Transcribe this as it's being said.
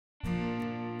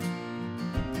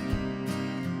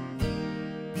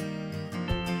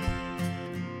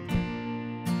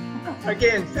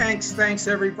Again, thanks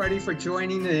everybody for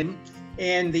joining in.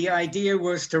 And the idea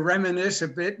was to reminisce a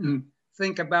bit and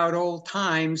think about old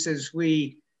times as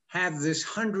we have this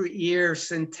 100-year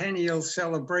centennial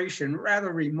celebration,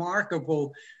 rather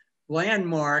remarkable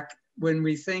landmark when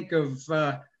we think of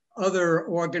other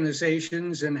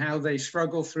organizations and how they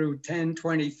struggle through 10,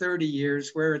 20, 30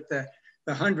 years. We're at the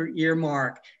 100-year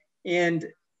mark. And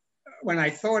when I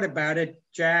thought about it,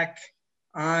 Jack,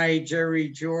 Jerry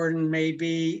Jordan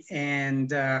maybe, and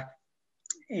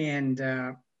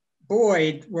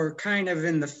Boyd were kind of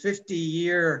in the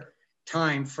 50-year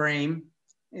time frame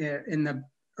in the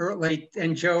early,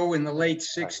 and Joe in the late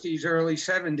 60s, early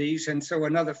 70s. And so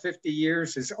another 50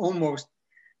 years has almost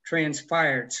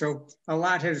transpired. So a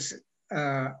lot has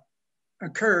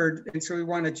occurred. And so we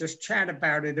want to just chat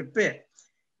about it a bit.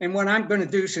 And what I'm going to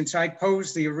do, since I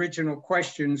posed the original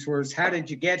questions, was how did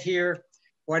you get here?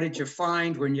 What did you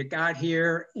find when you got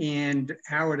here, and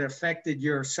how it affected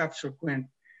your subsequent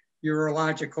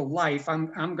urological life?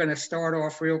 I'm going to start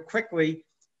off real quickly,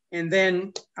 and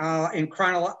then in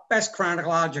best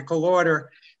chronological order,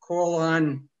 call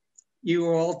on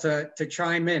you all to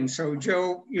chime in. So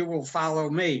Joe, you will follow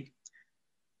me.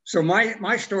 So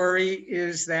my story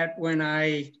is that when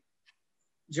I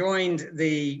joined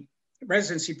the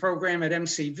residency program at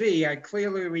MCV, I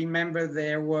clearly remember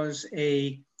there was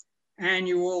a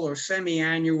annual or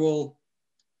semi-annual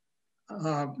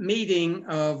meeting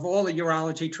of all the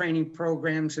urology training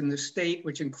programs in the state,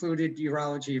 which included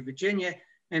Urology of Virginia,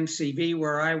 MCV,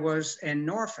 where I was, and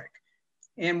Norfolk.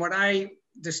 And what I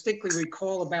distinctly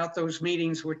recall about those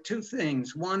meetings were two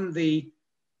things. One, the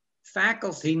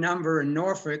faculty number in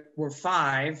Norfolk were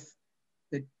 5,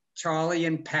 Charlie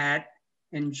and Pat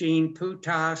and Gene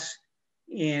Putas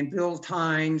and Bill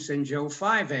Tynes and Joe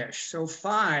Fiveash. So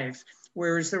 5.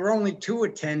 Whereas there were only 2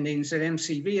 attendings at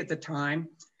MCV at the time,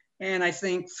 and I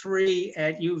think 3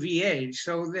 at UVA.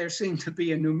 So there seemed to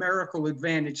be a numerical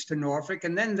advantage to Norfolk.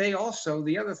 And then they also,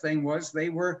 the other thing was they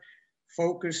were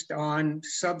focused on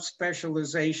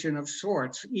subspecialization of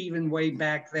sorts, even way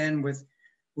back then with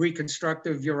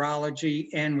reconstructive urology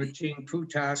and with Gene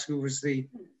Putas, who was the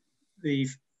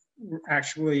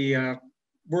actually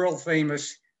world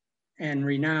famous and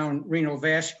renowned renal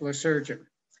vascular surgeon.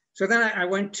 So then I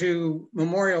went to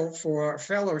Memorial for a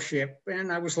fellowship,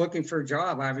 and I was looking for a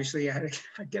job. Obviously, I had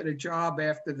to get a job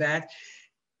after that.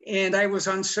 And I was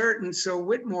uncertain. So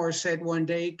Whitmore said one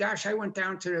day, gosh, I went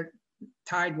down to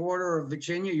Tidewater of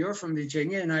Virginia. You're from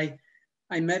Virginia. And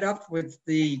I met up with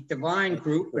the Divine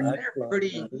group, and they're a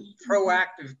pretty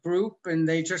proactive group, and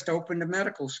they just opened a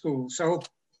medical school. So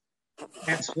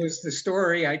that was the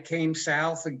story. I came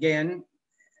south again,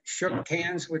 shook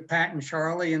hands with Pat and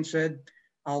Charlie, and said,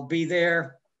 I'll be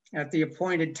there at the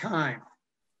appointed time.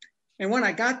 And when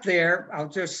I got there, I'll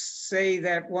just say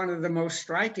that one of the most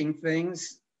striking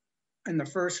things in the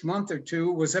first month or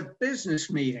 2 was a business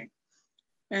meeting.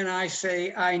 And I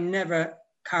say, I never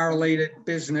correlated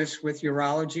business with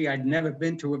urology. I'd never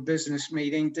been to a business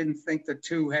meeting, didn't think the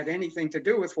two had anything to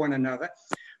do with one another.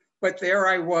 But there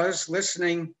I was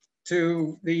listening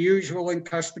to the usual and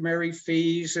customary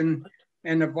fees and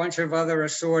a bunch of other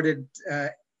assorted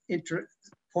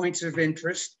points of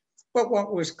interest. But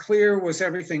what was clear was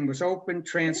everything was open,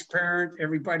 transparent.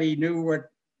 Everybody knew what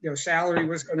their salary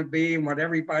was going to be and what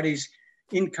everybody's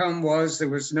income was. There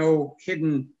was no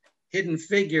hidden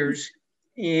figures.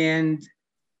 And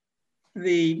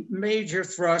the major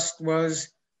thrust was,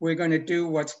 we're going to do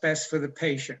what's best for the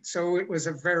patient. So it was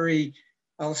a very,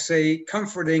 I'll say,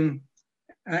 comforting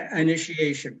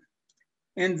initiation.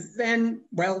 And then,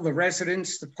 well, the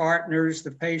residents, the partners,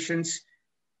 the patients,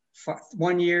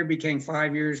 1 year became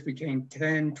 5 years, became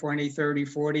 10, 20, 30,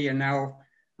 40, and now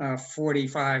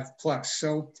 45 plus.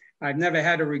 So I've never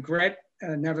had a regret,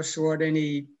 never sought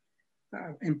any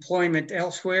employment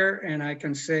elsewhere. And I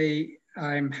can say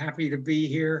I'm happy to be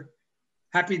here,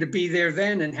 happy to be there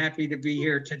then, and happy to be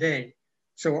here today.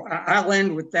 So I'll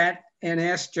end with that and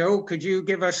ask Joe, could you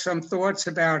give us some thoughts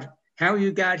about how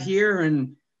you got here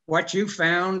and what you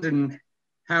found and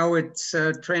how it's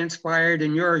transpired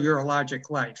in your urologic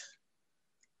life?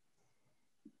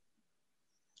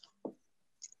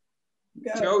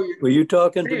 Joe, were you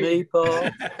talking to me, Paul?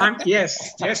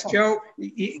 Yes, Joe.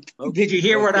 Did you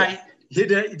hear what I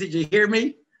did? Did you hear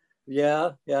me?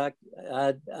 Yeah.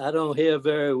 I don't hear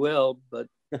very well, but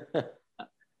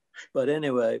but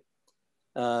anyway,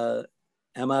 am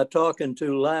I talking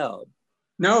too loud?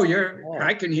 No,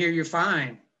 I can hear you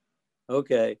fine.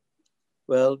 Okay.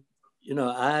 Well, you know,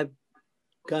 I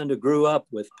kind of grew up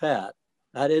with Pat.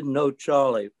 I didn't know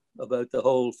Charlie about the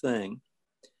whole thing,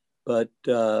 but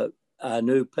I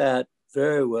knew Pat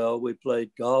very well. We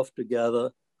played golf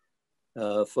together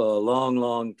for a long,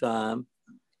 long time.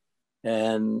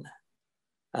 And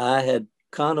I had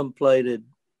contemplated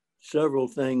several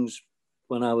things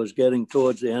when I was getting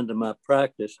towards the end of my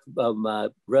practice, of my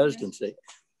residency.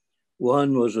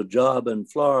 One was a job in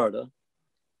Florida,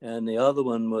 and the other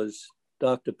one was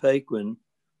Dr. Paquin,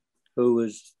 who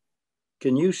was,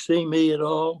 can you see me at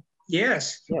all?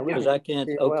 Yes. Yeah, because I can't,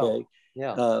 okay. Well.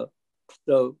 Yeah.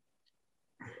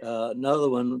 Another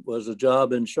one was a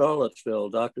job in Charlottesville.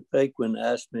 Dr. Paquin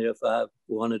asked me if I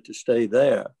wanted to stay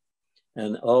there.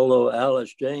 And although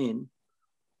Alice Jane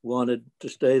wanted to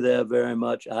stay there very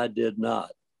much, I did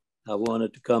not. I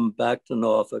wanted to come back to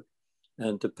Norfolk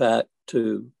and to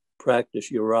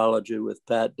practice urology with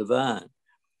Pat Devine.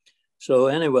 So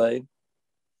anyway,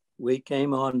 we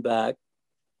came on back,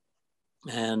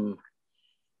 and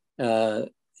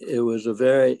it was a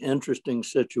very interesting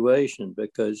situation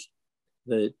because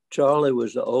Charlie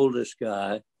was the oldest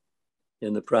guy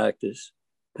in the practice.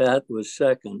 Pat was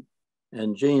second,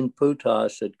 and Gene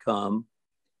Putas had come,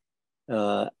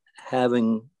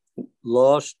 having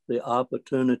lost the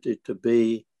opportunity to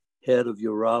be head of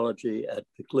urology at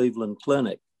the Cleveland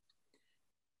Clinic.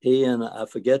 He and I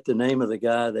forget the name of the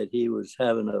guy that he was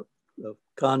having a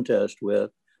contest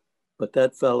with, but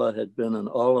that fella had been an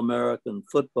All-American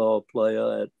football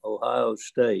player at Ohio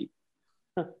State.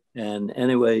 And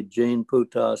anyway, Gene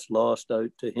Putas lost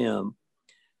out to him.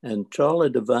 And Charlie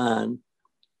Devine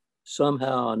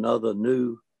somehow or another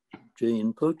knew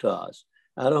Gene Putas.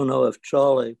 I don't know if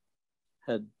Charlie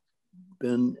had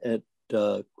been at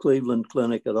Cleveland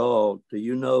Clinic at all. Do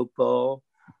you know, Paul?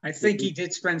 I think he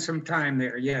did spend some time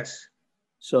there, yes.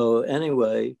 So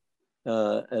anyway,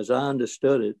 as I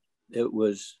understood it, it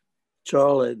was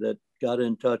Charlie that got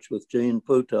in touch with Gene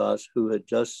Putas, who had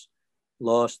just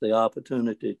lost the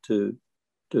opportunity to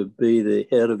be the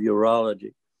head of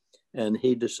urology. And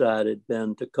he decided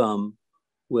then to come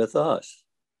with us.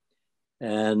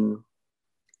 And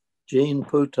Gene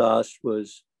Putas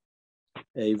was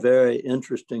a very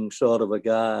interesting sort of a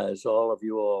guy, as all of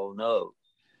you all know.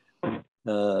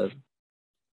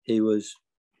 He was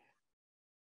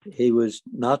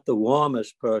not the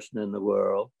warmest person in the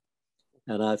world.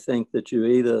 And I think that you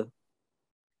either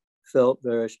felt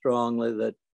very strongly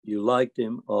that you liked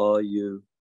him or you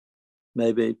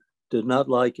maybe did not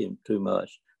like him too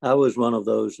much. I was one of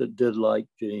those that did like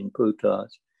Gene Putas.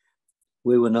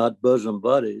 We were not bosom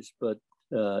buddies, but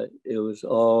it was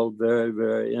all very,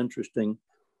 very interesting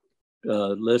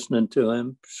listening to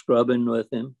him, scrubbing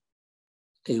with him.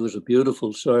 He was a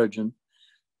beautiful surgeon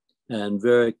and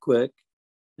very quick,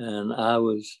 and I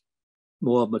was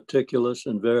more meticulous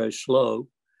and very slow.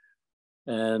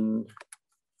 And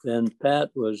then Pat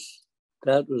was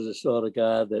the sort of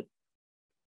guy that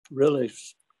really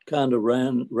kind of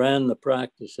ran the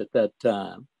practice at that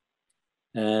time.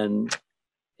 And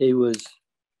he was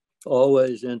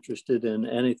always interested in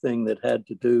anything that had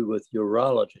to do with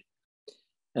urology.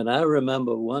 And I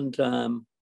remember one time,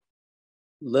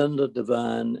 Linda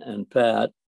Devine and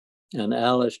Pat and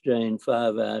Alice Jane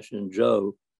Five-Ash and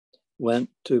Joe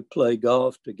went to play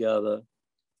golf together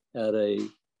at a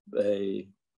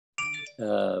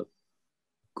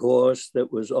course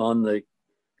that was on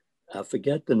I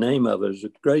forget the name of it. It was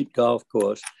a great golf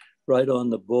course right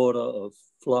on the border of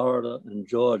Florida and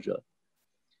Georgia.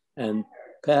 And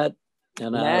Pat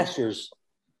and Masters.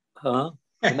 Huh?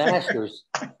 The Masters.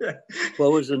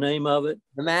 What was the name of it?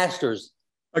 The Masters.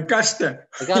 Augusta.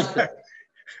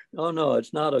 Oh, no,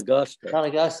 it's not Augusta. Not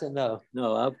Augusta, no.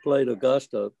 No, I've played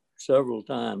Augusta several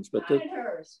times, but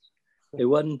it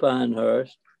wasn't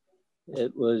Pinehurst.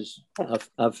 It was,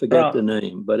 I forget the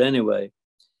name. But anyway,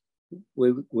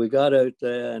 we got out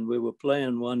there and we were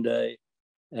playing one day,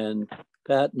 and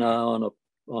Pat and I on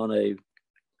a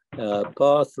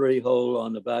par 3 hole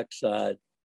on the backside,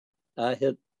 I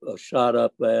hit a shot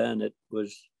up there, and it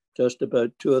was just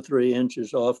about 2 or 3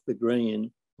 inches off the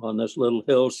green on this little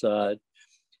hillside.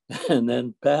 And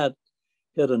then Pat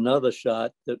hit another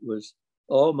shot that was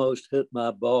almost hit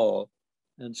my ball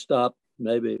and stopped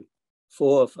maybe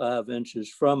 4 or 5 inches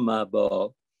from my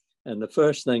ball. And the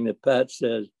first thing that Pat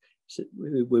said,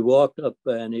 we walked up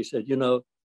there and he said, you know,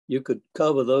 you could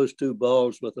cover those 2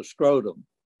 balls with a scrotum.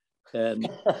 And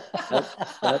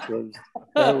that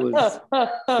was,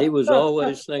 he was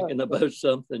always thinking about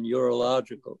something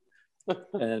urological.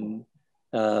 And,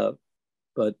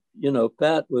 but, you know,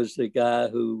 Pat was the guy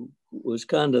who was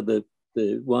kind of the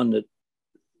one that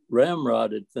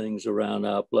ramrodded things around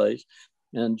our place.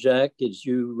 And Jack, as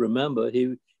you remember,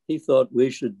 he thought we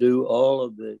should do all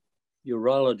of the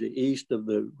urology east of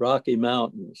the Rocky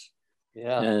Mountains.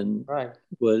 Yeah, and right.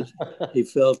 he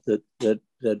felt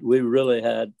that we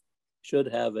really should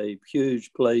have a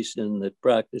huge place in the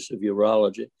practice of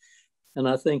urology. And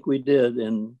I think we did,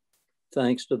 and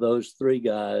thanks to those three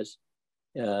guys.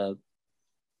 And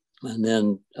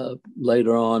then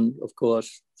later on, of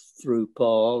course, through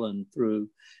Paul and through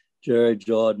Jerry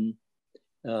Jordan,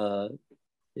 it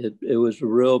was a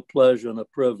real pleasure and a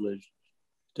privilege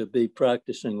to be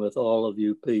practicing with all of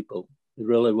you people. It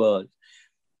really was.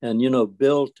 And, you know,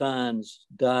 Bill Tynes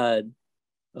died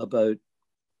about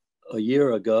a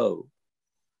year ago.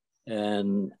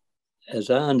 And as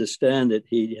I understand it,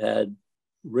 he had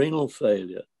renal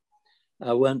failure.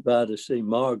 I went by to see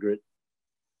Margaret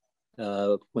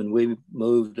when we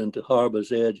moved into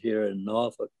Harbor's Edge here in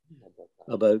Norfolk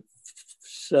about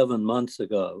 7 months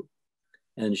ago.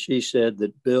 And she said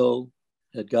that Bill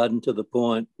had gotten to the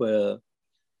point where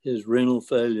his renal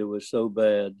failure was so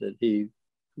bad that he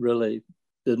really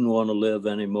didn't want to live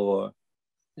anymore.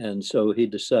 And so he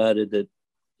decided that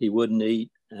he wouldn't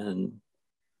eat, and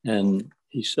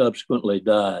he subsequently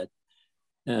died.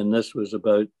 And this was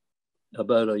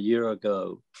about a year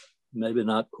ago, maybe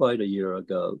not quite a year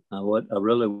ago. I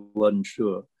really wasn't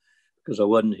sure because I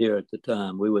wasn't here at the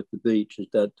time. We were at the beach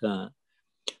at that time.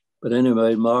 But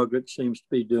anyway, Margaret seems to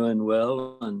be doing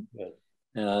well. And,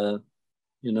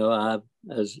 you know,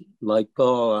 as like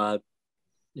Paul, I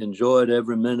enjoyed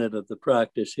every minute of the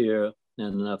practice here.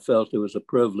 And I felt it was a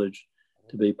privilege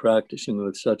to be practicing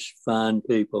with such fine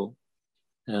people.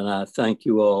 And I thank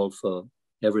you all for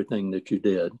everything that you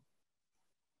did.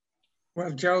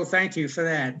 Well, Joe, thank you for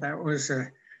that. That was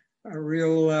a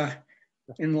real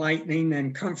enlightening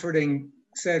and comforting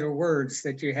set of words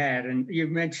that you had. And you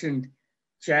mentioned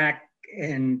Jack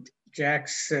and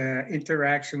Jack's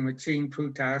interaction with Jean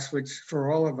Putas, which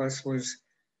for all of us was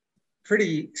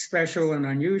pretty special and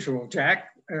unusual. Jack,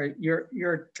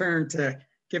 your turn to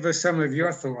give us some of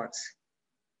your thoughts.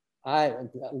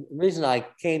 The reason I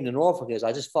came to Norfolk is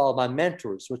I just followed my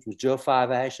mentors, which was Joe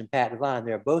Five-Ash and Pat Devine.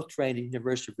 They're both trained at the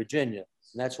University of Virginia,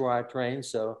 and that's where I trained.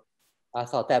 So I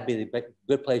thought that'd be the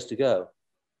good place to go,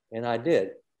 and I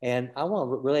did. And I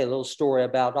want to relate a little story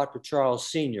about Dr.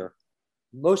 Charles Sr.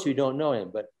 Most of you don't know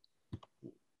him, but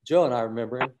Joe and I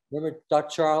remember him. Remember Dr.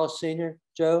 Charles Sr.,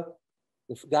 Joe?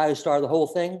 The guy who started the whole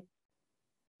thing?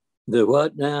 The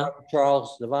what now? Dr.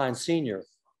 Charles Devine Sr.,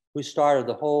 who started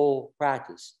the whole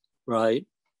practice. Right.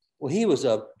 Well, he was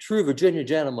a true Virginia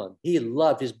gentleman. He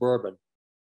loved his bourbon.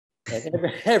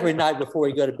 And every night before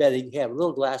he go to bed, he'd have a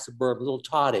little glass of bourbon, a little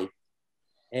toddy.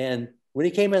 And when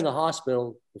he came in the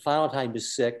hospital, the final time he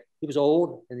was sick, he was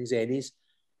old in his 80s,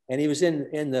 and he was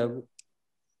in the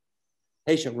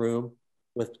patient room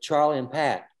with Charlie and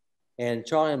Pat. And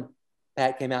Charlie and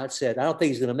Pat came out and said, I don't think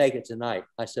he's going to make it tonight.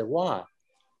 I said, why?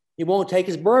 He won't take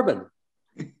his bourbon.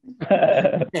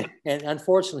 And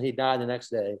unfortunately, he died the next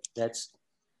day.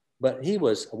 But he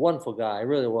was a wonderful guy. He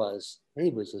really was. He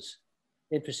was this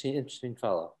interesting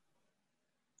fellow.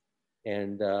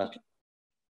 And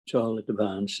Charlie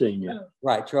Devine Sr.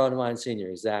 Right, Charlie Devine Sr.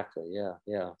 Exactly.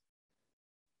 Yeah.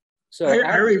 So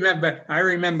I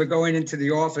remember going into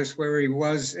the office where he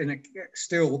was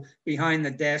still behind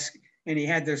the desk, and he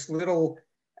had this little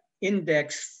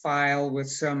index file with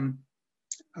some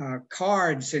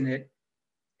cards in it,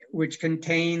 which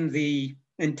contained the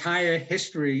entire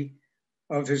history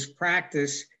of his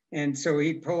practice. And so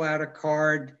he'd pull out a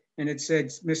card and it said,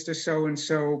 Mr.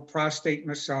 So-and-so, prostate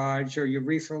massage or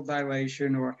urethral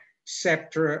dilation or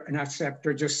septra, not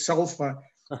septra, just sulfa.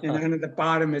 And then at the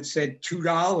bottom it said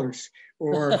 $2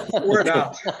 or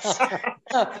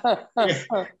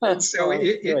 $4. And so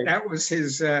that was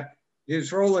his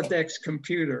Rolodex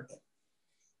computer.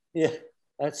 Yeah,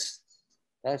 that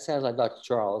sounds like Dr.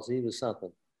 Charles. He was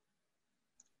something.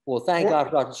 Well, thank God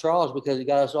for Dr. Charles, because he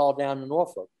got us all down to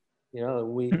Norfolk. You know,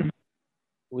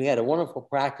 we had a wonderful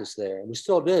practice there, and we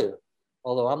still do.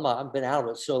 Although I've been out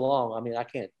of it so long. I mean, I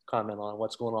can't comment on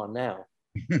what's going on now.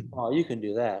 Oh, you can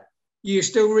do that. You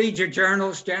still read your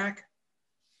journals, Jack?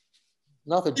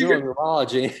 Not the Journal of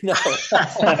Urology, no.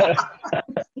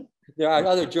 There are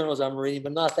other journals I'm reading,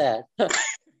 but not that.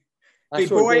 I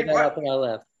sort of gave that up when I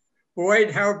left.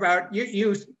 Boyd, how about you?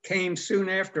 You came soon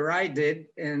after I did,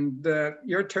 and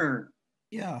your turn.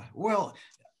 Yeah, well,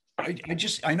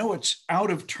 I know it's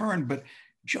out of turn, but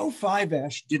Joe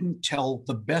Five-Ash didn't tell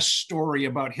the best story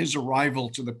about his arrival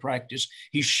to the practice.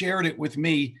 He shared it with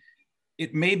me.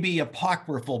 It may be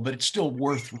apocryphal, but it's still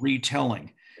worth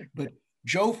retelling. But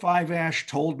Joe Five-Ash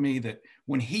told me that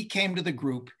when he came to the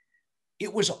group,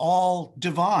 it was all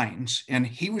divines, and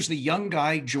he was the young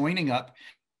guy joining up.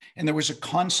 And there was a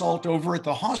consult over at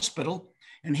the hospital,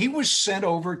 And he was sent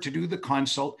over to do the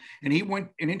consult, and he went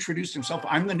and introduced himself.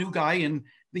 I'm the new guy in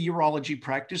the urology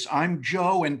practice. I'm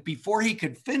Joe. And before he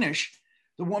could finish,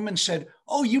 the woman said,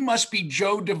 "Oh, you must be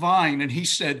Joe Devine." And he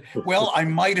said, "Well, I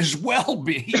might as well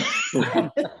be."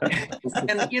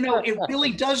 And, you know, it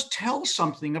really does tell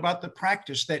something about the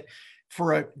practice that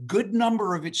for a good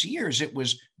number of its years, it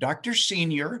was Dr.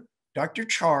 Senior, Dr.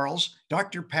 Charles,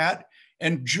 Dr. Pat,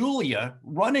 and Julia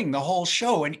running the whole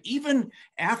show. And even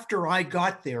after I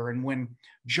got there, and when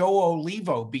Joe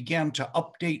Olivo began to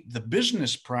update the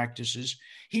business practices,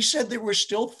 he said there were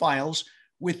still files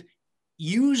with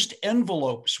used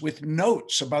envelopes with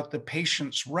notes about the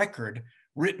patient's record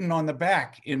written on the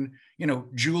back in, you know,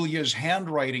 Julia's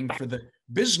handwriting for the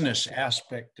business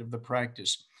aspect of the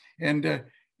practice. And,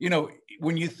 you know,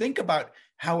 when you think about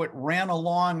how it ran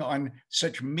along on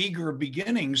such meager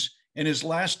beginnings and is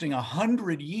lasting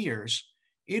 100 years,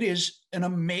 it is an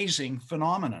amazing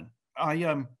phenomenon.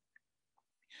 I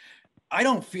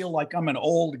don't feel like I'm an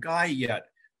old guy yet,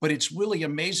 but it's really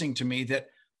amazing to me that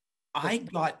I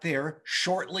got there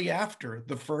shortly after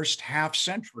the first half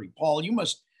century. Paul, you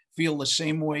must feel the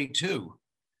same way too.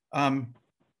 You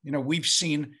know, we've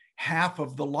seen half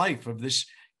of the life of this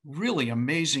really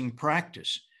amazing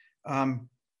practice.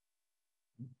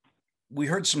 We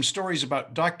heard some stories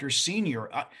about Dr. Senior.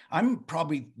 I'm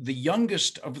probably the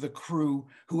youngest of the crew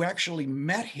who actually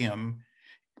met him,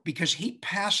 because he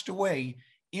passed away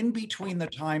in between the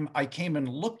time I came and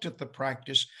looked at the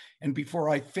practice and before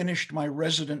I finished my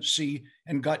residency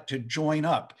and got to join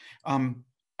up.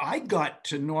 I got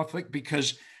to Norfolk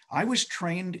because I was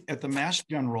trained at the Mass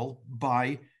General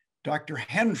by Dr.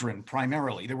 Hendren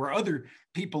primarily. There were other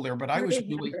people there, but I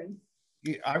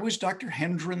was Dr.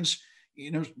 Hendren's,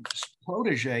 you know,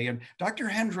 protege. And Dr.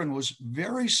 Hendren was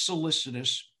very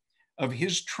solicitous of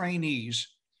his trainees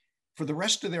for the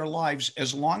rest of their lives,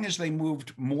 as long as they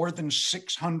moved more than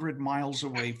 600 miles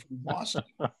away from Boston.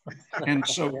 And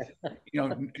so, you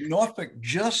know, Norfolk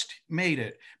just made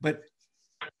it. But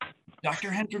Dr.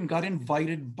 Hendren got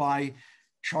invited by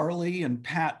Charlie and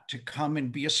Pat to come and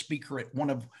be a speaker at one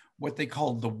of what they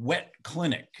called the wet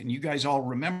clinic. And you guys all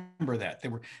remember that.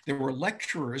 There were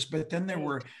lecturers, but then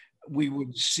we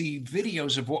would see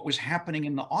videos of what was happening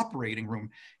in the operating room.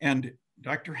 And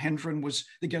Dr. Hendren was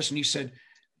the guest, and he said,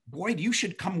 "Boyd, you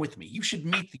should come with me. You should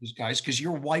meet these guys because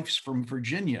your wife's from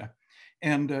Virginia."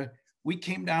 And we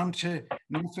came down to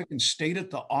Norfolk and stayed at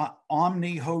the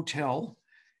Omni Hotel.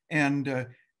 And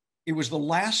it was the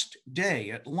last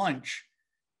day at lunch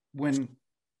when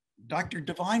Dr.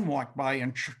 Devine walked by,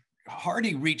 and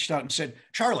Hardy reached out and said,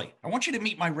 "Charlie, I want you to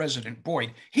meet my resident,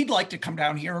 Boyd. He'd like to come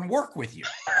down here and work with you."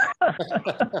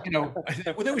 You know,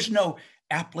 there was no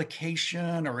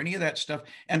application or any of that stuff.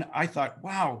 And I thought,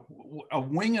 wow, a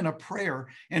wing and a prayer.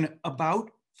 And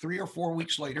about 3 or 4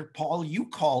 weeks later, Paul, you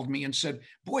called me and said,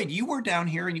 "Boyd, you were down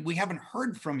here and we haven't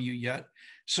heard from you yet."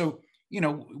 So, you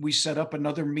know, we set up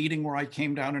another meeting where I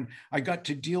came down and I got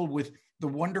to deal with the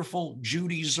wonderful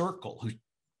Judy Zirkle, who's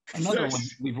another one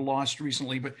we've lost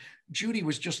recently. But Judy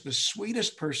was just the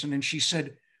sweetest person. And she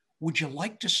said, "Would you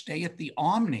like to stay at the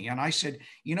Omni?" And I said,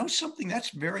 "You know something, that's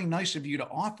very nice of you to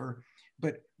offer,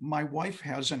 but my wife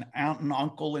has an aunt and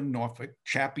uncle in Norfolk,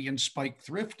 Chappie and Spike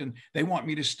Thrift, and they want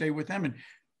me to stay with them." And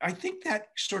I think that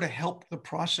sort of helped the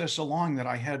process along, that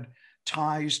I had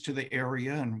ties to the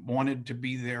area and wanted to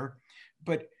be there.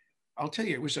 But I'll tell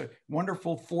you, it was a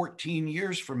wonderful 14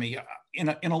 years for me. In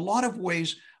a lot of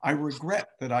ways, I regret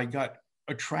that I got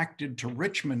attracted to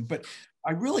Richmond, but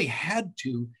I really had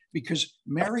to, because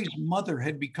Mary's mother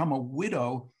had become a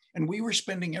widow, and we were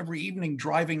spending every evening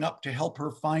driving up to help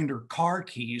her find her car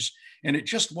keys, and it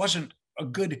just wasn't a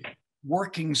good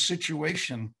working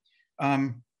situation.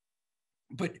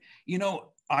 But, you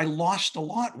know, I lost a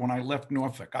lot when I left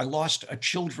Norfolk. I lost a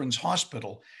children's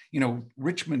hospital. You know,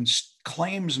 Richmond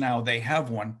claims now they have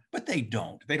one, but they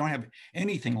don't. They don't have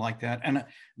anything like that. And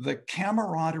the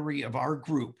camaraderie of our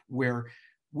group, where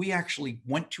we actually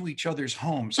went to each other's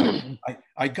homes.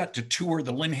 I got to tour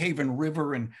the Lynn Haven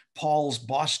River and Paul's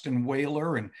Boston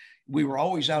Whaler, and we were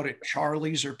always out at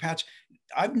Charlie's or Pat's.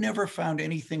 I've never found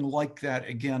anything like that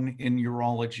again in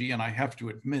urology, and I have to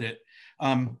admit it.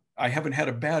 I haven't had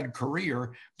a bad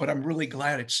career, but I'm really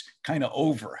glad it's kind of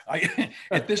over.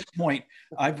 At this point,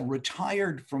 I've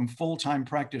retired from full-time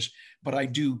practice, but I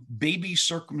do baby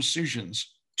circumcisions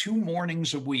 2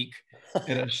 mornings a week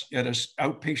at a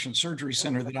outpatient surgery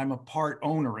center that I'm a part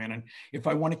owner in. And if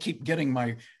I want to keep getting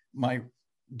my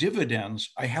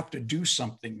dividends, I have to do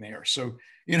something there. So,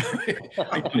 you know,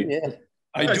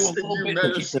 I do a little bit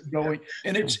to keep it going,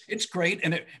 and it's great.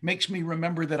 And it makes me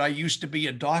remember that I used to be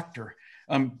a doctor.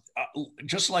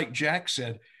 Just like Jack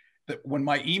said, that when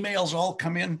my emails all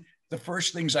come in, the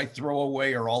first things I throw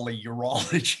away are all the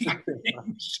urology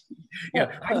things.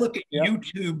 Yeah, I look at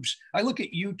YouTubes. I look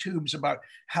at YouTubes about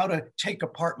how to take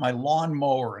apart my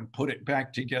lawnmower and put it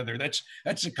back together. That's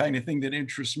the kind of thing that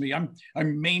interests me. I'm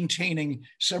maintaining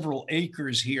several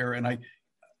acres here, and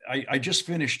I just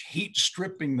finished heat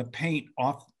stripping the paint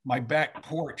off my back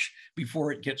porch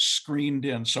before it gets screened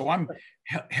in. So I'm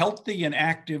healthy and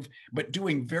active, but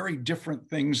doing very different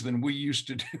things than we used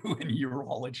to do in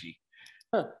urology.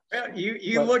 Well,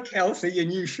 you look healthy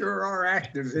and you sure are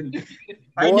active. And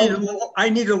I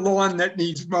need a lawn that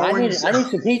needs mowing. I need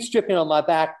some heat stripping on my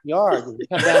backyard.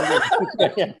 Come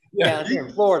down here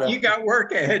in Florida. You got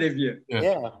work ahead of you.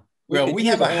 Yeah. Well, we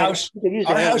have a house.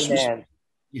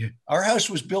 Our house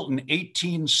was built in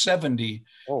 1870.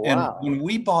 Oh, wow. And when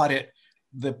we bought it,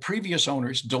 the previous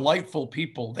owners, delightful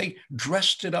people, they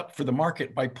dressed it up for the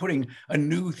market by putting a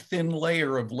new thin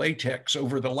layer of latex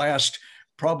over the last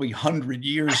probably 100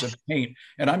 years of paint.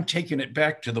 And I'm taking it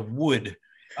back to the wood.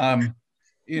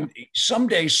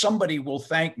 Someday somebody will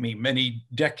thank me many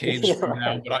decades from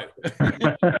now. But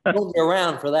I won't be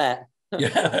around for that.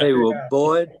 Yeah. Hey, well,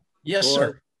 Boyd. Yes, Boyd,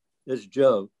 sir. It's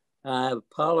Joe. I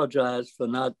apologize for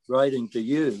not writing to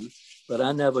you, but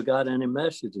I never got any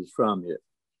messages from you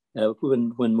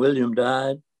when William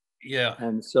died. Yeah.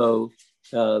 And so,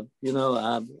 I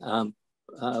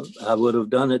would have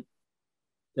done it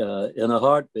in a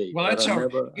heartbeat. Well, that's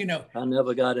I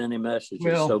never got any messages.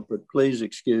 Well, but please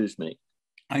excuse me.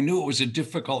 I knew it was a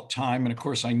difficult time, and of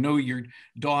course, I know your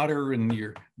daughter and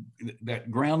that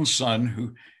grandson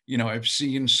who I've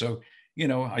seen. So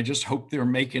I just hope they're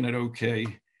making it okay.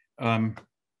 Well,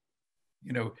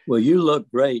 you look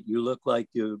great. You look like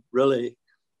you're really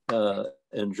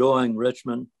enjoying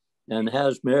Richmond. And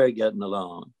how's Mary getting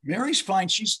along? Mary's fine.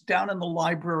 She's down in the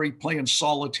library playing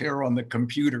solitaire on the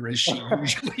computer as she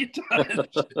usually does.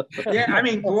 Yeah, I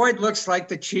mean, Boyd looks like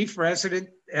the chief resident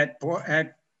at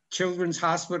Children's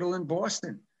Hospital in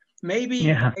Boston. Maybe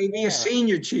a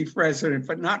senior chief resident,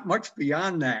 but not much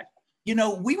beyond that.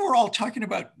 We were all talking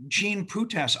about Gene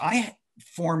Putas. I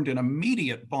formed an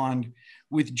immediate bond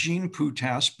with Gene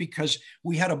Putas because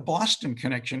we had a Boston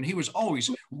connection. He was always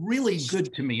really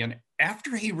good to me. And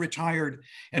after he retired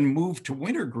and moved to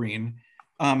Wintergreen,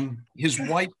 his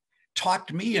wife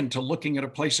talked me into looking at a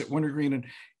place at Wintergreen. And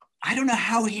I don't know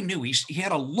how he knew. He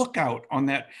had a lookout on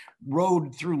that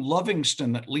road through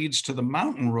Lovingston that leads to the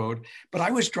mountain road. But I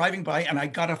was driving by and I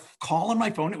got a call on my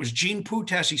phone. It was Gene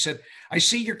Putas. He said, I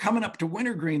see you're coming up to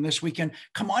Wintergreen this weekend.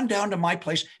 Come on down to my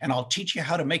place and I'll teach you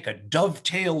how to make a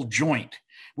dovetail joint,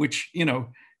 which,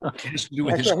 has to do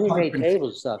with his he made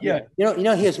tables stuff. Yeah.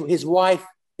 His wife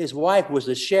was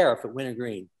the sheriff at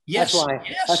Wintergreen. Yes.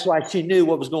 That's why she knew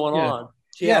what was going on.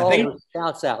 She had all those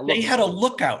scouts out. They had a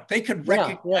lookout. They could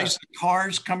recognize the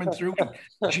cars coming through.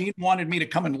 Gene wanted me to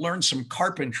come and learn some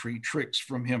carpentry tricks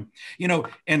from him,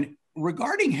 and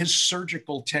regarding his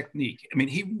surgical technique, I mean,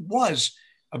 he was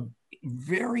a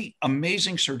very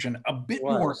amazing surgeon, a bit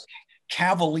more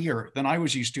cavalier than I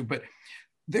was used to, but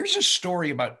there's a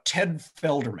story about Ted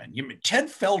Felderman. Ted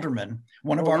Felderman,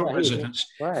 one of our residents,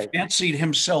 fancied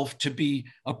himself to be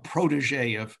a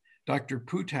protege of Dr.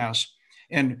 Putas.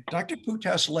 And Dr.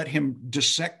 Putas let him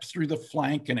dissect through the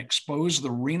flank and expose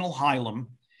the renal hilum.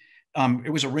 It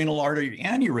was a renal artery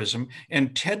aneurysm,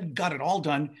 and Ted got it all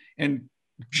done. And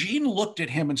Gene looked at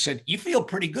him and said, "You feel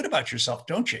pretty good about yourself,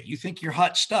 don't you? You think you're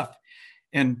hot stuff."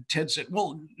 And Ted said,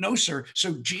 "Well, no, sir."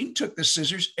 So Gene took the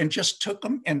scissors and just took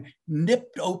them and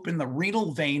nipped open the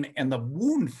renal vein, and the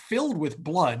wound filled with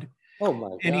blood. Oh my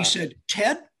God. And he said,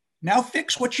 "Ted, now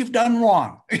fix what you've done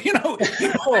wrong."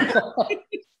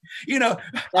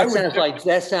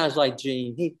 That sounds like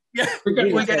Gene. We're gonna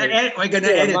edit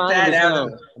that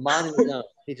out.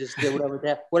 He just did whatever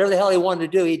the hell he wanted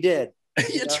to do. He did.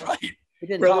 That's right.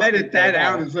 We'll edit that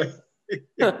out.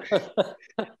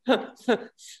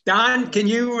 Don, can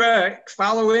you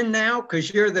follow in now?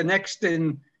 Because you're the next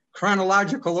in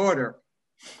chronological order.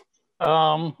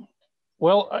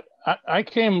 Well, I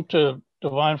came to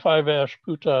Divine Five Ash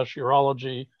Putas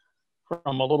Urology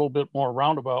from a little bit more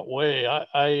roundabout way.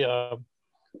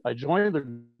 I joined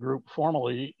the group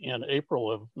formally in April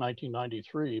of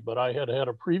 1993, but I had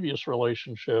a previous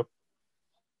relationship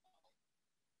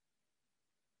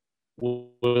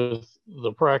with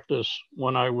the practice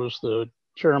when I was the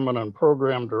chairman and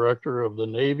program director of the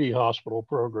Navy hospital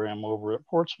program over at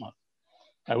Portsmouth.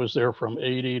 I was there from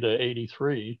 80 to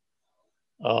 83,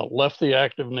 left the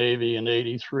active Navy in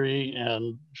 83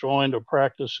 and joined a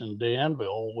practice in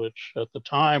Danville, which at the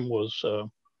time was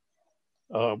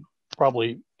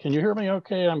probably, can you hear me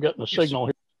okay? I'm getting a signal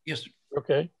here. Yes.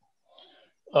 Okay.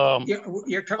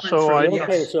 You're coming So through.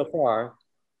 Okay so far.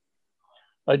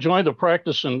 I joined the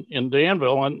practice in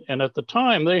Danville, and at the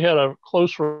time they had a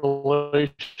close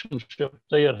relationship.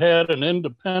 They had an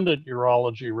independent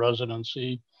urology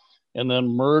residency and then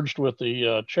merged with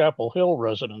the Chapel Hill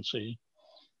residency.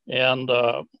 And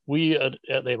the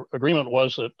agreement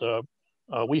was that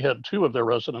we had two of their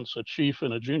residents, a chief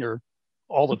and a junior,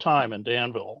 all the time in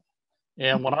Danville.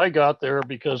 And when I got there,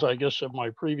 because I guess of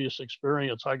my previous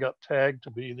experience, I got tagged to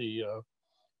be the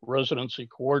residency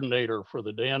coordinator for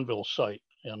the Danville site.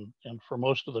 And for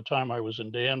most of the time I was in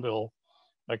Danville,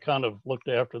 I kind of looked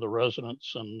after the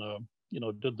residents and,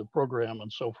 did the program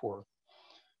and so forth.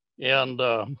 And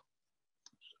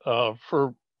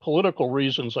for political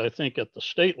reasons, I think at the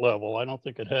state level, I don't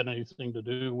think it had anything to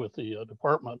do with the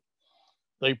department.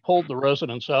 They pulled the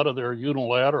residents out of there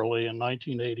unilaterally in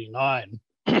 1989.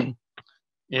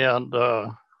 And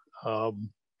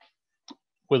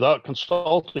without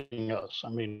consulting us. I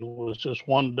mean, it was just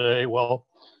one day, well,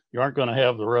 you aren't going to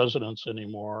have the residents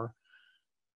anymore.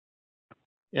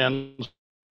 And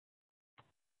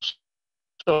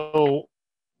so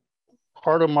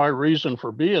part of my reason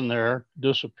for being there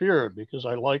disappeared because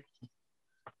I liked them.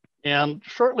 And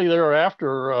shortly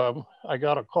thereafter, I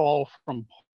got a call from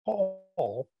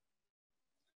Paul.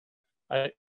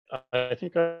 I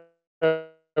think I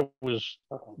was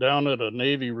down at a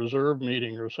Navy Reserve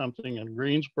meeting or something in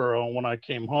Greensboro. And when I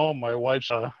came home, my wife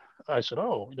said, I said,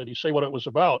 "Oh, did he say what it was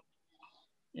about?"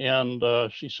 And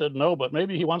she said, "No, but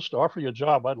maybe he wants to offer you a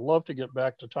job. I'd love to get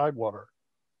back to Tidewater."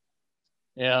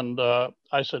 And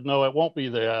I said, "No, it won't be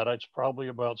that. It's probably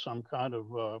about some kind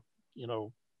of,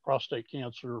 prostate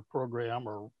cancer program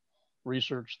or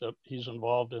research that he's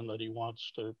involved in that he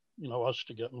wants to, us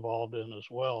to get involved in as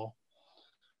well."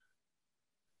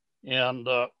 And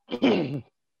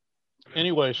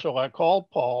anyway, so I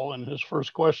called Paul, and his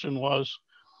first question was,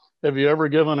 "Have you ever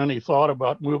given any thought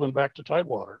about moving back to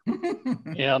Tidewater?"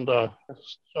 And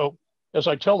so as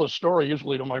I tell the story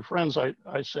usually to my friends, I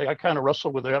say I kind of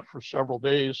wrestled with that for several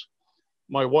days.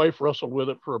 My wife wrestled with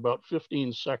it for about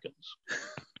 15 seconds.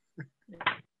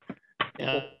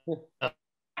 And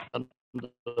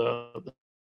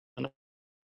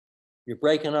You're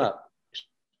breaking up.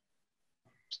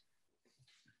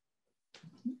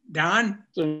 Don?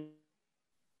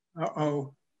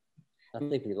 Uh-oh. I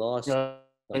think we lost. Yeah.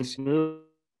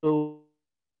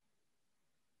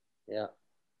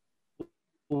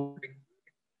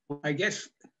 I guess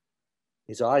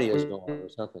his audio is going or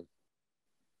something.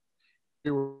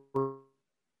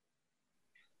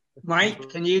 Mike,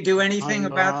 can you do anything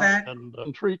about that?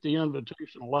 And treat the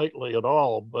invitation lightly at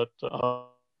all, but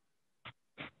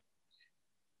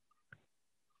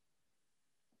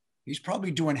he's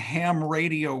probably doing ham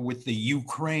radio with the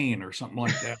Ukraine or something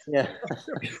like that. Yeah.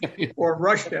 Or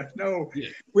Russia. No,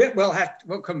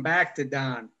 we'll come back to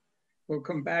Don. We'll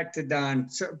come back to Don.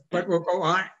 So, but we'll go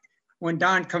on. When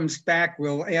Don comes back,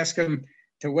 we'll ask him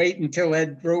to wait until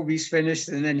Ed Roby's finished,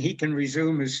 and then he can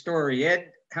resume his story.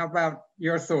 Ed, how about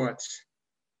your thoughts?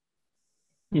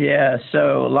 Yeah,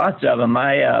 so lots of them.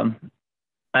 I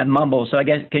mumble, so I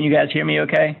guess, can you guys hear me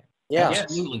okay? Yeah,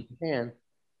 absolutely. You can.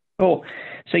 Cool.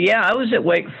 So yeah, I was at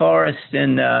Wake Forest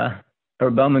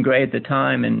or Bowman Gray at the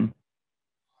time, and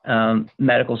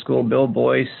medical school. Bill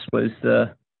Boyce was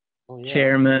the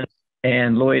chairman,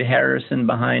 and Lloyd Harrison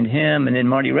behind him, and then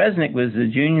Marty Resnick was the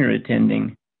junior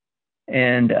attending.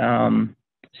 And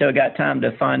so I got time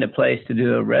to find a place to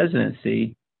do a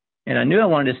residency, and I knew I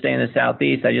wanted to stay in the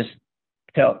Southeast. I just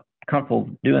felt comfortable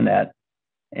doing that.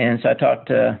 And so I talked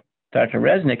to Dr.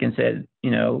 Resnick and said,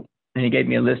 and he gave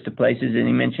me a list of places, and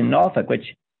he mentioned Norfolk,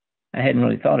 which I hadn't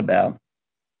really thought about.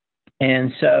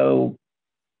 And so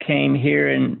came here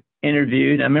and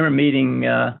interviewed. I remember meeting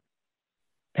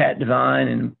Pat Devine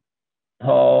and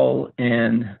Paul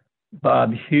and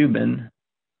Bob Hubin.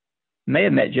 May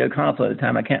have met Joe Conflow at the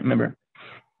time, I can't remember.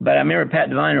 But I remember Pat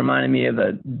Devine reminded me of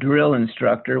a drill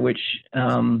instructor, which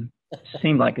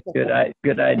seemed like a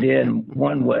good idea in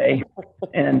one way.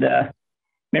 And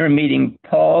remember meeting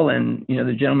Paul and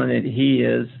the gentleman that he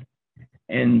is,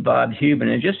 and Bob Hubin.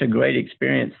 It's just a great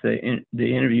experience, the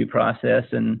interview process.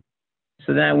 And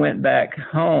so then I went back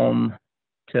home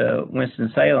to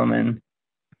Winston-Salem, and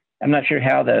I'm not sure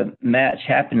how the match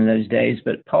happened in those days,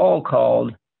 but Paul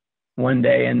called one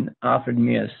day and offered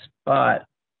me a spot.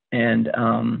 And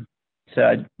so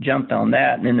I jumped on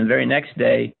that. And then the very next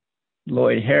day,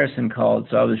 Lloyd Harrison called.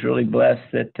 So I was really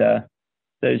blessed that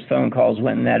those phone calls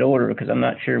went in that order, because I'm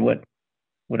not sure what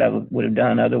I would have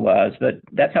done otherwise. But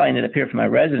that's how I ended up here for my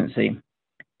residency.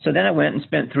 So then I went and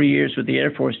spent 3 years with the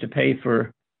Air Force to pay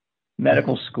for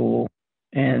medical school.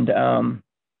 And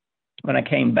when I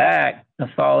came back,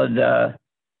 I followed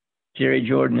Jerry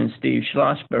Jordan and Steve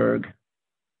Schlossberg.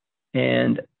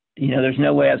 And, there's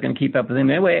no way I was going to keep up with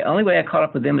them. Only way I caught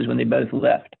up with them is when they both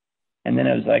left. And then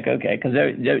I was like, okay, because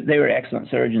they were excellent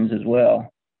surgeons as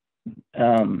well.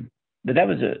 But that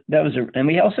was and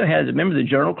we also had, remember the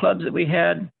journal clubs that we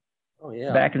had? Oh,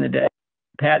 yeah. Back in the day,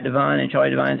 Pat Devine and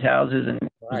Charlie Devine's houses, and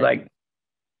it was like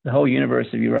the whole universe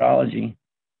of urology.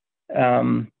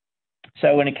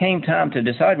 So when it came time to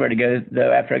decide where to go,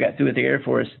 though, after I got through with the Air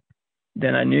Force,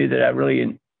 then I knew that I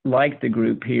really liked the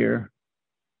group here.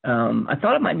 I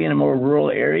thought it might be in a more rural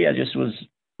area. I just was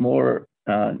more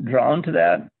drawn to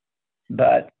that,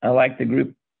 but I liked the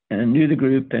group and knew the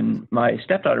group. And my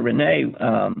stepdaughter Renee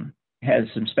has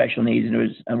some special needs, and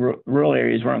it was rural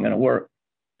areas weren't going to work.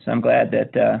 So I'm glad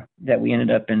that we ended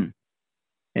up in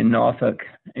Norfolk.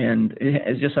 And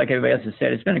it's just like everybody else has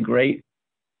said, it's been a great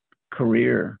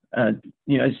career. For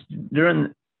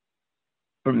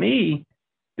me,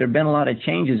 there have been a lot of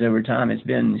changes over time. It's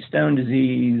been stone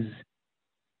disease,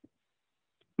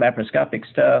 laparoscopic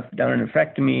stuff, donor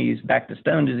nephrectomies, back to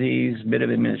stone disease, a bit of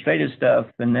administrative stuff,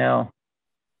 and now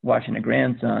watching a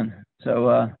grandson.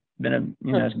 So it's been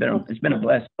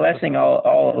a blessing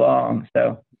all along.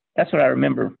 So that's what I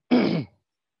remember.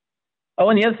 Oh,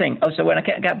 and the other thing. So when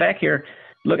I got back here,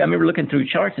 I remember looking through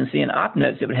charts and seeing op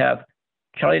notes that would have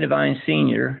Charlie Devine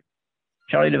Sr.,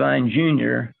 Charlie Devine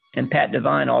Jr., and Pat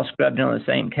Devine all scrubbed in on the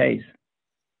same case.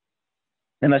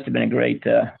 That must have been a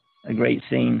great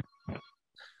scene.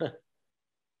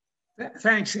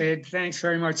 Thanks, Ed. Thanks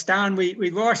very much. Don,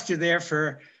 we lost you there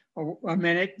for a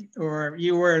minute, or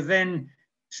you were then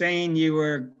saying you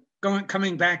were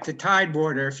coming back to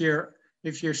Tidewater.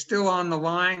 If you're still on the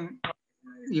line,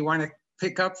 you want to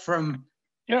pick up from?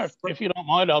 Yeah, if you don't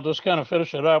mind, I'll just kind of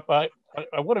finish it up.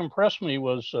 What impressed me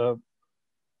was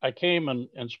I came and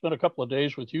spent a couple of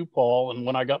days with you, Paul, and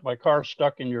when I got my car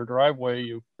stuck in your driveway,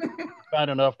 you were kind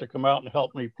enough to come out and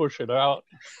help me push it out.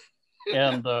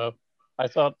 And I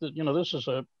thought that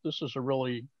this is a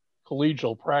really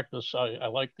collegial practice. I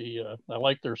like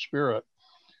their spirit.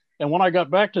 And when I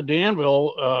got back to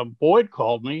Danville, Boyd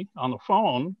called me on the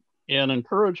phone and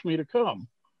encouraged me to come,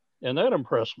 and that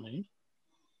impressed me.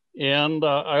 And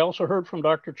I also heard from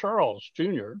Dr. Charles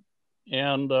Jr.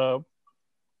 And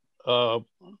I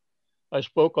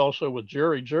spoke also with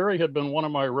Jerry. Jerry had been one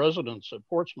of my residents at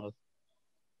Portsmouth,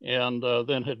 and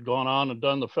then had gone on and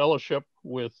done the fellowship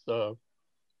with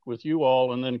you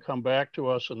all, and then come back to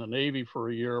us in the Navy for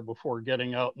a year before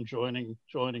getting out and joining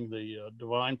the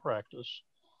Divine practice.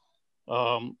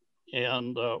 And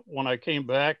when I came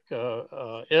back,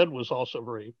 Ed was also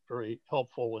very, very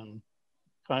helpful in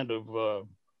kind of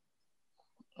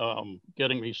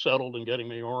getting me settled and getting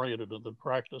me oriented in the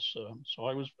practice. So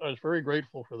I was very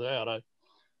grateful for that.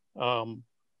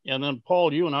 And then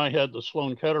Paul, you and I had the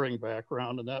Sloan Kettering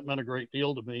background, and that meant a great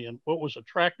deal to me. And what was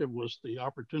attractive was the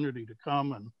opportunity to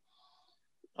come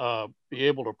and be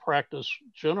able to practice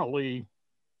generally,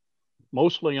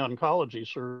 mostly oncology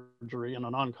surgery in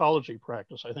an oncology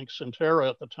practice. I think Centera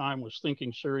at the time was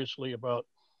thinking seriously about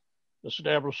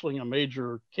establishing a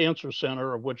major cancer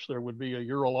center, of which there would be a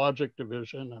urologic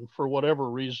division. And for whatever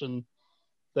reason,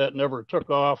 that never took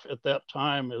off at that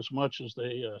time as much as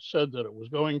they said that it was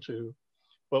going to.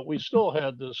 But we still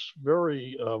had this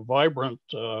very vibrant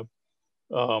urologic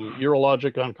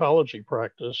oncology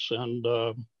practice. And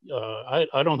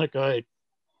I don't think the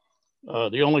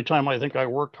only time I think I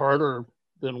worked harder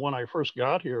than when I first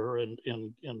got here and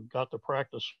got the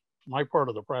practice, my part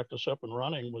of the practice up and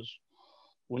running, was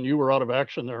when you were out of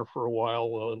action there for a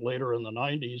while later in the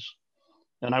 90s.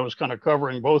 And I was kind of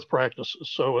covering both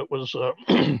practices. So it was,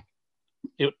 I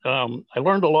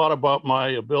learned a lot about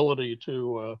my ability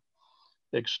to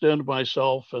extend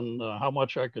myself and how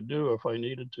much I could do if I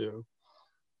needed to.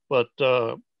 But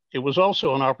it was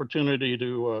also an opportunity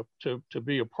to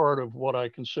be a part of what I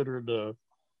considered a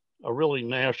really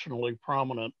nationally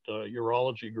prominent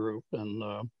urology group,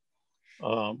 and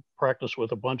practice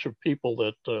with a bunch of people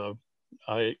that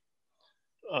I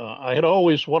had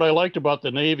always, what I liked about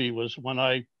the Navy was when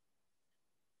I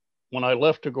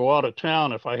left to go out of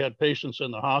town, if I had patients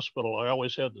in the hospital, I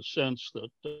always had the sense that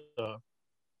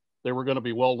they were going to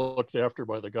be well looked after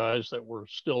by the guys that were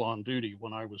still on duty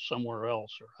when I was somewhere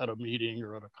else or at a meeting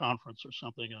or at a conference or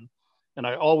something. And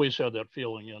I always had that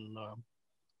feeling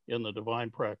in the Divine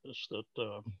practice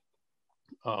that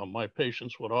my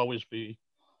patients would always be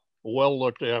well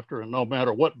looked after, and no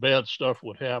matter what bad stuff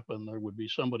would happen, there would be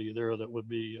somebody there that would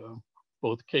be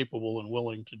both capable and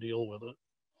willing to deal with it.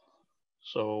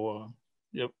 So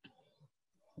Yep.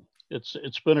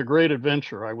 It's been a great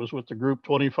adventure. I was with the group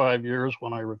 25 years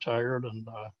when I retired, and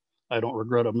I don't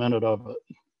regret a minute of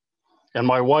it. And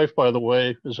my wife, by the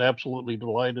way, is absolutely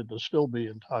delighted to still be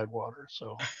in Tidewater.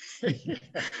 So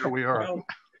here we are. Well,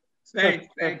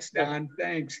 thanks, Don.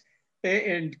 Thanks.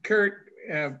 And Kurt,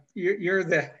 you're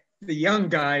the young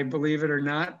guy, believe it or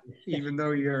not, even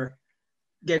though you're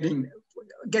getting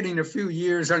a few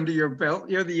years under your belt.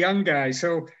 You're the young guy.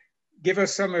 So give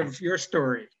us some of your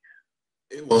story.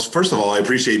 Well, first of all, I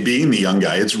appreciate being the young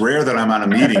guy. It's rare that I'm on a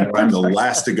meeting where I'm the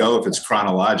last to go if it's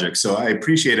chronologic. So I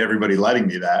appreciate everybody letting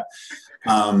me that.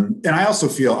 And I also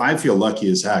feel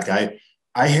lucky as heck.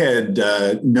 I had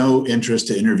no interest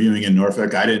to interviewing in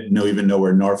Norfolk. I didn't even know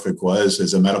where Norfolk was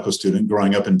as a medical student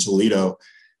growing up in Toledo.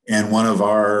 And one of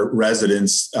our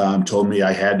residents told me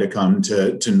I had to come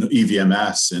to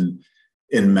EVMS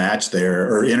and match there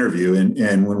or interview.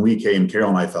 And when we came,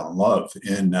 Carol and I fell in love.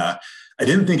 And I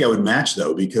didn't think I would match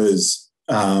though, because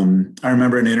I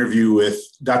remember an interview with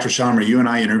Dr. Schaummer. You and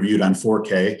I interviewed on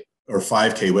 4K or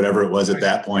 5K, whatever it was at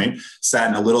that point, sat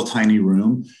in a little tiny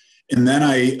room. And then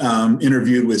I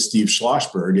interviewed with Steve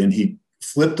Schlossberg, and he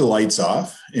flipped the lights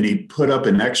off and he put up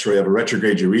an x-ray of a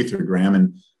retrograde urethrogram.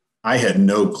 And I had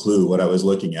no clue what I was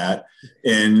looking at.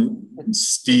 And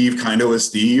Steve kind of was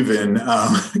Steve and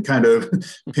kind of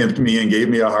pimped me and gave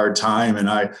me a hard time. And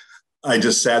I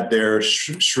just sat there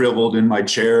shriveled in my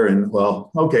chair and,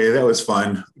 well, okay, that was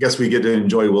fun. I guess we get to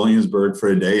enjoy Williamsburg for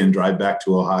a day and drive back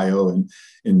to Ohio and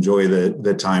enjoy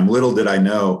the time. Little did I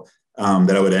know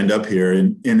that I would end up here.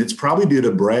 And it's probably due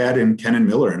to Brad and Ken and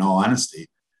Miller, in all honesty.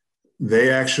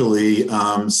 They actually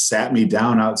sat me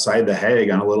down outside the Hague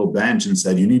on a little bench and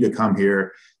said, you need to come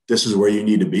here. This is where you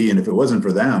need to be. And if it wasn't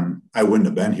for them, I wouldn't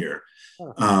have been here.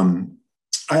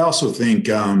 I also think,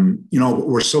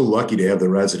 we're so lucky to have the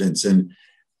residents, and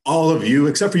all of you,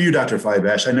 except for you, Dr.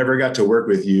 Fiveash. I never got to work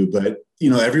with you, but,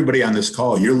 everybody on this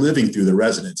call, you're living through the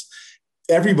residents.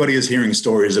 Everybody is hearing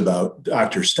stories about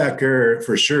Dr. Stecker,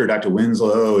 for sure, Dr.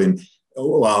 Winslow, and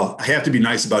well, I have to be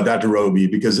nice about Dr. Roby,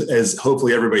 because as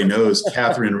hopefully everybody knows,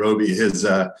 Catherine Roby, his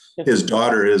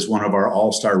daughter, is one of our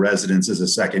all-star residents as a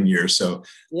second year. So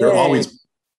there are always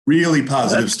really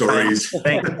positive stories.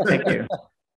 Thank you.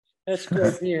 That's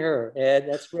great to hear, Ed.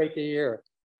 That's great to hear.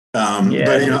 But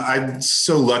I'm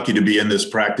so lucky to be in this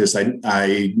practice.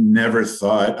 I never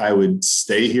thought I would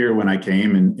stay here when I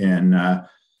came, and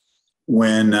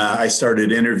when I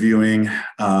started interviewing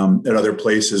at other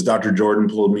places, Dr. Jordan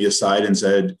pulled me aside and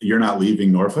said, "You're not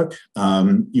leaving Norfolk.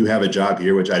 You have a job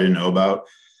here," which I didn't know about.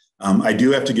 I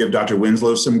do have to give Dr.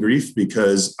 Winslow some grief,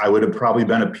 because I would have probably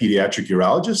been a pediatric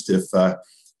urologist if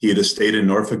he had stayed in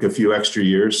Norfolk a few extra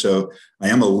years. So I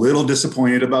am a little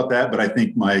disappointed about that, but I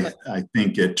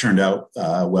think it turned out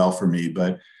well for me.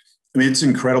 But I mean, it's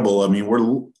incredible. I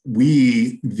mean,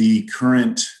 the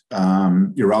current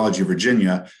Urology of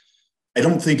Virginia, I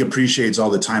don't think appreciates all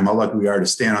the time how lucky we are to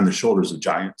stand on the shoulders of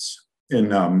giants.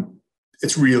 And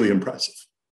it's really impressive.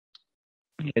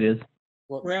 It is.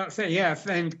 Well, so yeah,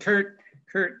 and Kurt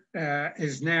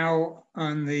is now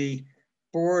on the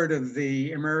board of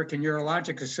the American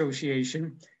Urologic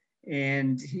Association,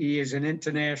 and he is an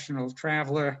international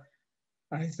traveler.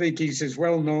 I think he's as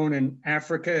well known in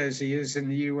Africa as he is in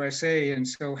the USA. And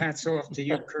so hats off to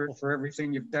you, Kurt, for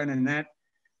everything you've done in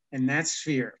that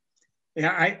sphere.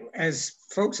 Yeah, as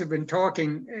folks have been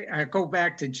talking, I go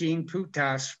back to Jean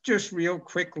Putas just real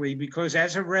quickly, because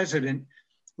as a resident,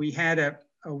 we had a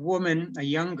woman, a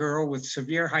young girl with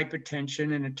severe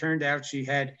hypertension, and it turned out she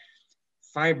had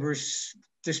fibrous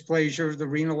dysplasia of the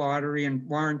renal artery. And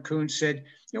Warren Kuhn said,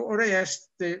 what I asked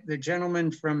the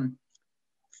gentleman from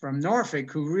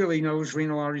Norfolk, who really knows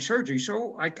renal artery surgery.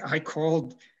 So I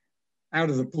called out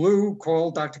of the blue,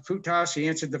 called Dr. Putas. He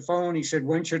answered the phone. He said,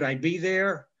 when should I be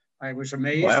there? I was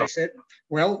amazed. Wow. I said,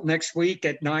 well, next week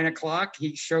at 9 o'clock.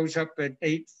 He shows up at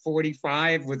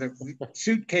 8:45 with a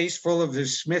suitcase full of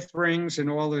his Smith rings and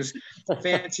all his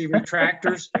fancy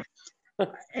retractors.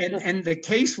 And the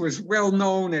case was well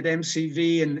known at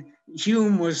MCV, and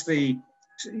Hume was the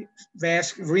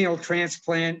renal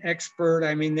transplant expert.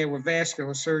 I mean, there were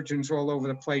vascular surgeons all over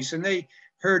the place, and they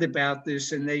heard about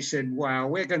this and they said, wow,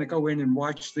 we're going to go in and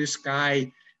watch this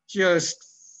guy just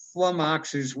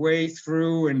flummox his way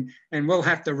through, and we'll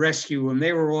have to rescue him.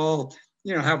 They were all,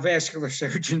 how vascular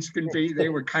surgeons can be. They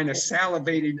were kind of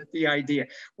salivating at the idea.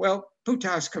 Well,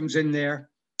 Putas comes in there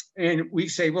and we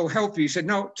say, we'll help you. He said,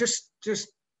 no, just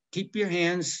keep your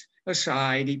hands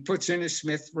aside. He puts in a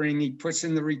Smith ring. He puts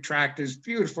in the retractors,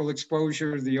 beautiful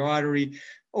exposure of the artery,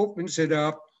 opens it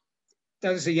up,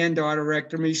 does the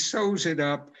endarterectomy, sews it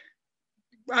up.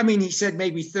 I mean, he said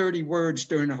maybe 30 words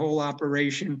during the whole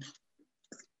operation.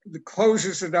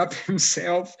 Closes it up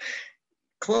himself,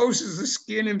 closes the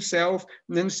skin himself,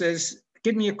 and then says,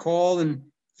 give me a call in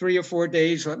 3 or 4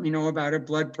 days, let me know about her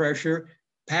blood pressure,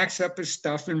 packs up his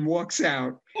stuff and walks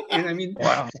out. And I mean,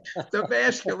 wow. The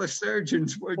vascular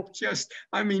surgeons were just,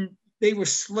 I mean, they were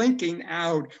slinking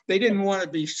out. They didn't want to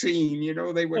be seen, you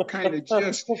know, they were kind of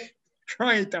just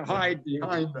trying to hide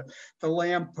behind the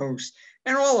lamppost.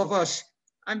 And all of us,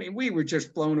 I mean, we were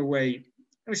just blown away.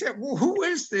 We said, well, who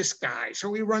is this guy? So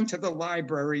we run to the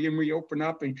library and we open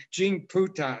up, and Gene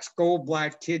Putas,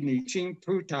 gold-black kidney, Gene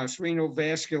Putas, renal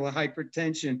vascular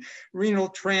hypertension, renal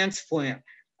transplant.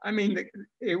 I mean,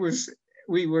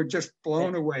 we were just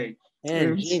blown away.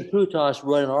 And Gene Putas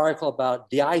wrote an article about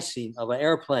de-icing of an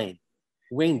airplane,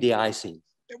 wing de-icing.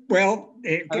 Well,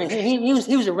 I mean, he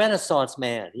was a Renaissance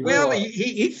man.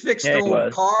 He fixed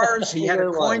old cars. He had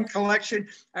a coin collection.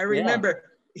 I remember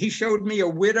he showed me a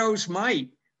widow's mite.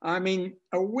 I mean,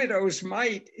 a widow's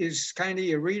mite is kind of,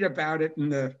 you read about it in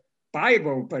the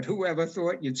Bible, but whoever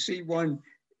thought you'd see one?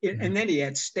 And then he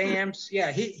had stamps.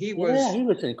 Yeah, he was. Yeah, he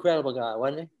was an incredible guy,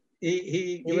 wasn't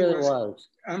he? He really was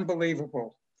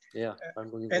unbelievable. Yeah,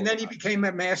 unbelievable. And then he became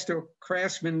a master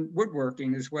craftsman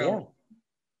woodworking as well.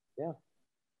 Yeah.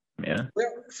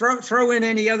 Well, throw in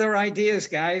any other ideas,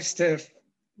 guys.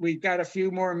 We've got a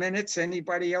few more minutes.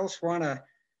 Anybody else want to?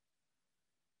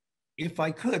 If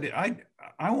I could,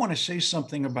 I want to say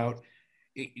something about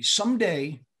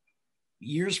someday,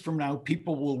 years from now,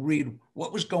 people will read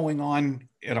what was going on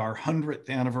at our 100th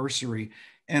anniversary.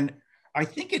 And I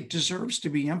think it deserves to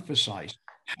be emphasized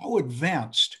how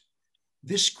advanced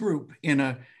this group, in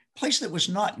a place that was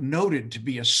not noted to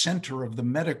be a center of the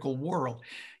medical world.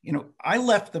 You know, I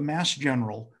left the Mass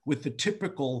General with the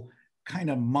typical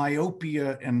kind of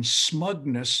myopia and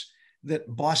smugness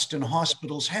that Boston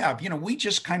hospitals have. You know, we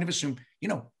just kind of assume, you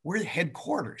know, we're the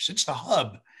headquarters, it's the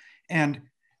hub. And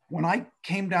when I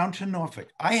came down to Norfolk,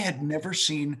 I had never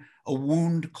seen a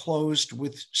wound closed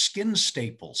with skin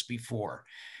staples before.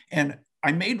 And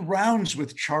I made rounds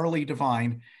with Charlie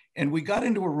Devine, and we got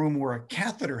into a room where a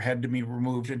catheter had to be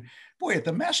removed. And boy, at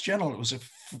the Mass General, it was a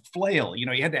flail. You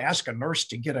know, you had to ask a nurse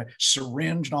to get a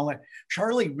syringe and all that.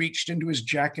 Charlie reached into his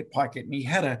jacket pocket and he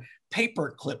had a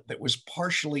paper clip that was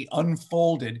partially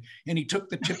unfolded. And he took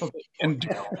the tip of it and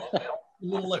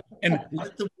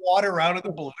let the water out of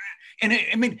the balloon. And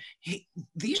I mean,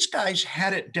 these guys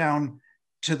had it down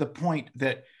to the point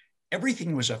that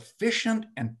everything was efficient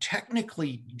and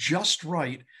technically just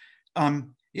right.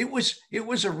 It was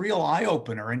a real eye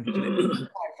opener, and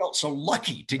I felt so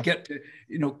lucky to get to,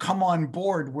 you know, come on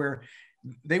board where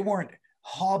they weren't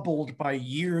hobbled by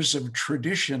years of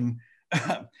tradition.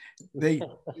 They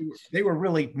were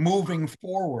really moving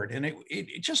forward, and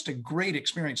it just a great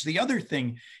experience. The other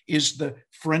thing is the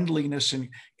friendliness, and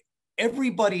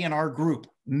everybody in our group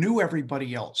knew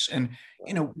everybody else, and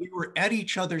you know, we were at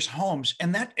each other's homes,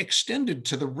 and that extended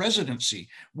to the residency.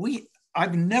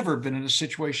 I've never been in a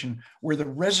situation where the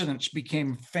residents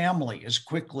became family as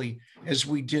quickly as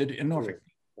we did in Norfolk.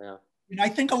 Yeah. And I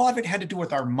think a lot of it had to do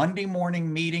with our Monday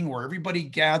morning meeting where everybody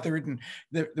gathered and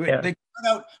they got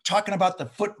out talking about the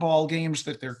football games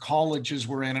that their colleges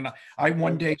were in. And I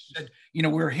one day said, you know,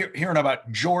 we were hearing about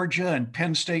Georgia and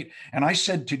Penn State. And I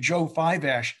said to Joe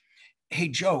Five-Ash, hey,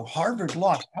 Joe, Harvard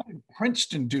lost. How did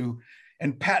Princeton do?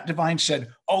 And Pat Devine said,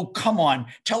 oh, come on,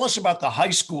 tell us about the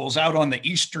high schools out on the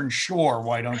Eastern Shore,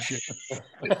 why don't you?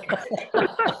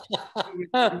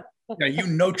 Yeah, you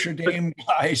Notre Dame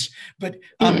guys. But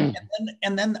and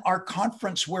then our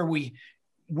conference where we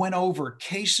went over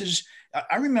cases.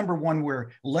 I remember one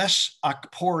where Les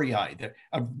Akporiai,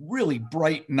 a really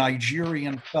bright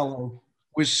Nigerian fellow,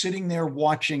 was sitting there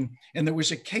watching, and there was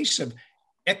a case of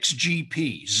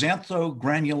XGP,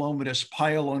 xanthogranulomatous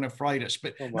pyelonephritis.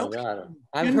 But oh my God,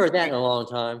 I haven't heard that in a long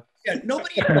time. Yeah,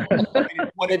 nobody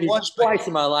what it was twice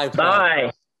in my life.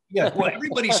 Bye. Yeah, well,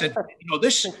 everybody said, you know,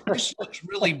 this looks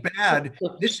really bad.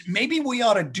 This maybe we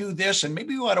ought to do this, and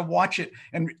maybe we ought to watch it.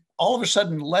 And all of a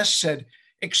sudden, Les said,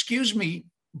 "Excuse me,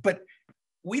 but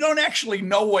we don't actually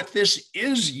know what this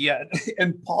is yet."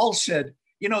 And Paul said,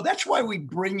 "You know, that's why we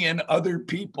bring in other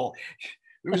people."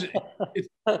 It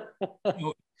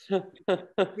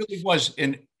really was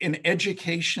an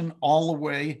education all the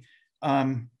way,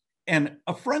 and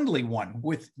a friendly one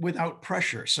without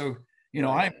pressure. So, you know,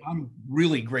 I'm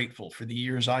really grateful for the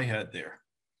years I had there.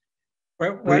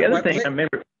 Well, the other thing I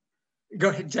remember. Go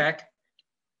ahead, Jack.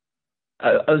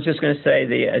 I was just going to say,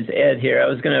 as Ed here, I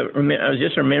was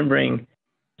just remembering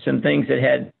some things that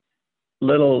had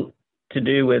little to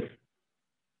do with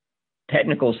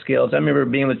technical skills. I remember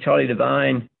being with Charlie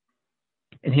Devine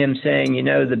and him saying, you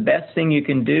know, the best thing you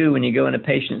can do when you go in a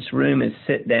patient's room is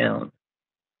sit down.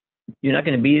 You're not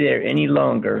going to be there any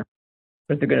longer,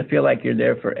 but they're going to feel like you're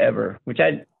there forever, which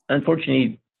I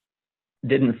unfortunately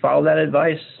didn't follow that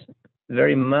advice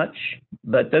very much,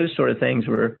 but those sort of things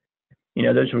were, you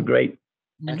know, those were great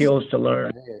skills to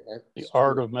learn. The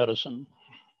art of medicine.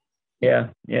 Yeah,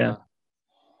 yeah.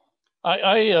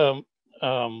 I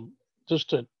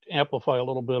just to amplify a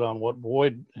little bit on what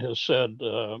Boyd has said,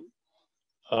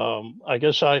 I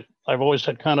guess I've always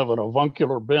had kind of an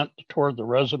avuncular bent toward the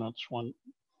residents. When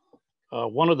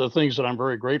one of the things that I'm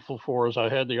very grateful for is I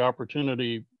had the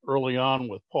opportunity early on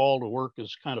with Paul to work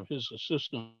as kind of his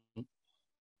assistant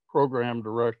program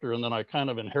director, and then I kind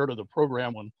of inherited the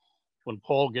program when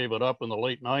Paul gave it up in the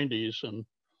late 90s. And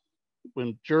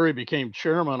when Jerry became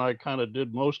chairman, I kind of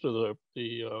did most of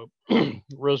the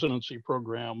residency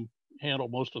program,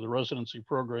 handled most of the residency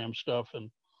program stuff. And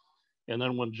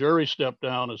then when Jerry stepped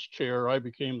down as chair, I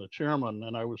became the chairman,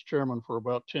 and I was chairman for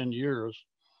about 10 years.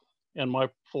 And my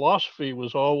philosophy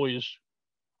was always,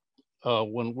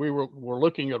 when we were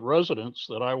looking at residents,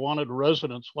 that I wanted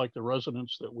residents like the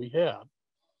residents that we had,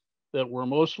 that were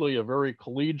mostly a very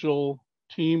collegial,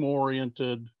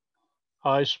 team-oriented,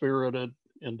 high-spirited,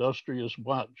 industrious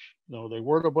bunch. You know, they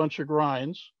weren't a bunch of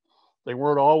grinds. They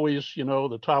weren't always, you know,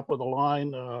 the top of the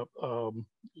line,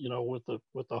 you know, with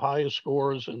the highest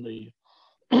scores and the,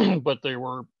 but they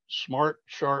were smart,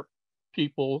 sharp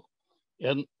people,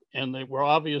 and they were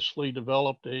obviously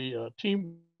developed a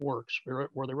teamwork spirit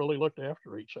where they really looked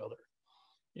after each other.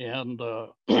 And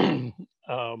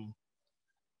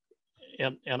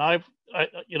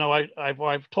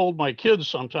I've told my kids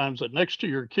sometimes that next to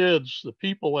your kids, the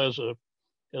people as a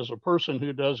person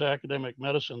who does academic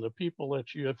medicine, the people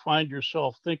that you find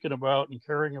yourself thinking about and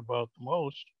caring about the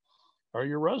most are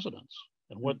your residents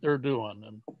and what they're doing,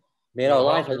 and made our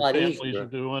life a lot families easier. are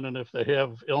doing, and if they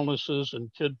have illnesses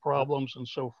and kid problems and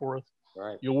so forth,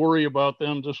 Right. you worry about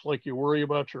them just like you worry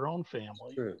about your own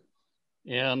family. True.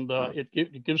 And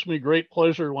it gives me great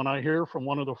pleasure when I hear from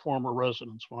one of the former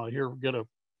residents, when I get a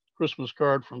Christmas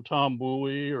card from Tom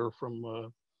Bowie or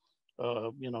from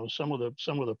you know, some of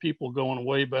the people going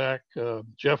way back,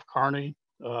 Jeff Carney.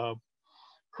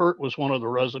 Kurt was one of the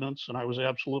residents, and I was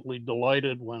absolutely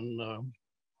delighted when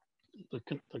the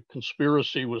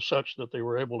conspiracy was such that they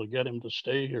were able to get him to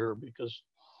stay here, because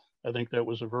I think that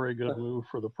was a very good move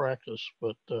for the practice.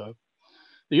 But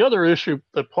the other issue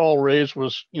that Paul raised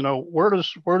was, you know, where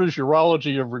does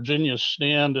Urology of Virginia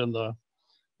stand in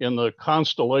the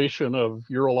constellation of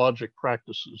urologic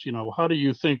practices? You know, how do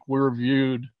you think we're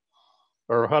viewed,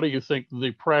 or how do you think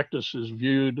the practice is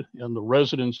viewed and the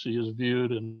residency is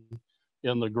viewed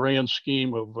in the grand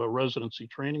scheme of residency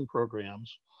training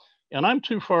programs? And I'm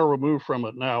too far removed from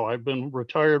it now. I've been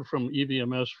retired from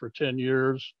EVMS for 10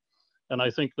 years. And I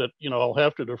think that, you know, I'll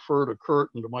have to defer to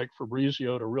Kurt and to Mike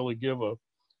Fabrizio to really give a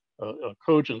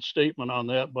cogent statement on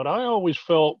that. But I always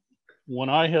felt, when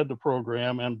I had the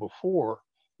program and before,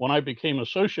 when I became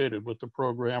associated with the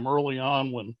program early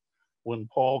on, when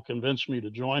Paul convinced me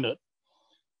to join it,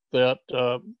 that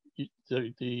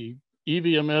the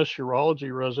EVMS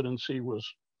urology residency was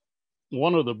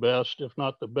one of the best, if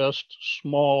not the best,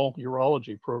 small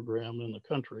urology program in the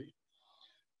country.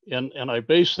 And I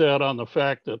base that on the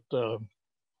fact that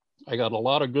I got a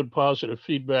lot of good positive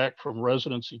feedback from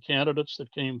residency candidates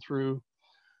that came through.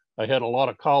 I had a lot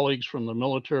of colleagues from the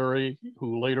military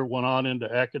who later went on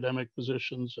into academic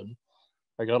positions, and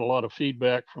I got a lot of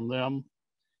feedback from them.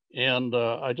 And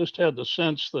I just had the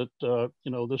sense that,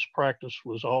 you know, this practice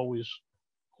was always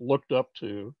looked up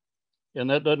to, and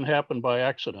that doesn't happen by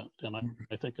accident. And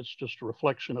I think it's just a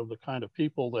reflection of the kind of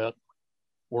people that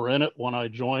were in it when I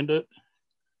joined it.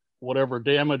 Whatever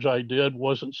damage I did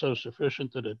wasn't so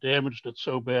sufficient that it damaged it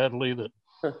so badly that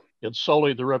it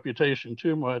sullied the reputation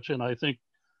too much. And I think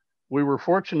we were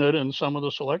fortunate in some of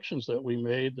the selections that we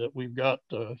made, that we've got,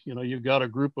 you know, you've got a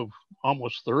group of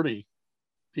almost 30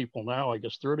 people now, I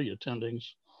guess 30 attendings.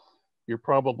 You're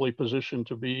probably positioned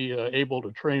to be able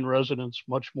to train residents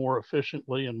much more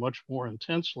efficiently and much more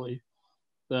intensely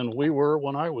than we were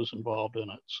when I was involved in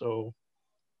it. So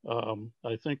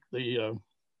I think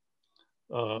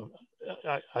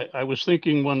I was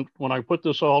thinking when I put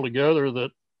this all together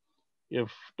that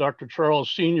if Dr.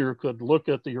 Charles Sr. could look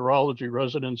at the urology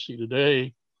residency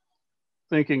today,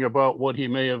 thinking about what he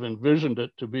may have envisioned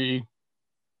it to be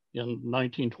in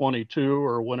 1922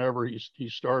 or whenever he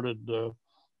started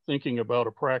thinking about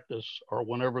a practice, or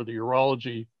whenever the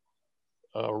urology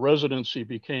residency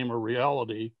became a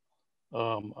reality,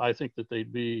 I think that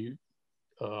they'd be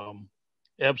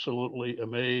absolutely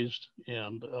amazed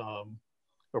and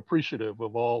appreciative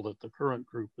of all that the current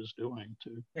group is doing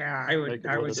to Yeah, make it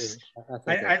what it is.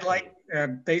 I'd like,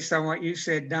 based on what you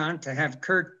said, Don, to have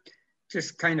Kurt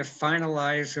just kind of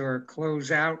finalize or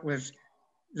close out with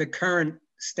the current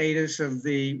status of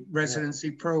the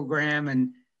residency program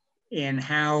and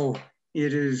how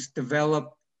it is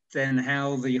developed and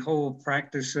how the whole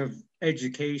practice of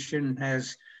education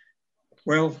has,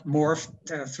 well,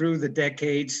 morphed through the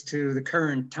decades to the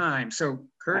current time. So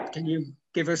Kurt, can you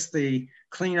give us the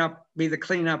cleanup, be the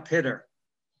cleanup hitter?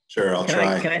 Sure, I'll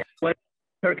try.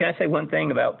 Kurt, can I say one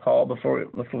thing about Paul before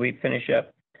we finish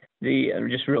up?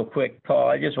 Just real quick,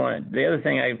 Paul, the other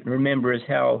thing I remember is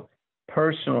how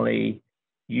personally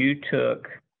you took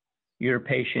your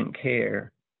patient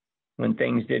care when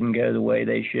things didn't go the way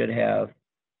they should have.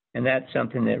 And that's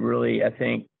something that really, I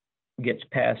think, gets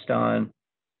passed on.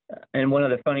 And one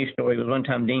of the funny stories was one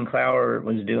time Dean Clower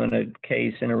was doing a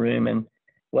case in a room and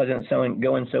wasn't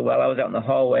going so well. I was out in the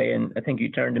hallway and I think you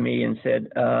turned to me and said,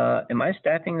 am I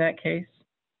staffing that case?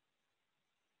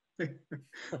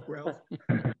 Well,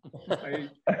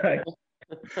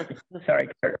 sorry,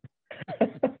 Kurt.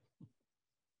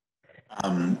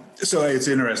 So it's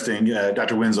interesting,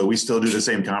 Dr. Winslow, we still do the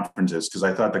same conferences because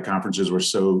I thought the conferences were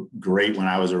so great when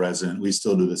I was a resident. We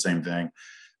still do the same thing.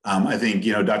 I think,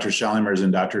 Dr. Schellimer's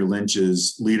and Dr.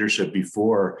 Lynch's leadership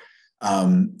before,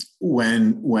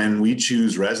 when we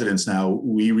choose residents now,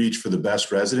 we reach for the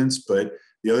best residents, but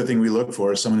the other thing we look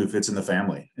for is someone who fits in the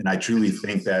family. And I truly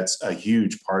think that's a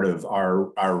huge part of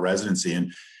our residency.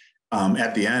 And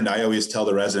at the end, I always tell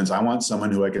the residents, I want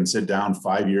someone who I can sit down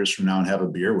 5 years from now and have a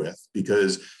beer with,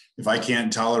 because if I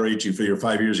can't tolerate you for your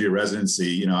 5 years of your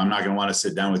residency, I'm not going to want to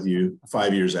sit down with you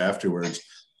 5 years afterwards.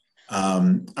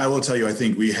 I will tell you, I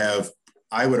think we have,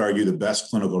 I would argue, the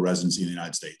best clinical residency in the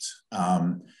United States.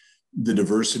 The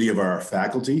diversity of our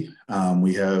faculty,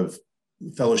 we have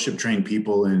fellowship trained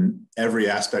people in every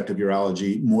aspect of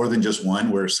urology, more than just one,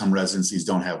 where some residencies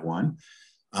don't have one.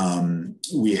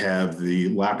 We have the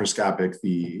laparoscopic,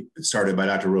 started by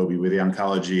Dr. Roby, with the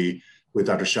oncology, with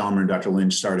Dr. Schellimer and Dr.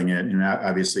 Lynch starting it and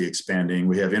obviously expanding.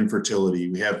 We have infertility.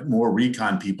 We have more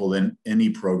recon people than any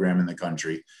program in the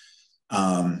country.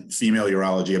 Female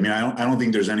urology. I mean, I don't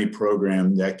think there's any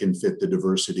program that can fit the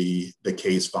diversity, the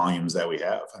case volumes that we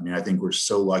have. I mean, I think we're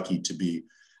so lucky to be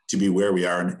where we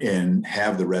are and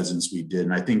have the residents we did.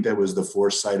 And I think that was the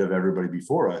foresight of everybody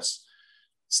before us,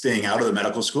 staying out of the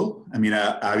medical school. I mean,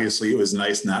 obviously it was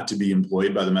nice not to be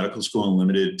employed by the medical school and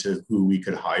limited to who we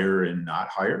could hire and not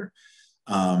hire.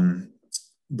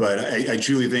 But I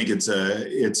truly think it's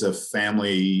a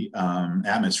family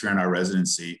atmosphere in our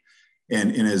residency.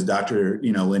 And as Dr.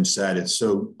 Lynch said, it's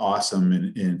so awesome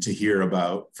and to hear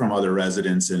about from other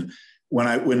residents. And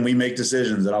when we make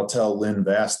decisions, and I'll tell Lynn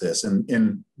Vass this,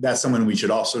 and that's someone we should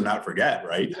also not forget,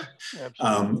 right?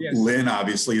 Yes. Lynn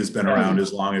obviously has been around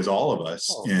as long as all of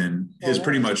us and has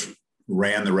pretty much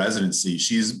ran the residency.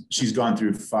 She's gone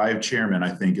through 5 chairmen,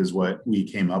 I think is what we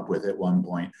came up with at one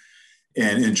point,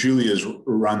 and truly has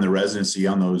run the residency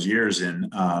on those years.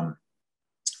 And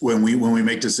when we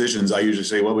make decisions, I usually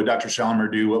say, what would Dr. Schellimer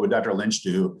do? What would Dr. Lynch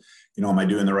do? Am I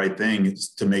doing the right thing? It's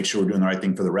to make sure we're doing the right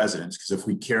thing for the residents. Because if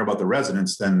we care about the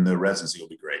residents, then the residency will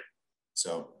be great.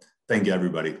 So thank you,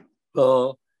 everybody.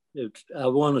 Well, I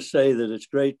want to say that it's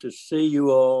great to see you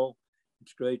all.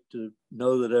 It's great to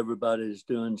know that everybody is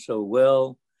doing so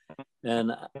well.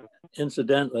 And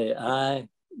incidentally,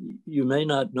 you may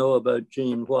not know about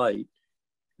Jean White.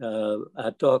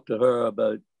 I talked to her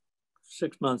about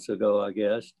 6 months ago, I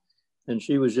guess, and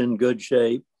she was in good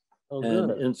shape. Oh, and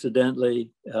good.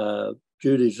 incidentally,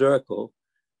 Judy Zirkle,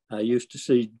 I used to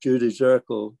see Judy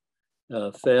Zirkle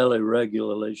fairly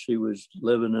regularly. She was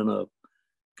living in a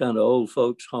kind of old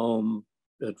folks home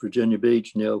at Virginia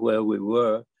Beach near where we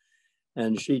were.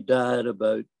 And she died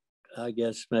about, I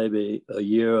guess, maybe a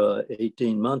year or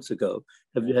 18 months ago.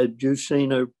 Had you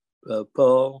seen her,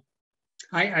 Paul?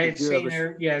 I had seen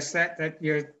her. Yes, that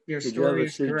your story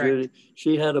is correct. Judy?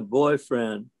 She had a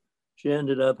boyfriend. She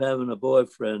ended up having a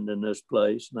boyfriend in this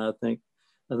place, and I think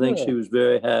she was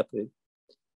very happy.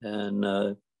 And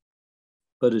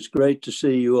but it's great to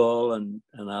see you all, and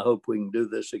I hope we can do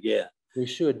this again. We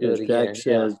should do As it again. Jack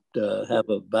says, have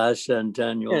a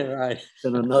bicentennial Right.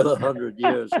 in another 100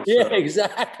 years or so. Yeah,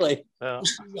 exactly. We'll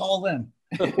see you all then.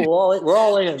 We're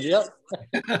all in. Yep.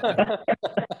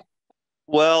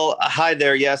 Well, hi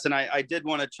there. Yes, and I did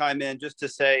want to chime in just to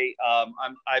say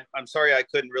I'm sorry I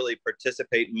couldn't really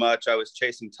participate much. I was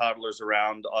chasing toddlers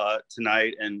around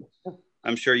tonight, and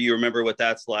I'm sure you remember what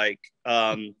that's like.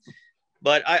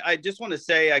 But I just want to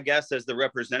say, I guess, as the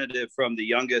representative from the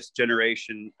youngest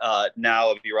generation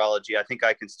now of urology, I think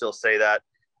I can still say that.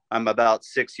 I'm about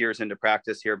 6 years into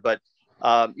practice here, but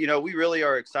you know, we really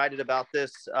are excited about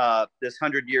this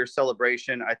 100-year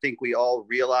celebration. I think we all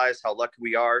realize how lucky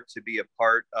we are to be a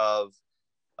part of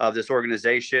this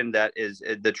organization that is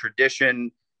the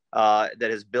tradition that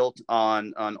is built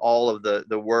on all of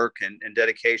the work and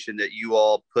dedication that you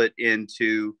all put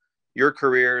into your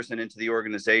careers and into the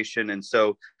organization. And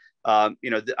so,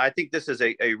 you know, I think this is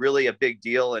a really a big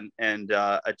deal and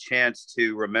a chance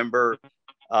to remember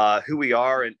who we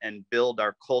are and build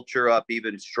our culture up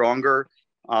even stronger,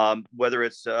 whether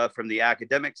it's from the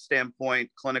academic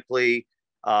standpoint, clinically,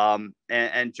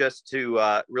 and just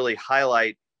to really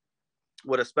highlight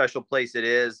what a special place it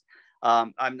is.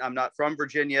 I'm not from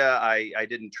Virginia. I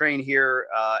didn't train here,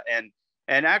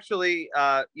 and actually,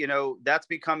 you know, that's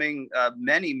becoming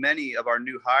many of our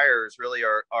new hires really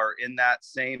are in that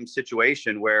same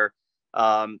situation where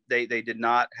they did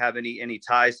not have any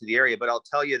ties to the area. But I'll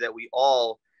tell you that we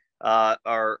all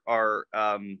are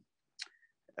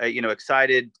you know,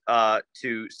 excited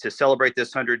to celebrate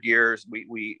this 100 years.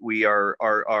 We are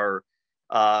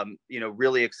you know,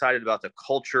 really excited about the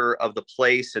culture of the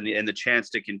place and the chance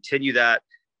to continue that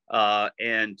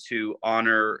and to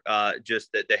honor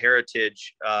just the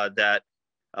heritage that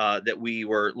we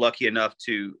were lucky enough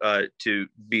to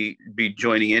be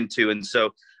joining into. And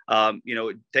so, you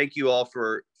know, thank you all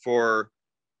for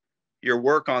your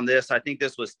work on this. I think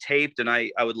this was taped, and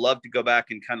I would love to go back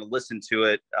and kind of listen to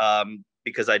it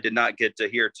because I did not get to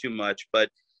hear too much. But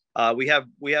we have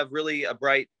really a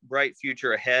bright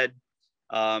future ahead.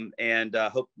 And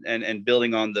hope and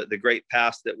building on the great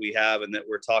past that we have and that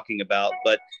we're talking about.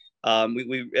 But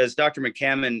we as Dr.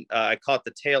 McCammon, I caught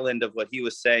the tail end of what he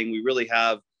was saying. We really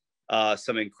have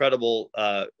some incredible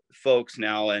folks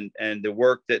now, and the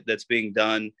work that's being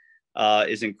done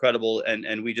is incredible.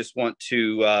 And we just want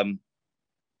to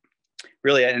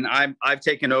really, and I've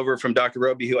taken over from Dr.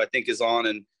 Roby, who I think is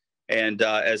on and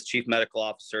as Chief Medical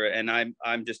Officer, and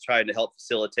I'm just trying to help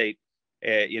facilitate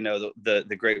you know,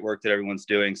 the great work that everyone's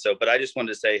doing. So, but I just wanted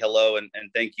to say hello and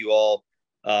thank you all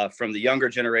from the younger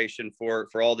generation for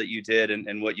all that you did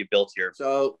and what you built here.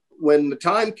 So when the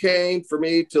time came for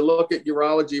me to look at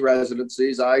urology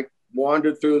residencies, I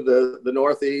wandered through the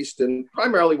Northeast and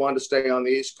primarily wanted to stay on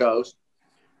the East Coast,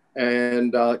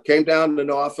 and came down to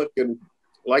Norfolk, and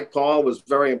like Paul, was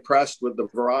very impressed with the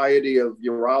variety of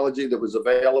urology that was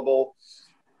available.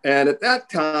 And at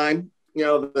that time, you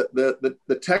know,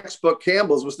 the textbook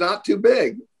Campbell's was not too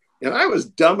big. And I was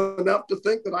dumb enough to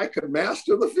think that I could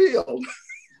master the field.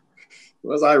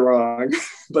 Was I wrong?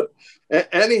 But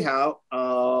anyhow,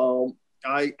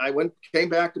 I came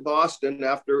back to Boston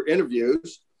after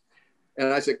interviews,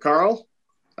 and I said, Carl,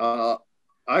 I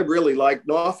really like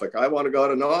Norfolk. I want to go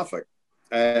to Norfolk.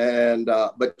 And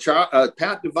but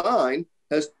Pat Devine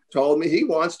has told me he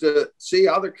wants to see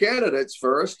other candidates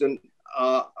first. And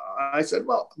I said,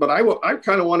 well, but I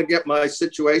kind of want to get my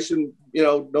situation, you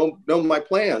know my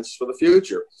plans for the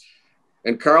future.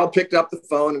 And Carl picked up the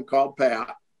phone and called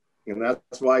Pat, and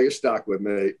that's why you're stuck with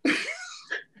me.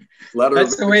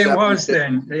 That's the way it was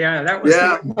then. Yeah, that was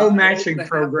the whole matching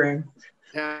program.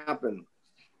 Happened.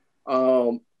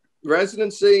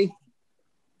 Residency,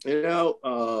 you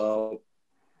know,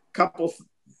 couple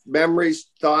memories,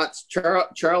 thoughts.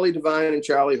 Charlie Devine and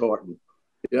Charlie Horton.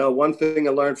 You know, one thing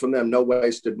I learned from them: no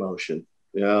wasted motion.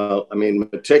 You know, I mean,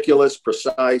 meticulous,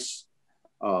 precise.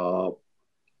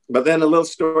 But then a little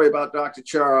story about Dr.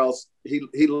 Charles.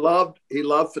 He loved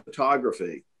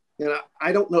photography. You know,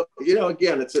 I don't know. You know,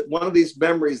 again, it's one of these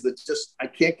memories that just I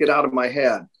can't get out of my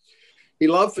head. He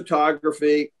loved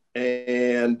photography,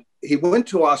 and he went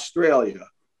to Australia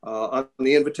on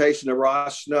the invitation of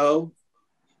Ross Snow,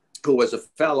 who was a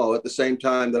fellow at the same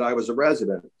time that I was a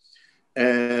resident.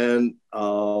 And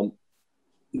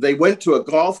they went to a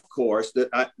golf course that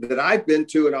I've been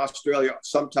to in Australia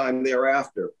sometime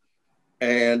thereafter.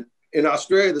 And in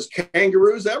Australia, there's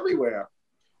kangaroos everywhere.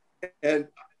 And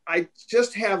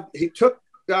he took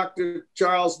Dr.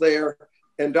 Charles there,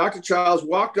 and Dr. Charles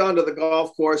walked onto the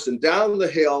golf course and down the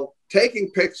hill, taking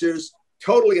pictures,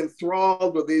 totally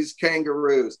enthralled with these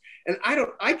kangaroos. And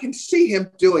I can see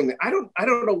him doing that. I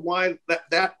don't know why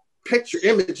that picture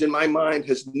image in my mind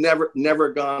has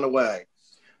never gone away.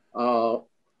 I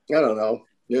don't know.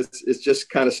 It's just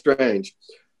kind of strange.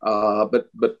 But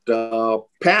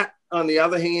Pat, on the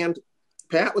other hand,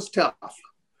 Pat was tough,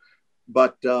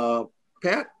 but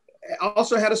Pat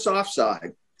also had a soft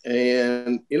side.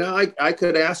 And, you know, I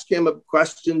could ask him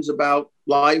questions about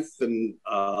life and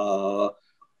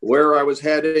where I was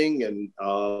heading and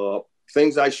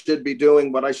things I should be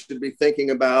doing, what I should be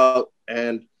thinking about.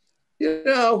 And, you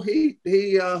know,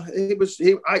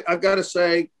 I've got to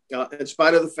say, in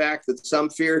spite of the fact that some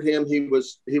feared him, he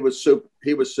was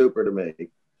super to me.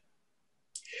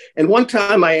 And one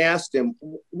time I asked him,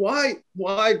 why,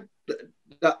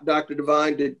 Dr.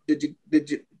 Devine, did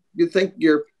you think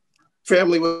your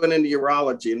family went into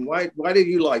urology, and why did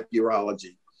you like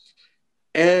urology?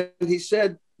 And he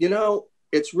said, you know,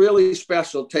 it's really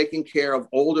special taking care of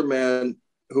older men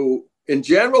who, in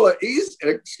general, are easy.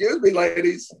 Excuse me,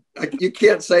 ladies, you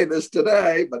can't say this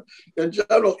today, but in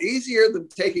general, easier than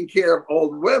taking care of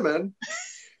old women.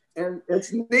 And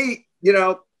it's neat, you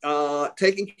know,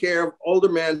 taking care of older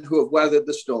men who have weathered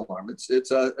the storm.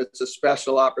 It's a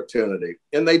special opportunity,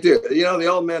 and they do. You know, the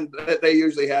old men, they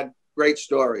usually had great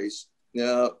stories. You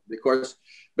know, of course,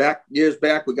 years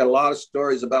back, we got a lot of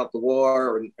stories about the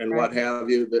war and what have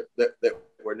you that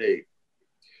were neat.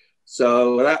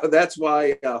 So that's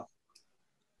why,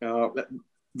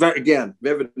 again,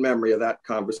 vivid memory of that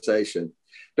conversation.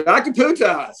 Dr.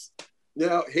 Putas, you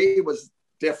know, he was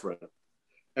different.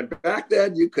 And back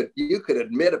then, you could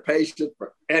admit a patient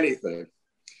for anything.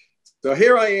 So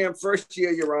here I am, first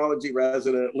year urology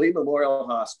resident at Lee Memorial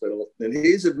Hospital, and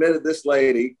he's admitted this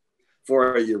lady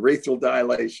for a urethral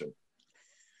dilation.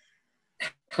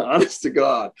 Honest to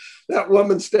God, that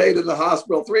woman stayed in the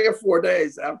hospital 3 or 4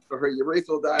 days after her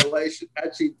urethral dilation.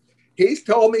 And he's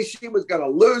told me she was going to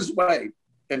lose weight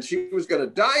and she was going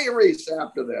to diurese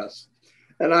after this.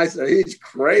 And I said, he's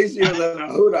crazier than a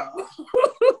hoot owl.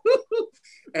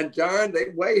 And darn,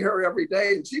 they'd weigh her every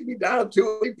day and she'd be down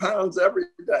 2 pounds every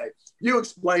day. You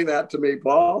explain that to me,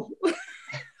 Paul.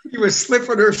 He was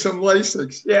slipping her some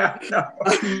Lasix. Yeah. No.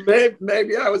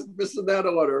 Maybe I was missing that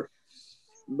order.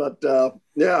 But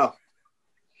yeah,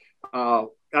 I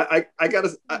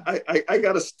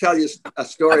gotta tell you a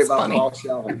story That's about funny. Paul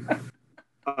Shelley.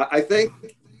 I think,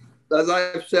 as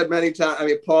I've said many times, I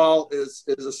mean, Paul is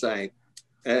a saint,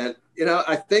 and you know,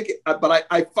 I think, but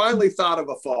I finally thought of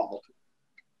a fault.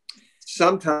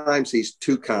 Sometimes he's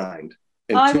too kind.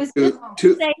 And I was just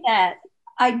to say that.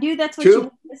 I knew that's what you were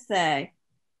going to say.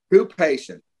 Too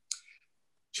patient.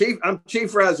 I'm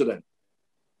chief resident.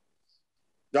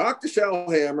 Dr.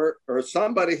 Shellhammer or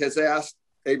somebody has asked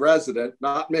a resident,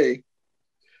 not me,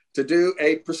 to do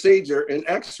a procedure in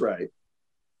X-ray.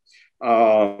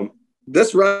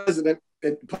 This resident,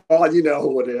 and Paul, you know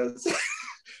who it is.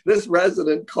 This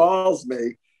resident calls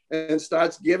me and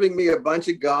starts giving me a bunch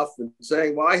of guff and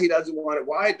saying why he doesn't want it,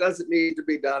 why it doesn't need to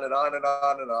be done, and on and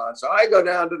on and on. So I go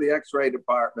down to the X-ray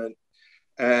department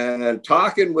and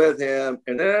talking with him,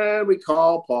 and then we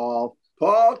call Paul.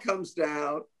 Paul comes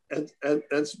down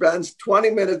and spends 20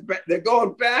 minutes. They're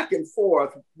going back and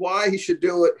forth why he should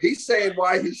do it. He's saying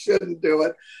why he shouldn't do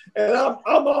it. And I'm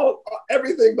all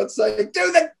everything but saying,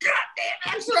 do the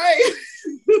goddamn X-ray.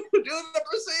 Do the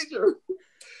procedure.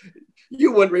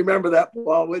 You wouldn't remember that,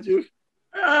 Paul, would you?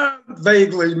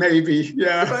 Vaguely, maybe.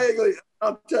 Yeah. Vaguely.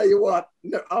 I'll tell you what,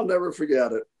 I'll never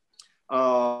forget it.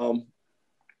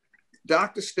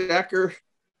 Dr. Stecker,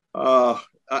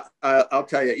 I'll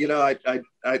tell you, you know,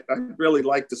 I'd really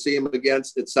like to see him again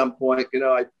at some point. You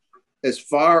know, as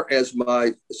far as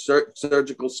my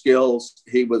surgical skills,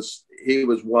 he was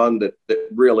one that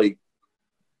really,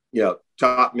 you know,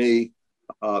 taught me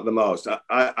the most.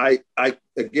 I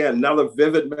again, another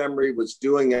vivid memory was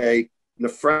doing a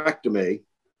nephrectomy,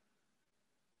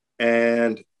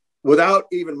 and without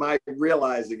even my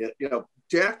realizing it, you know,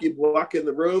 Jack, you'd walk in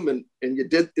the room and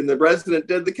the resident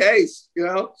did the case, you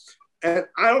know. And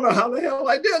I don't know how the hell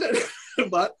I did it,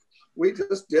 but we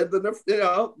just did the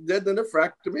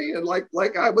nephrectomy, and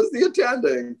like I was the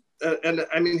attending. And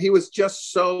I mean, he was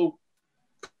just so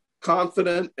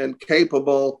confident and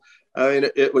capable. I mean,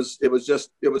 it was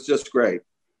just great.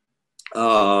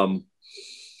 Now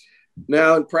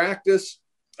in practice,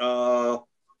 my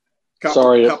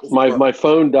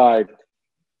phone died.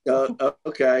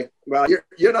 Okay, well,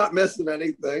 you're not missing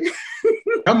anything.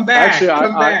 Come back. Actually,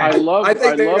 I love. I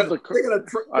think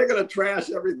they're gonna trash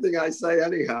everything I say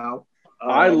anyhow.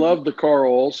 I love the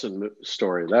Carl Olson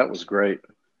story. That was great.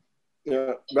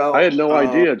 Yeah, well, I had no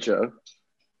idea, Joe.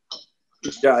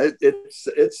 Yeah,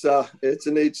 it's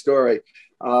a neat story,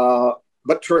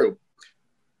 but true.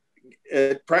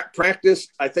 Practice.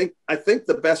 I think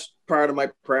the best part of my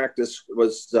practice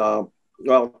was well,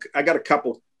 I got a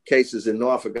couple cases in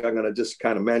Norfolk I'm going to just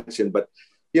kind of mention, but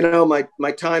you know,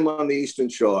 my time on the Eastern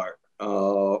Shore,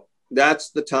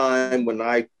 that's the time when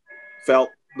I felt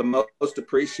the most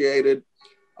appreciated.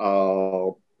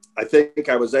 I think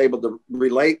I was able to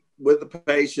relate with the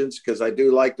patients because I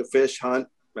do like to fish hunt.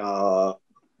 I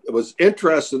was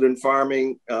interested in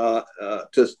farming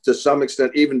to some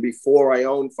extent, even before I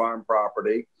owned farm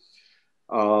property.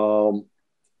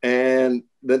 And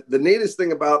the neatest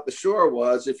thing about the shore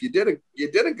was if you did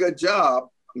a good job,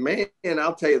 man,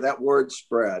 I'll tell you that word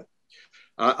spread.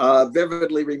 I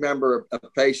vividly remember a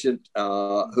patient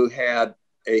who had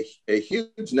a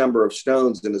huge number of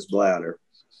stones in his bladder.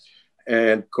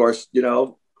 And of course, you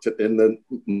know, in the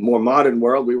more modern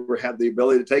world, we had the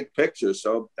ability to take pictures.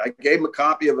 So I gave him a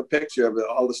copy of a picture of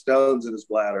all the stones in his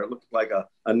bladder. It looked like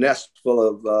a nest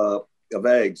full of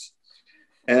eggs.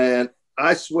 And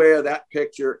I swear that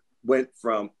picture went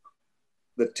from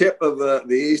the tip of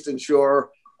the Eastern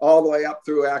Shore all the way up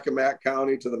through Accomack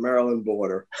County to the Maryland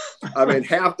border. I mean,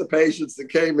 half the patients that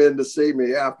came in to see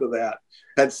me after that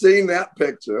had seen that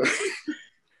picture.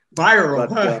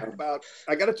 Viral. But,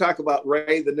 I got to talk about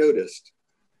Ray the nudist.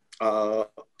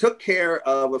 Took care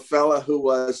of a fella who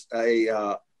was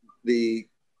the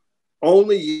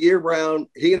only year-round,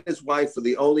 he and his wife were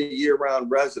the only year-round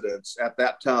residents at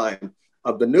that time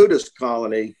of the nudist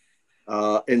colony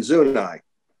in Zuni.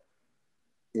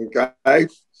 Okay,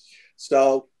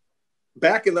 so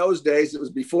back in those days, it was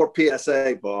before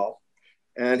PSA ball,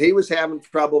 and he was having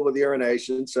trouble with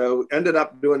urination, so ended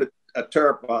up doing a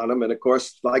TERP on him, and of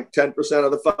course, like 10%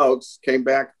 of the folks came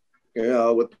back, you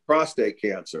know, with prostate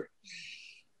cancer.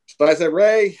 So I said,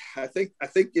 Ray, I think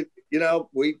you know,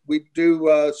 we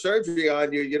do surgery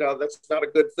on you. You know, that's not a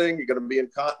good thing. You're going to be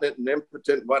incontinent and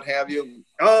impotent, what have you.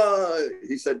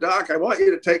 He said, Doc, I want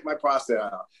you to take my prostate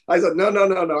out. I said, no,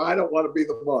 I don't want to be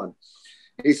the one.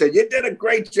 He said, you did a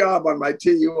great job on my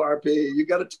TURP. You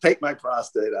got to take my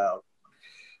prostate out.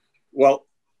 Well,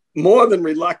 more than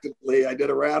reluctantly, I did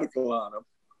a radical on him.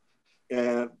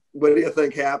 And what do you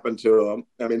think happened to him?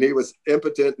 I mean, he was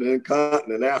impotent and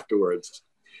incontinent afterwards.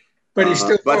 But he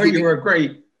still thought you were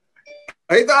great.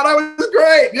 He thought I was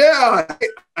great. Yeah.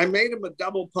 I made him a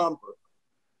double pumper.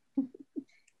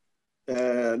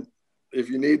 And if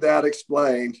you need that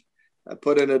explained, I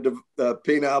put in a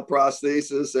penile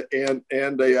prosthesis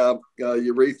and a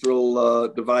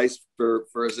urethral device for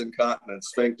his incontinence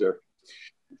sphincter.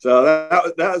 So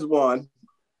that was one.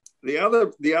 The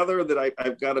other that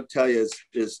I've got to tell you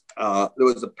is there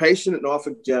was a patient at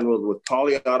Norfolk General with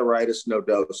polyarteritis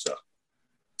nodosa,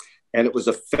 and it was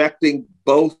affecting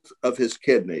both of his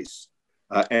kidneys,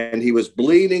 and he was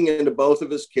bleeding into both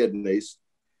of his kidneys.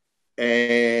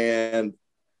 And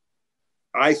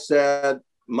I said,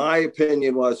 my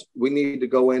opinion was we need to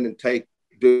go in and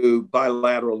do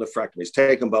bilateral nephrectomies,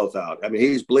 take them both out. I mean,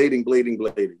 he's bleeding,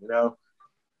 you know.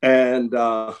 And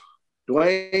Dwayne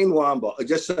Womble,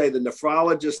 just say the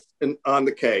nephrologist on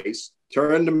the case,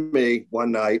 turned to me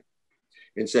one night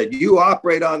and said, you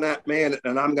operate on that man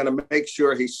and I'm going to make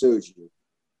sure he sues you.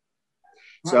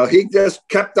 Wow. So he just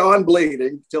kept on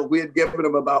bleeding till we had given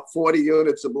him about 40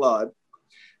 units of blood,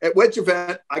 at which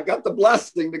event I got the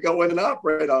blessing to go in and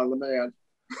operate on the man.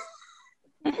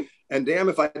 And damn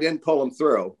if I didn't pull him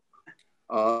through.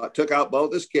 Took out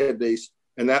both his kidneys.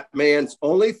 And that man's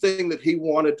only thing that he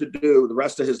wanted to do the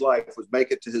rest of his life was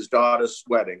make it to his daughter's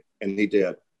wedding. And he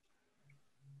did.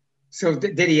 So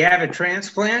did he have a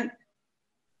transplant?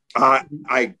 I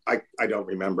don't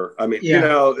remember. I mean, yeah. You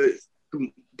know,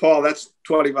 Paul, that's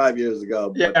 25 years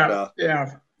ago. Yeah, but,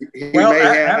 yeah. He may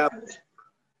have.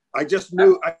 I just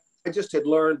knew. I just had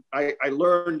learned. I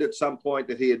learned at some point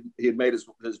that he had made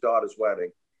his daughter's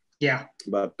wedding. Yeah.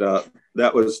 But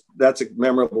that's a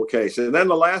memorable case. And then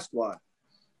the last one,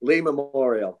 Lee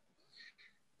Memorial,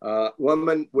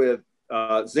 woman with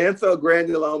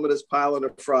xanthogranulomatous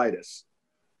pyelonephritis,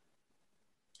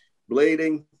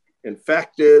 bleeding,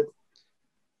 infected,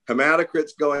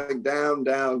 hematocrits going down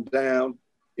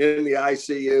in the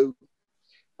ICU.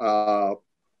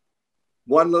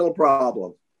 One little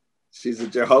problem. She's a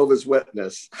Jehovah's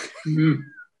Witness. Mm-hmm.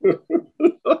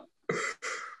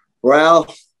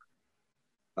 Well,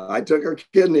 I took her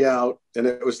kidney out and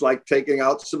it was like taking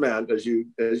out cement, as you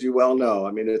well know.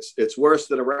 I mean, it's worse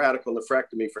than a radical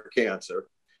nephrectomy for cancer.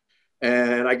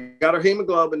 And I got her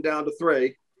hemoglobin down to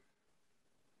 3.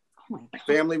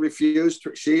 Family refused.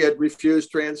 She had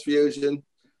refused transfusion.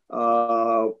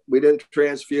 We didn't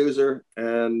transfuse her.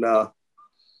 And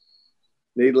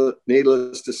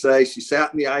needless to say, she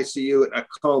sat in the ICU in a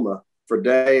coma for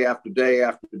day after day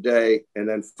after day. And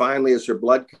then finally, as her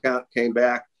blood count came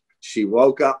back, she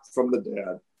woke up from the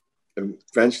dead and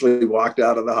eventually walked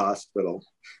out of the hospital.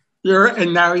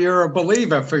 And now you're a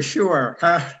believer for sure.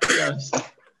 Yes.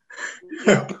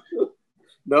 Yeah.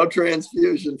 No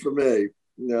transfusion for me.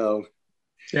 No.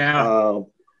 Yeah.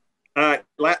 All right.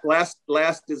 Last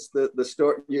is the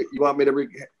story. You want me to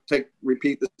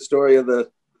repeat the story of the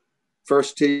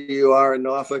first TUR in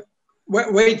Norfolk?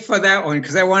 Wait for that one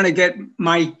because I want to get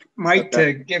Mike okay.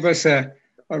 to give us a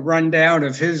rundown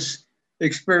of his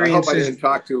experiences. I hope I didn't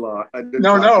talk too long.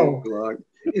 No. Too long.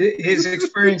 His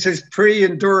experience is pretty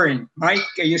enduring. Mike,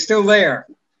 are you still there?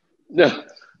 Yeah,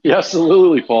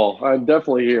 absolutely, Paul. I'm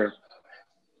definitely here.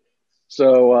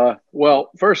 So,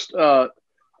 well, first,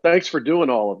 thanks for doing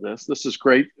all of this. This is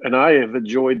great. And I have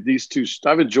enjoyed these two.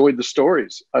 I've enjoyed the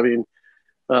stories. I mean,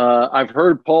 I've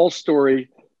heard Paul's story,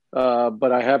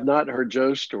 but I have not heard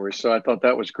Joe's story. So I thought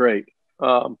that was great.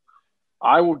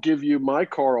 I will give you my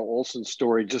Carl Olson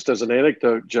story just as an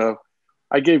anecdote, Joe.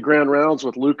 I gave grand rounds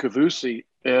with Lou Cavusi,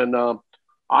 and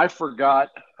I forgot.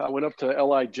 I went up to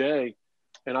LIJ,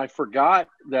 and I forgot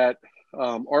that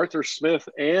Arthur Smith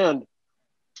and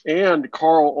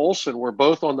Carl Olson were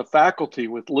both on the faculty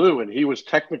with Lou, and he was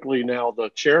technically now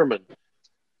the chairman.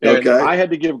 And okay. I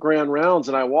had to give grand rounds,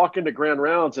 and I walk into grand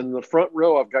rounds, and in the front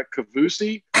row, I've got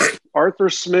Cavusi, Arthur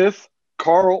Smith,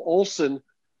 Carl Olson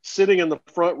sitting in the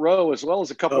front row, as well as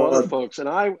a couple other folks. And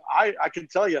I can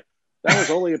tell you, that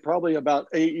was only probably about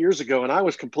 8 years ago, and I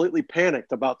was completely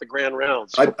panicked about the grand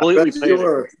rounds. Completely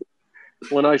panicked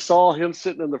when I saw him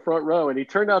sitting in the front row, and he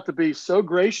turned out to be so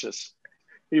gracious.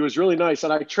 He was really nice.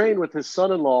 And I trained with his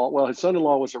son-in-law. Well, his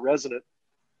son-in-law was a resident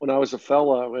when I was a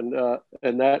fellow, and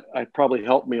that probably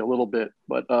helped me a little bit.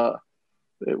 But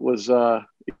it was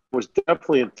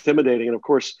definitely intimidating. And of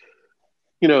course,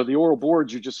 you know, the oral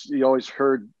boards, you always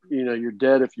heard, you know, you're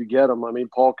dead if you get them. I mean,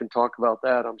 Paul can talk about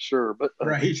that, I'm sure. But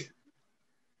right.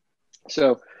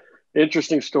 So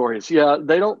interesting stories. Yeah,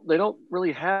 they don't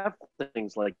really have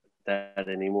things like that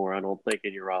anymore, I don't think,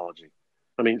 in urology.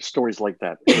 I mean, stories like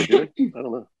that. I don't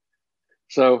know.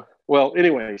 So, well,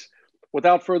 anyways,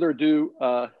 without further ado,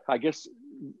 I guess,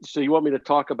 so you want me to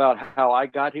talk about how I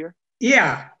got here?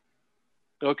 Yeah.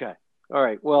 Okay. All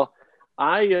right. Well,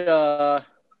 I'm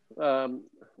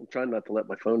trying not to let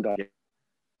my phone die.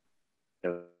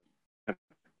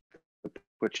 So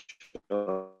where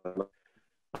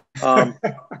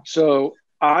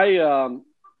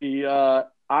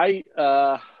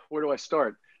do I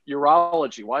start?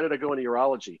 Urology. Why did I go into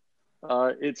urology?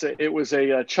 It was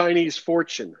a Chinese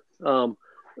fortune.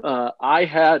 I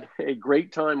had a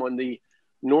great time on the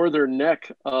northern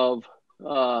neck of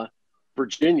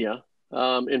Virginia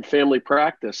in family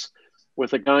practice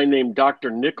with a guy named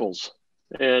Dr. Nichols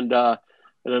and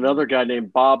another guy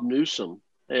named Bob Newsom.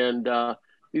 And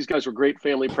these guys were great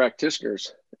family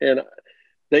practitioners, and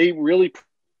they really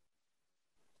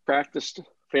practiced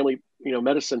family,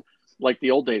 medicine like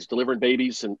the old days, delivering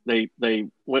babies. And they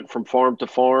went from farm to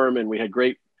farm, and we had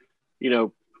great,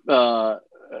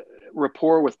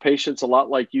 rapport with patients, a lot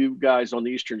like you guys on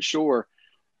the Eastern Shore.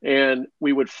 And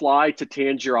we would fly to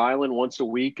Tangier Island once a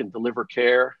week and deliver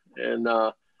care. And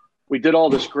we did all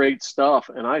this great stuff.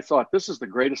 And I thought, this is the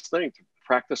greatest thing, to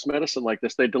practice medicine like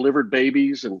this. They delivered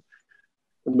babies, and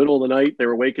in the middle of the night, they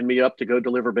were waking me up to go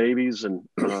deliver babies. And,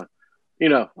 I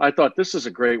thought, this is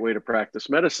a great way to practice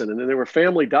medicine. And then there were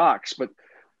family docs, but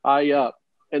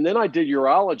and then I did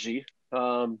urology.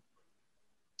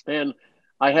 And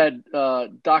I had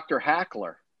Dr.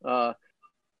 Hackler,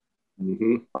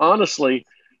 honestly,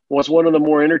 was one of the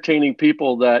more entertaining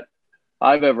people that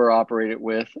I've ever operated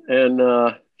with.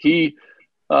 And he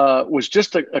was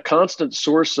just a constant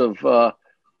source of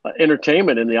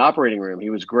entertainment in the operating room. He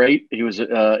was great. He was,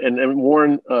 and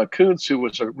Warren Kuntz, who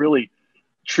was a really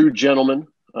true gentleman,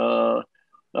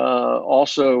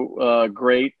 also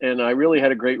great. And I really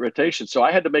had a great rotation. So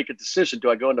I had to make a decision. Do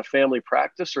I go into family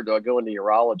practice or do I go into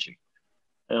urology?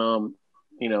 I don't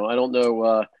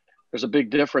know. There's a big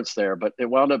difference there, but it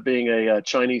wound up being a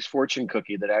Chinese fortune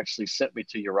cookie that actually sent me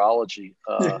to urology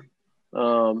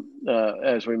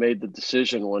as we made the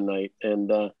decision one night. And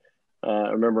I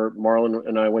remember Marlon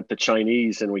and I went to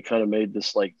Chinese, and we kind of made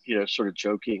this sort of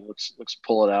joking, let's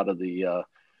pull it out of the,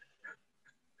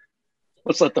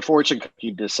 let's let the fortune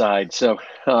cookie decide. So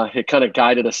it kind of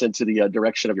guided us into the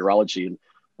direction of urology.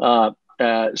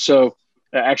 And so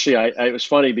actually, it was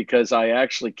funny because I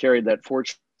actually carried that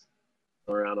fortune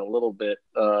around a little bit,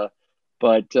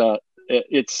 but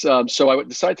it's so I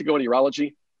decided to go into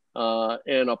urology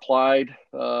and applied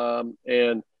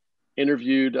and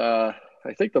interviewed. I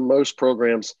think the most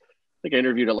programs. I think I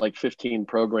interviewed at like 15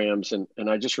 programs, and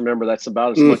I just remember that's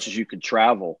about as much as you could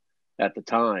travel at the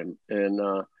time,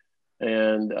 and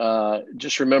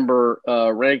just remember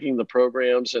ranking the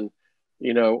programs, and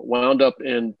wound up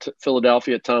in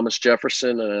Philadelphia at Thomas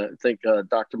Jefferson. And I think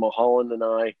Dr. Mulholland and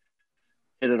I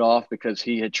hit it off because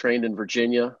he had trained in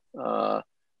Virginia.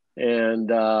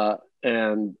 And I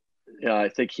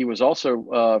think he was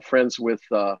also friends with,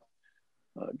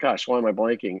 gosh, why am I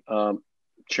blanking?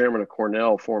 Chairman of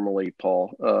Cornell, formerly,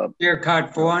 Paul. Derek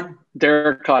Vaughan.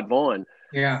 Derek Vaughan.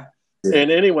 Yeah.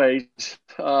 And anyways,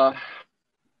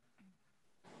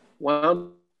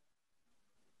 wound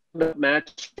up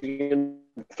matching in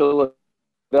Philadelphia.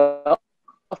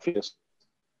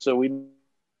 So we wound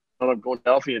up going to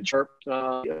Philadelphia and chirp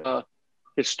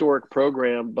historic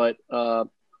program, but the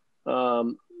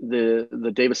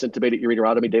Davis intubated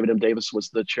ureterotomy. David M. Davis was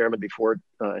the chairman before,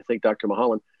 I think, Dr.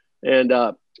 Mulholland. And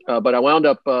but I wound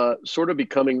up sort of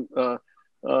becoming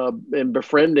and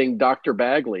befriending Dr.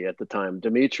 Bagley at the time,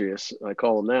 Demetrius, I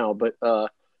call him now. But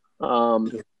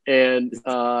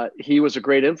he was a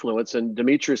great influence. And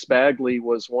Demetrius Bagley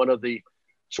was one of the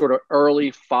sort of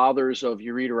early fathers of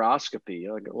ureteroscopy,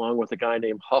 along with a guy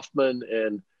named Huffman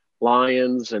and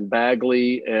Lyons and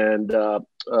Bagley and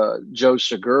Joe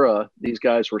Segura. These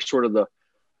guys were sort of the,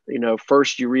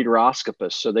 first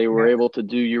ureteroscopists. So they were able to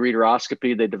do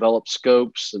ureteroscopy. They developed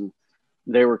scopes, and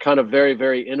they were kind of very,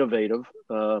 very innovative,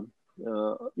 a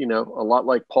lot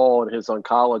like Paul and his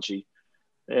oncology.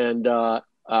 And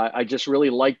I just really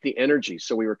liked the energy.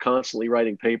 So we were constantly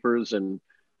writing papers and,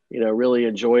 really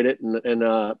enjoyed it.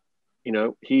 And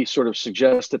he sort of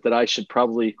suggested that I should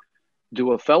probably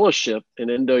do a fellowship in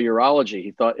endourology.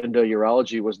 He thought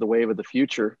endourology was the wave of the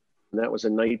future. And that was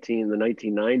in the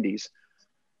 1990s.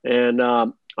 And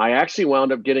I actually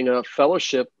wound up getting a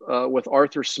fellowship with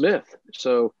Arthur Smith.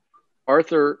 So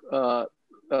Arthur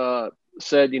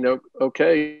said,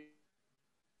 okay,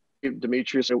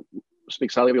 Demetrius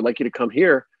speaks highly. We'd like you to come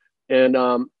here. And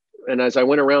as I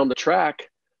went around the track,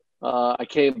 I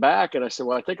came back and I said,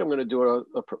 well, I think I'm going to do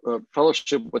a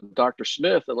fellowship with Dr.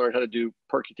 Smith and learn how to do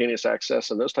percutaneous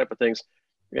access and those type of things.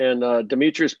 And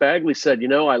Demetrius Bagley said,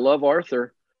 I love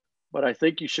Arthur, but I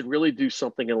think you should really do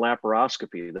something in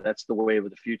laparoscopy. That's the wave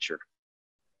of the future.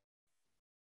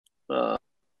 And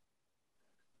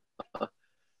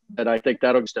I think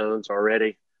that'll stones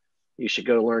already. You should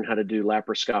go learn how to do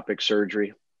laparoscopic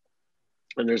surgery.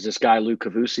 And there's this guy, Lou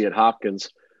Cavusi at Hopkins,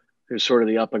 who's sort of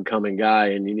the up and coming guy.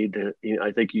 And you need to,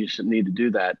 I think you should need to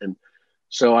do that. And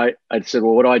so I said,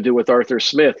 well, what do I do with Arthur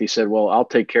Smith? He said, well, I'll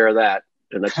take care of that.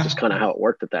 And that's just kind of how it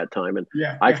worked at that time. And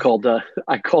I called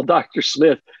Dr.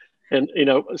 Smith and,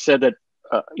 said that,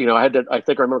 I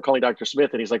think I remember calling Dr.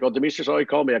 Smith and he's like, oh, Demetrius already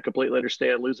called me. I completely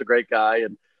understand. Lou's a great guy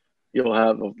and you'll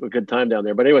have a good time down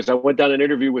there. But anyways, I went down an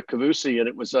interview with Cavusi and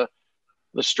it was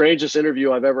the strangest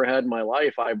interview I've ever had in my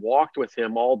life. I walked with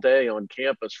him all day on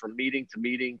campus from meeting to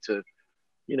meeting to,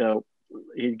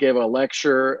 he gave a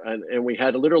lecture and we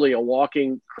had literally a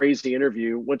walking crazy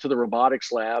interview, went to the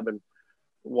robotics lab and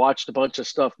watched a bunch of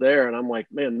stuff there. And I'm like,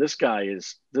 man, this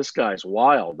guy's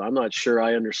wild. I'm not sure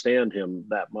I understand him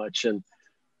that much. And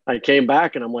I came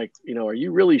back and I'm like, are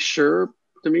you really sure,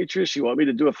 Demetrius, you want me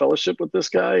to do a fellowship with this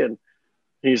guy? And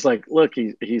he's like, look,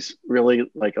 he's really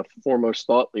like a foremost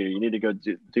thought leader. You need to go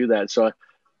do that. So,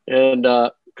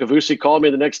 Cavusi called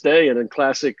me the next day and in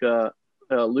classic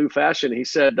Lou fashion, he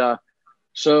said, do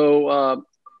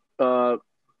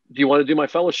you want to do my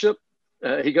fellowship?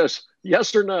 He goes,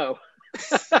 yes or no?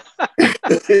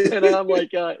 And I'm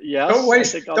like,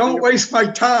 yes. Don't waste my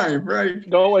time, right?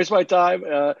 Don't waste my time.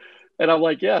 And I'm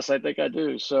like, yes, I think I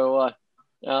do. So,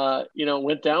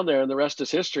 went down there and the rest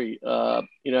is history.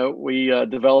 We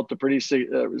developed a pretty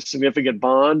significant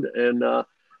bond and,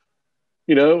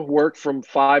 worked from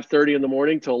 5:30 in the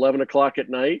morning till 11 o'clock at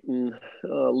night and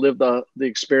lived the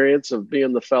experience of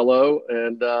being the fellow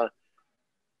and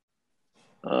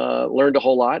learned a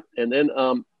whole lot. And then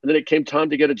it came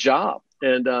time to get a job.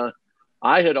 And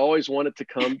I had always wanted to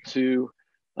come to,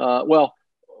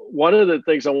 one of the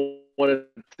things I wanted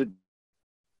to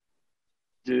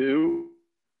do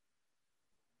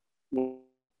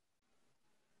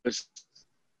was,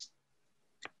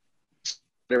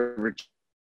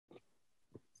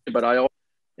 but I always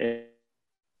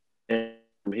am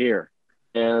here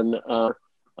and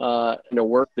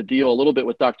worked the deal a little bit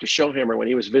with Dr. Schohammer when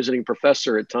he was visiting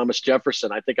professor at Thomas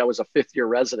Jefferson. I think I was a 5th year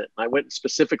resident. I went and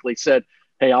specifically said,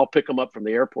 hey, I'll pick him up from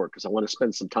the airport because I want to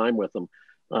spend some time with him.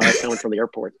 Coming from the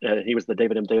airport. He was the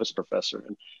David M. Davis professor.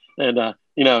 And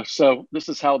so this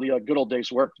is how the good old days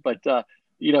worked. But,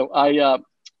 I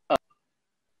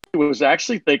was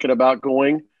actually thinking about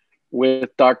going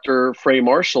with Dr. Frey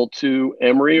Marshall to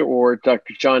Emory or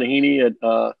Dr. John Heaney at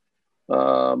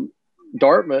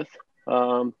Dartmouth.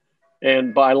 But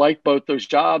I liked both those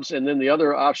jobs. And then the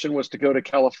other option was to go to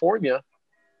California,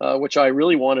 which I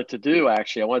really wanted to do,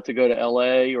 actually. I wanted to go to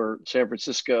LA or San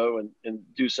Francisco and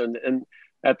do some. And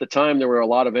at the time, there were a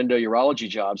lot of endourology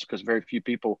jobs because very few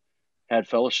people had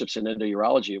fellowships in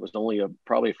endourology. It was only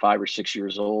probably 5 or 6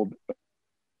 years old.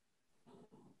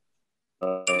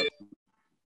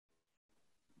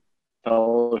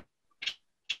 Fellowship.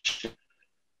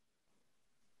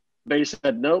 They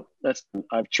said, nope,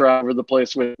 I've traveled the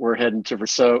place we're heading to.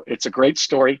 So it's a great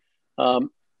story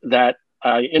that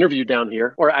I interviewed down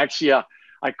here, or actually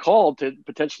I called to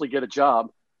potentially get a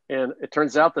job. And it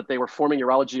turns out that they were forming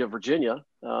Urology of Virginia.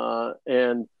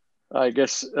 And I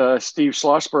guess Steve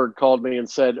Schlossberg called me and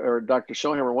said, or Dr.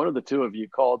 Schoenhammer, one of the two of you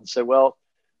called and said, well,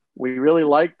 we really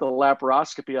like the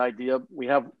laparoscopy idea. We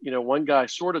have, one guy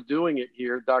sort of doing it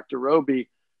here, Dr. Roby,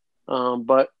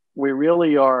 but we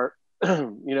really are,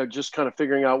 just kind of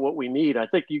figuring out what we need. I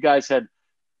think you guys had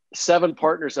 7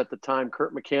 partners at the time.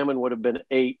 Kurt McCammon would have been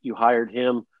 8. You hired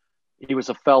him. He was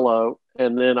a fellow.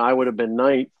 And then I would have been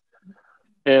 9th.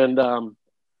 And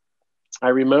I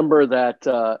remember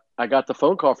that I got the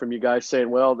phone call from you guys saying,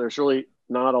 well, there's really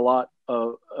not a lot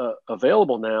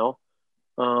available now.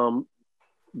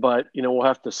 But, we'll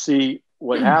have to see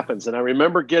what happens. And I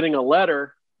remember getting a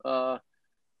letter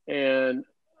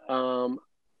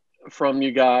from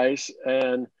you guys,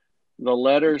 and the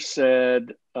letter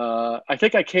said, I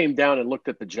think I came down and looked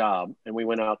at the job, and we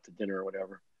went out to dinner or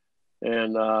whatever.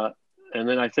 And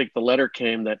then I think the letter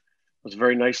came that was a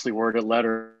very nicely worded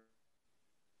letter,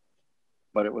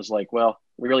 but it was like, well,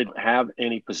 we really don't have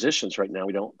any positions right now.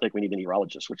 We don't think we need any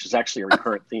urologists, which is actually a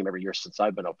recurrent theme every year since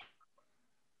I've been a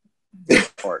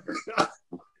partner.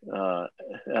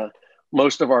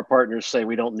 Most of our partners say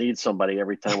we don't need somebody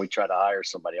every time we try to hire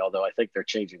somebody, although I think they're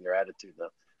changing their attitude now.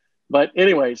 But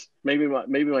anyways, maybe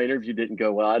my interview didn't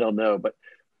go well. I don't know.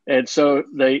 And so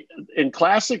they, in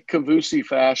classic Cavussi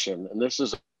fashion, and this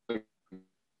is a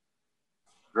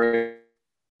great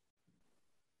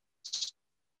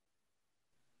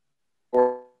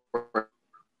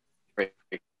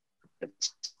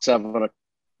 7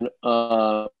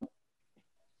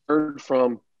 heard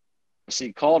from,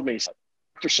 he called me, said,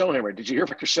 Dr. Schoenhammer, did you hear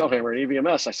Dr. Schoenhammer at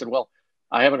EVMS? I said, well,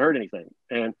 I haven't heard anything.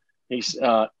 And he's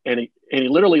and he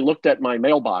literally looked at my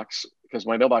mailbox, because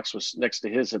my mailbox was next to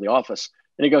his in the office,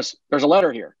 and he goes, there's a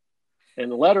letter here. And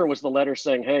the letter was the letter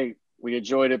saying, hey, we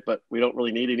enjoyed it, but we don't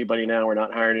really need anybody now. We're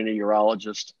not hiring any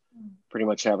urologists. Pretty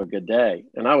much have a good day.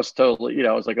 And I was totally,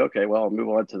 I was like, okay, well, I'll move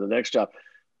on to the next job.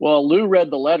 Well, Lou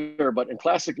read the letter, but in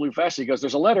classic Lou fashion, he goes,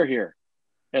 there's a letter here.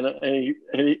 And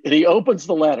he opens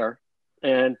the letter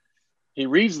and he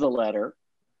reads the letter.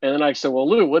 And then I said, well,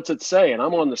 Lou, what's it say? And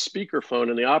I'm on the speakerphone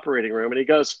in the operating room. And he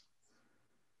goes,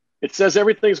 it says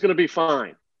everything's going to be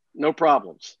fine. No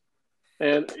problems.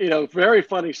 And, very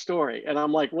funny story. And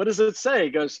I'm like, what does it say? He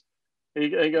goes,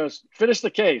 finish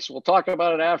the case. We'll talk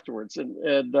about it afterwards.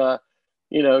 So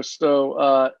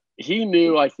he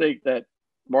knew, I think, that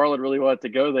Marlon really wanted to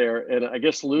go there. And I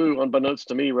guess Lou, unbeknownst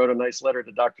to me, wrote a nice letter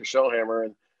to Dr.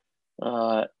 Schoenhammer,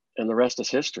 and the rest is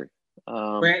history.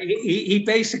 He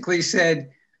basically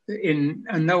said, in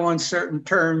no uncertain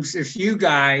terms, if you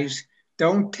guys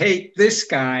don't take this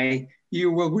guy,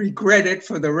 you will regret it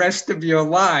for the rest of your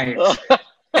lives.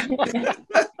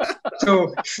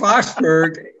 So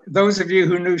Schlossberg, those of you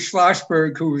who knew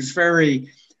Schlossberg, who was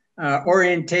very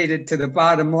orientated to the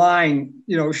bottom line,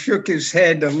 shook his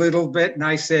head a little bit. And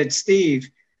I said, Steve,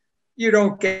 you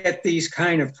don't get these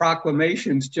kind of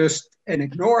proclamations just and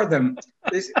ignore them.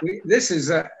 This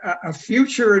is a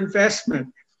future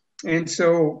investment. And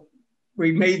so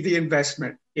we made the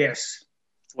investment. Yes.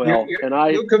 Well,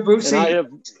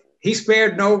 he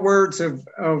spared no words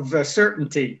of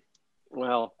certainty.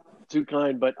 Well, too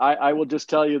kind, but I will just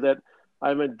tell you that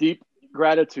I'm in deep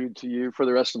gratitude to you for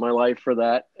the rest of my life for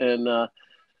that. And,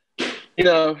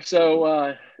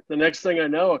 so the next thing I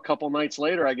know, a couple nights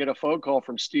later, I get a phone call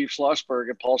from Steve Schlossberg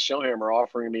and Paul Schoenhammer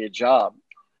offering me a job.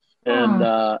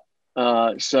 And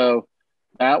so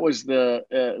that was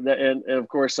and of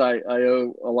course I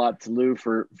owe a lot to Lou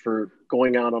for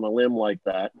going out on a limb like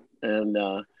that. And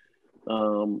I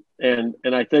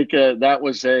think that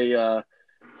was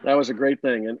a great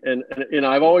thing. And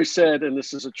I've always said, and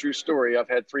this is a true story, I've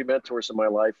had 3 mentors in my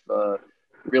life,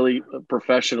 really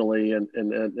professionally, and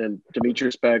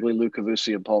Demetrius Bagley, Lou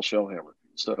Cavussi, and Paul Schoenhammer.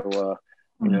 So,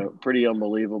 pretty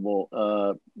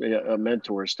unbelievable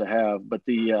mentors to have. But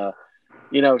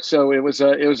so it was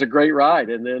a great ride.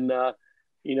 And then,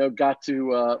 got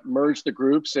to merge the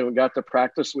groups, and we got to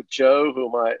practice with Joe,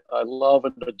 whom I love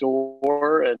and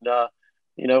adore, and,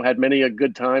 had many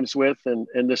good times with, and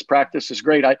this practice is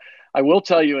great. I will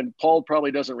tell you, and Paul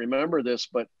probably doesn't remember this,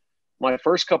 but my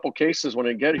first couple cases when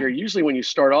I get here, usually when you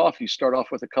start off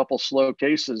with a couple slow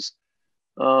cases.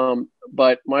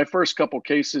 But my first couple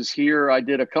cases here, I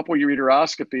did a couple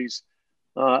ureteroscopies.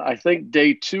 I think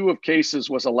day 2 of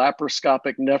cases was a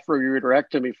laparoscopic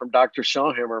nephroureterectomy from Dr.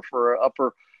 Schoenhammer for an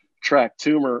upper tract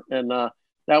tumor. And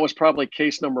that was probably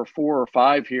case number 4 or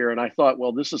 5 here. And I thought,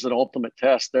 well, this is an ultimate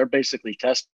test. They're basically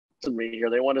testing me here.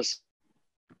 They want to see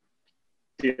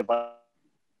if I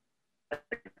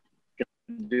can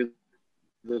do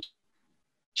this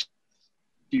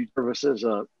services,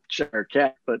 chair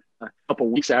cat, but a couple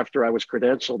of weeks after I was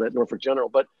credentialed at Norfolk General.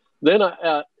 But then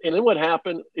and then what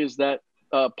happened is that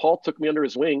Paul took me under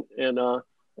his wing, and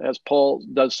as Paul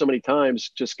does so many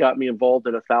times, just got me involved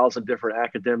in 1,000 different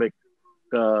academic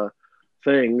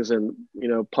things, and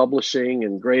publishing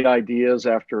and great ideas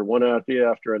after one idea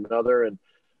after another, and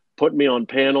putting me on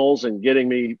panels and getting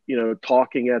me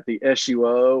talking at the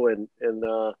SUO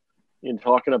and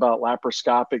talking about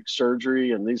laparoscopic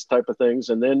surgery and these type of things.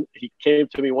 And then he came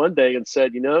to me one day and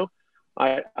said,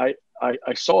 I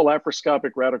saw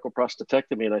laparoscopic radical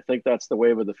prostatectomy, and I think that's the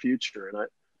wave of the future. And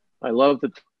I love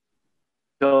to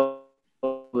tell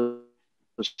the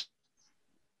story.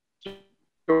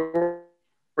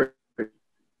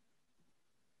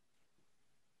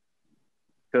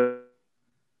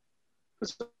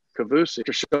 Cavusi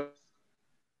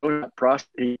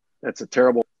prostate, that's a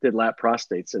terrible, did lap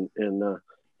prostates, and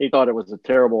he thought it was a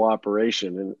terrible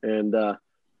operation,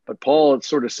 but Paul had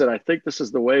sort of said, I think this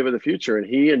is the wave of the future. And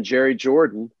he and Jerry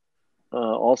Jordan,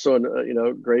 also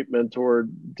great mentor,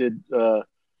 did had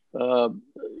a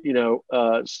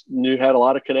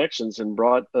lot of connections and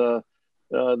brought this.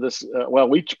 I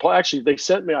went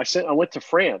to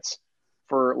France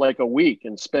for like a week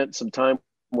and spent some time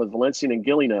with Valencian and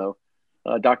Guilleneau,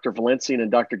 Dr. Valencian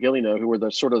and Dr. Guilleneau, who were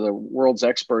the sort of the world's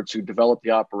experts who developed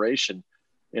the operation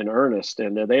in earnest.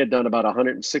 And they had done about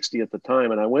 160 at the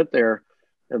time. And I went there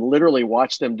and literally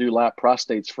watched them do lap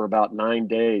prostates for about 9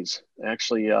 days.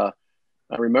 Actually, I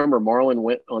remember Marlon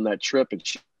went on that trip, and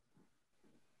she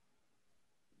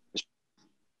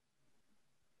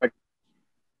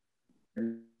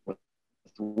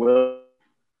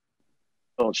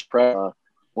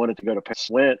wanted to go to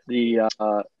Paris.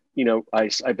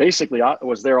 I basically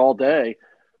was there all day,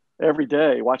 every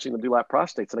day, watching them do lap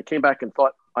prostates. And I came back and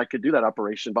thought I could do that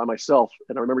operation by myself.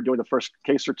 And I remember doing the first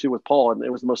case or two with Paul, and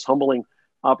it was the most humbling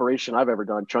operation I've ever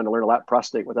done, trying to learn a lap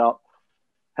prostate without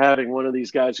having one of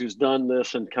these guys who's done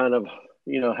this and kind of,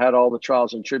 had all the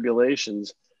trials and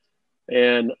tribulations.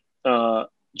 And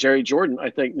Jerry Jordan, I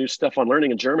think, knew Stefan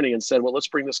Learning in Germany and said, well, let's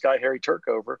bring this guy, Harry Turk,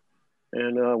 over.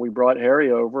 And we brought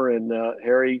Harry over, and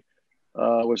Harry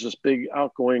was this big,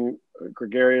 outgoing,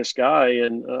 gregarious guy,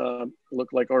 and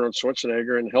looked like Arnold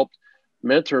Schwarzenegger, and helped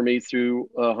mentor me through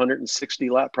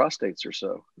 160 lap prostates or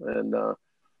so.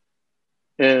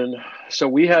 And so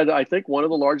we had, I think, one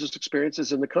of the largest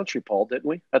experiences in the country, Paul, didn't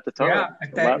we, at the time?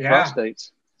 Lap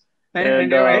prostates.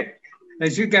 And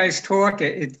as you guys talk,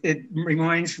 it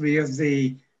reminds me of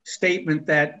the statement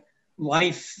that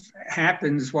life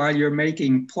happens while you're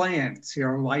making plans.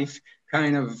 Life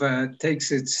kind of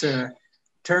takes its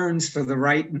turns for the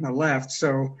right and the left.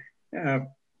 So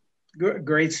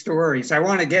great stories. I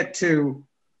want to get to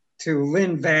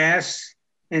Lynn Vass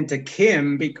and to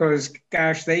Kim, because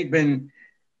gosh, they've been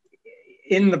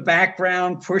in the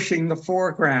background pushing the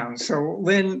foreground. So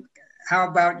Lynn, how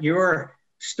about your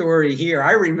story here?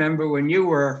 I remember when you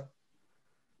were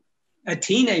a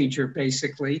teenager,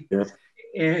 basically,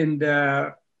 and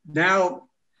now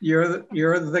you're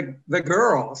the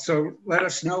girl. So let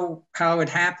us know how it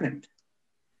happened.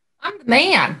 I'm the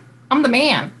man. Oh, the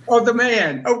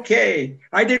man. Okay.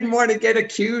 I didn't want to get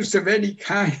accused of any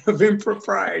kind of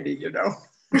impropriety,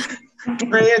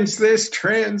 trans this,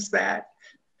 trans that.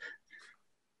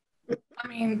 I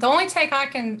mean, the only take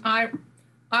I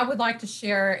would like to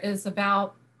share is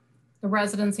about the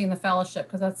residency and the fellowship,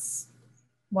 because that's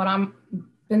what I'm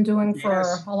been doing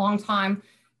for a long time.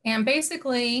 And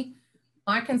basically,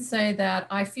 I can say that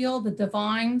I feel the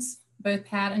Divines, both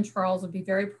Pat and Charles, would be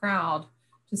very proud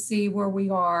to see where we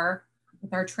are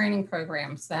with our training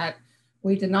programs, that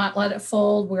we did not let it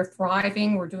fold. We're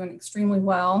thriving. We're doing extremely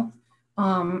well.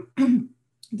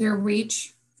 Their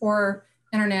reach for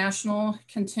international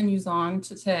continues on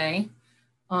today.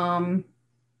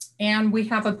 And we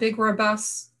have a big,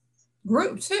 robust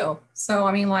group too. So,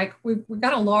 I mean, like we've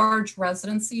got a large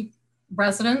residents,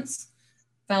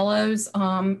 fellows,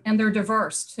 and they're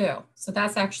diverse too. So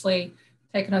that's actually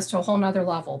taken us to a whole nother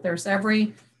level. There's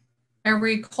every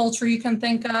culture you can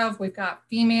think of. We've got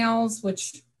females,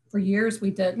 which for years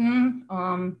we didn't,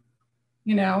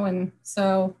 and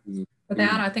so for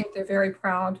that, I think they're very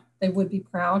proud. They would be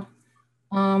proud.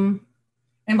 And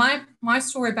my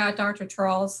story about Dr.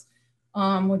 Charles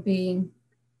would be,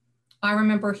 I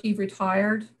remember he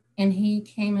retired and he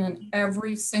came in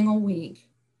every single week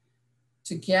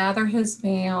to gather his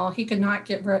mail. He could not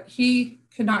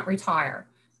retire.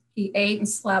 He ate and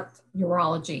slept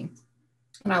urology.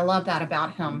 And I love that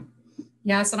about him.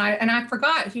 Yes, and I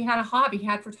forgot he had a hobby. He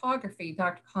had photography,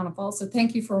 Dr. Conifal. So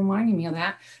thank you for reminding me of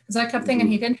that, because I kept thinking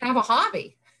he didn't have a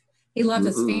hobby. He loved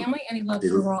his family and he loved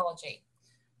urology.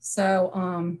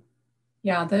 So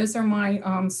yeah, those are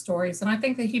my stories, and I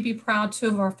think that he'd be proud too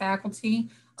of our faculty.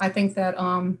 I think that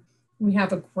we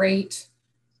have a great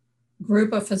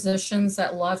group of physicians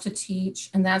that love to teach,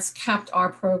 and that's kept our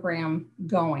program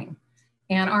going.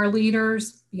 And our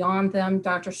leaders, beyond them,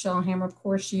 Dr. Shellhammer, of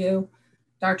course, you,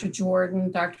 Dr. Jordan,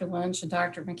 Dr. Lynch, and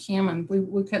Dr. McCammon,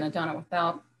 we couldn't have done it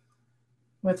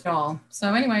with y'all.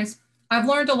 So anyways, I've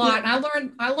learned a lot.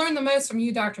 And I learned the most from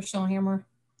you, Dr. Shellhammer.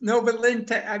 No, but Lynn,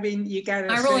 I mean, you got to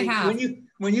say, really have.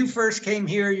 When you first came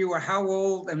here, you were how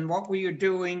old and what were you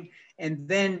doing? And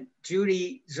then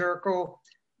Judy Zirkle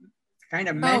kind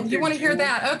of mentored you want to hear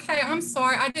that? Okay, I'm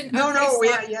sorry. I didn't. No, okay,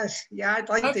 no, so yeah, I'd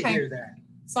like to hear that.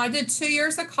 So I did 2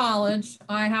 years of college.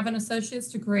 I have an associate's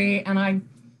degree, and I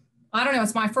don't know,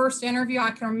 it's my first interview.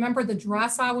 I can remember the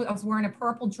dress I was wearing, a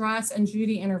purple dress, and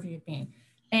Judy interviewed me.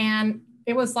 And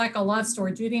it was like a love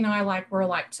story. Judy and I were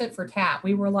like tit for tat.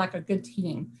 We were like a good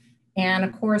team. And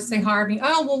of course they hired me.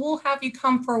 Oh, well, we'll have you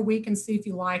come for a week and see if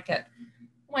you like it.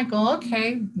 I'm like, oh,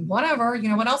 okay, whatever. You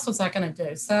know, what else was I going to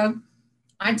do? So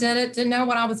I did it, didn't know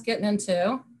what I was getting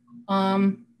into.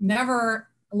 Never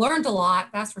learned a lot,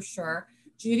 that's for sure.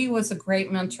 Judy was a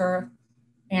great mentor.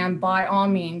 And by all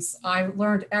means, I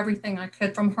learned everything I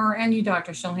could from her, and you,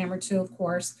 Dr. Shellhammer, too, of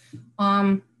course.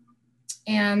 And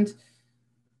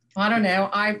I don't know,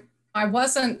 I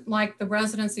wasn't like the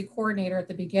residency coordinator at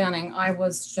the beginning. I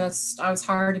was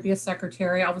hired to be a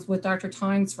secretary. I was with Dr.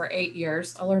 Tynes for 8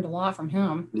 years. I learned a lot from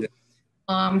him. Yeah.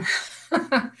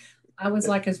 I was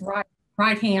like his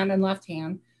right hand and left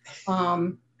hand.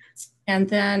 And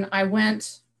then I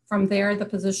went from there, the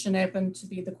position opened to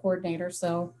be the coordinator.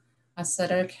 So I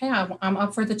said, okay, I'm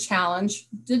up for the challenge.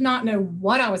 Did not know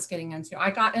what I was getting into.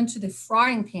 I got into the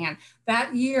frying pan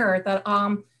that year.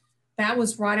 That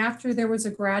was right after there was a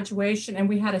graduation, and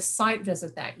we had a site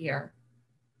visit that year.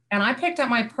 And I picked up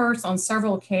my purse on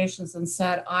several occasions and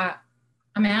said,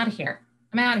 I'm out of here.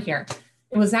 I'm out of here.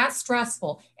 It was that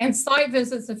stressful. And site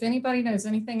visits, if anybody knows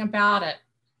anything about it,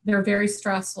 they're very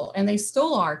stressful, and they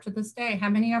still are to this day. How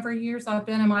many ever years I've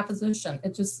been in my position,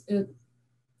 it's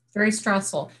very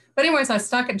stressful. But anyways, I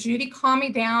stuck it. Judy calmed me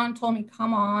down, told me,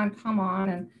 come on.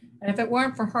 And if it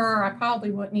weren't for her, I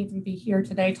probably wouldn't even be here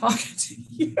today talking to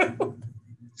you.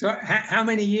 So how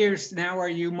many years now are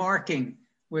you marking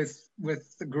with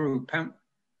the group?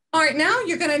 All right, now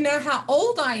you're going to know how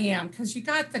old I am, because you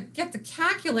got to get the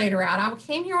calculator out. I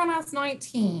came here when I was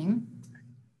 19.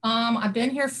 I've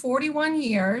been here 41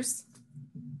 years.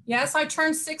 Yes, I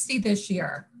turned 60 this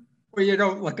year. Well, you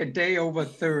don't look a day over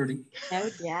 30. No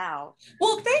doubt.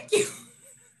 Well, thank you.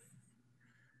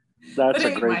 That's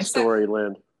a great story,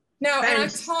 Lynn. No, and I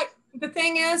taught, the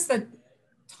thing is that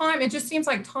time, it just seems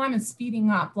like time is speeding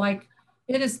up. Like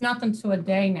it is nothing to a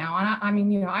day now. And I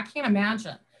mean, you know, I can't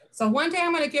imagine. So one day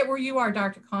I'm going to get where you are,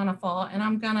 Dr. Conifal, and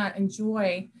I'm going to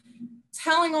enjoy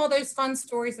telling all those fun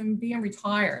stories and being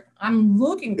retired. I'm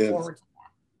looking forward to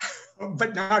that.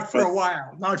 But not for a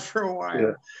while,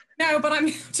 Yeah. No, but I'm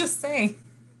just saying,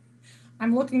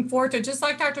 I'm looking forward to it, just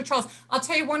like Dr. Charles. I'll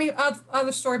tell you one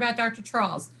other story about Dr.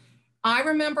 Charles. I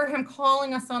remember him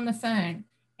calling us on the phone,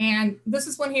 and this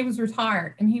is when he was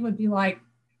retired, and he would be like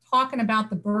talking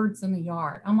about the birds in the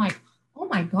yard. I'm like, oh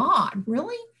my God,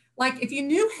 really? Like if you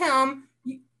knew him,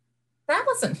 that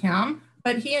wasn't him,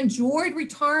 but he enjoyed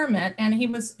retirement, and he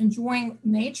was enjoying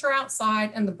nature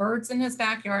outside and the birds in his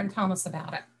backyard and telling us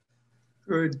about it.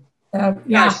 Good. So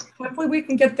yeah, hopefully we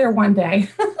can get there one day.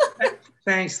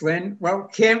 Thanks, Lynn. Well,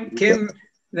 Kim,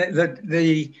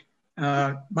 the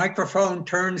microphone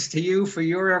turns to you for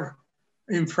your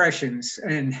impressions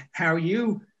and how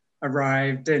you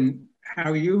arrived and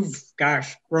how you've,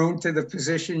 grown to the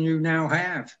position you now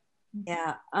have.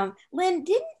 Yeah. Lynn,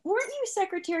 weren't you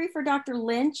secretary for Dr.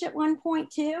 Lynch at one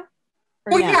point too?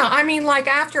 Well, no? Yeah, I mean, like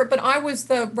after, but I was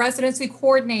the residency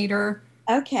coordinator.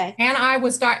 Okay. And I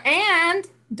was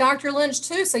Dr. Lynch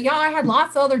too. So yeah, I had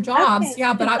lots of other jobs. Okay.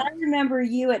 Yeah, but I remember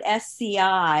you at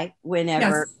SCI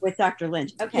whenever with Dr.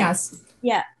 Lynch. Okay. Yes.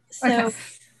 Yeah. So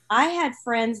I had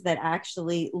friends that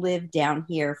actually lived down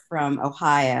here from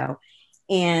Ohio.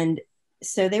 And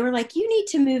so they were like, you need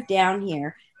to move down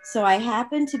here. So I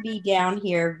happened to be down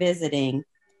here visiting.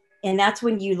 And that's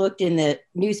when you looked in the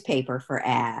newspaper for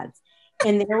ads.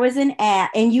 And there was an ad,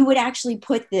 and you would actually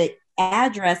put the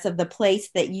address of the place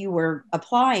that you were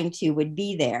applying to would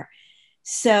be there.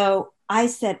 So I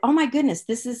said, oh my goodness,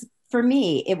 this is for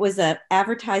me. It was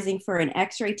advertising for an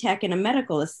x-ray tech and a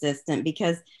medical assistant,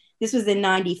 because this was in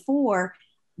 94.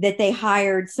 that they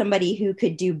hired somebody who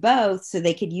could do both so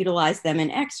they could utilize them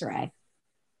in X-ray.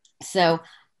 So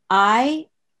I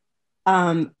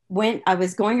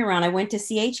was going around, I went to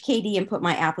CHKD and put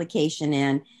my application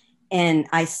in, and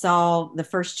I saw the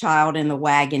first child in the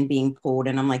wagon being pulled.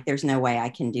 And I'm like, there's no way I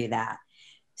can do that.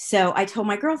 So I told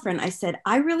my girlfriend, I said,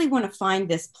 I really want to find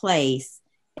this place.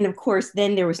 And of course,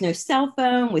 then there was no cell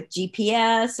phone with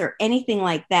GPS or anything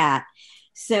like that.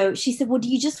 So she said, well, do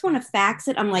you just want to fax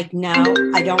it? I'm like, no,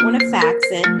 I don't want to fax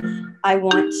it. I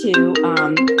want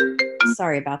to,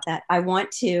 sorry about that. I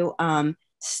want to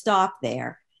stop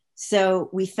there. So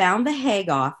we found the Hague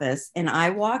office, and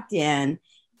I walked in,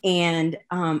 and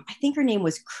I think her name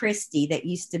was Christy, that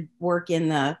used to work in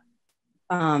the,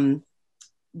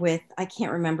 I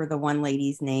can't remember the one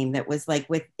lady's name that was like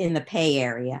in the Pay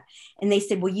area. And they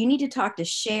said, well, you need to talk to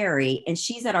Sherry, and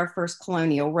she's at our First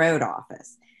Colonial Road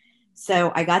office.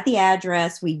 So I got the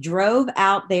address. We drove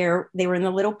out there. They were in the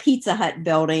little Pizza Hut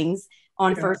buildings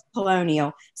on First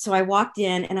Colonial. So I walked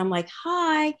in, and I'm like,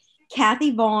 hi.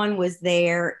 Kathy Vaughn was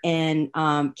there, and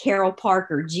Carol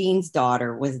Parker, Jean's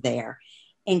daughter, was there.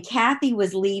 And Kathy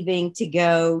was leaving to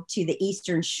go to the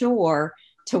Eastern Shore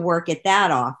to work at that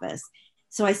office.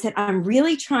 So I said, I'm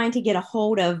really trying to get a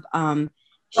hold of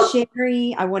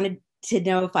Sherry. I wanted to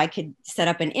know if I could set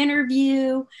up an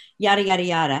interview, yada, yada,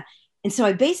 yada. And so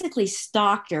I basically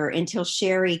stalked her until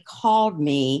Sherry called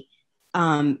me.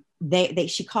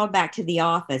 She called back to the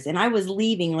office, and I was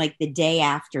leaving like the day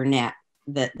after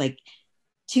like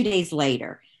 2 days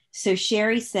later. So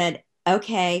Sherry said,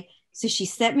 okay. So she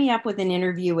set me up with an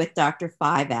interview with Dr.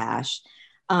 Five Ash,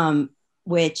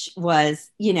 which was,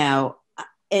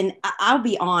 and I'll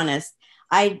be honest,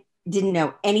 I didn't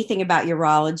know anything about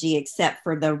urology except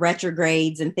for the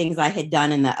retrogrades and things I had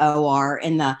done in the OR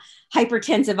and the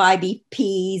hypertensive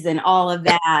IBPs and all of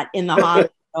that in the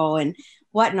hospital and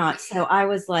whatnot. So I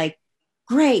was like,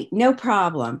 great, no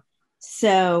problem.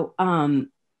 So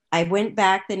I went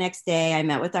back the next day. I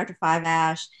met with Dr. Five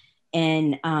Ash,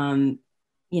 and,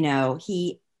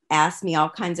 he asked me all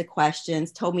kinds of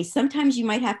questions, told me sometimes you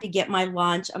might have to get my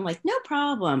lunch. I'm like, no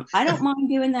problem. I don't mind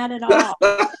doing that at all.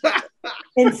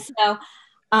 And so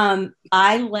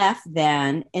I left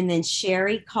then, and then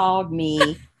Sherry called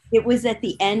me. It was at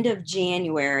the end of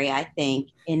January, I think,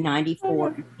 in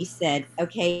 '94. He said,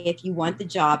 okay, if you want the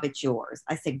job, it's yours.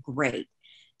 I said, great.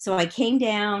 So I came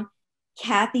down.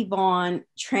 Kathy Vaughn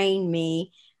trained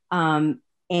me,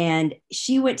 and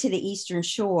she went to the Eastern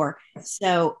Shore.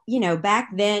 So, back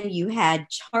then you had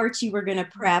charts you were going to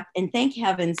prep, and thank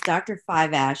heavens, Dr.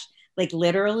 Five Ash, like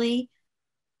literally,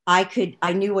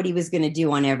 I knew what he was going to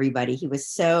do on everybody. He was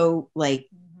so like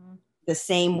the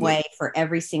same way for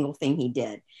every single thing he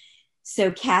did.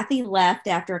 So Kathy left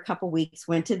after a couple of weeks,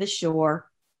 went to the shore,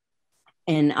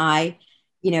 and I,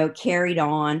 carried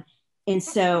on. And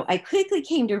so I quickly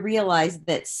came to realize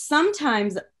that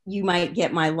sometimes you might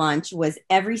get my lunch was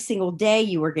every single day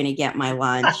you were going to get my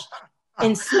lunch.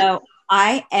 And so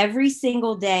every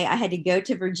single day I had to go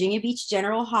to Virginia Beach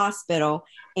General Hospital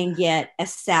and get a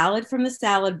salad from the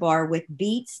salad bar with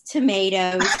beets,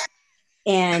 tomatoes,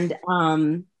 and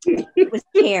it was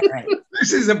carrot.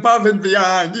 This is above and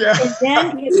beyond, yeah.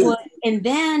 And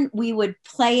then we would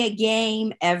play a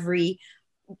game every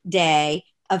day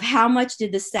of how much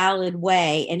did the salad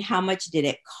weigh and how much did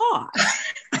it cost.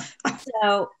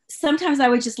 So sometimes I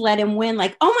would just let him win,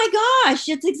 like, oh my gosh,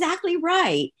 it's exactly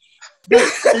right. But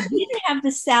they didn't have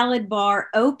the salad bar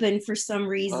open for some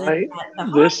reason.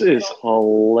 This is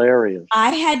hilarious.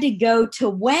 I had to go to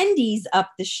Wendy's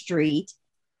up the street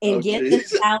and get the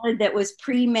salad that was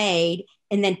pre-made,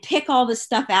 and then pick all the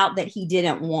stuff out that he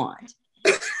didn't want.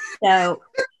 So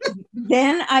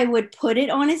then I would put it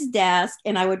on his desk,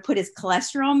 and I would put his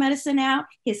cholesterol medicine out,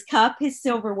 his cup, his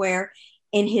silverware,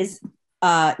 and his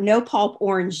no pulp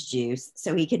orange juice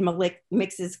so he could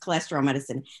mix his cholesterol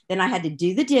medicine. Then I had to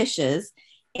do the dishes.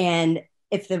 And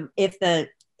if the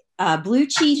blue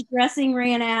cheese dressing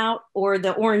ran out or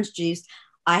the orange juice,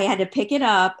 I had to pick it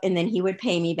up, and then he would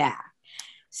pay me back.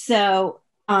 So,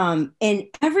 and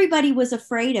everybody was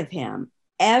afraid of him.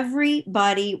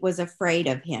 Everybody was afraid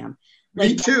of him.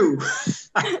 Me too.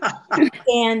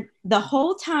 And the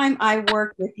whole time I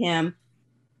worked with him,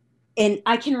 and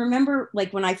I can remember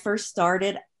like when I first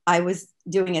started, I was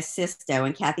doing a cysto,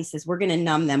 and Kathy says, we're going to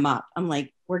numb them up. I'm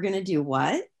like, we're going to do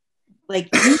what? Like,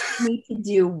 you need to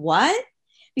do what?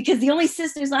 Because the only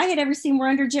cystos I had ever seen were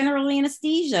under general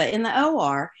anesthesia in the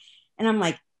OR. And I'm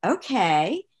like,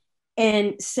 okay.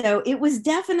 And so it was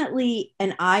definitely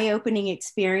an eye-opening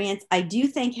experience. I do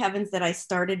thank heavens that I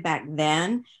started back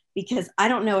then, because I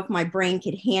don't know if my brain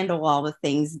could handle all the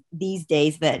things these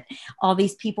days that all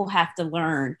these people have to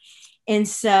learn. And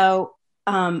so,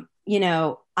 you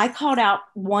know, I called out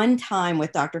one time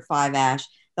with Dr. Five Ash.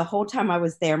 The whole time I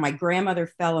was there, my grandmother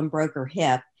fell and broke her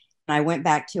hip. And I went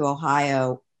back to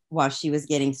Ohio while she was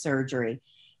getting surgery.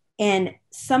 And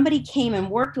somebody came and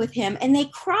worked with him and they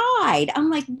cried. I'm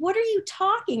like, what are you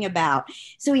talking about?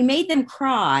 So he made them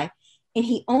cry. And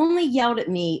he only yelled at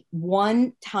me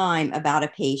one time about a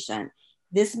patient.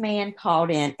 This man called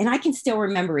in, and I can still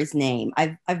remember his name.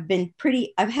 I've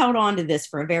held on to this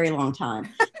for a very long time,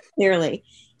 clearly.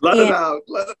 Let it out.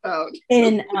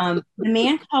 And the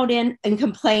man called in and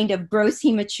complained of gross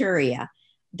hematuria.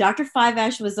 Dr. Five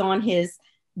Ash was on his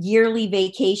yearly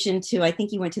vacation to, I think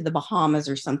he went to the Bahamas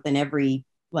or something every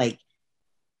like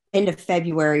end of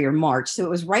February or March. So it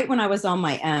was right when I was on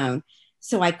my own.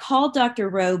 So I called Dr.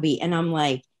 Roby and I'm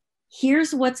like,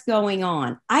 here's what's going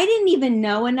on. I didn't even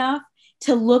know enough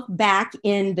to look back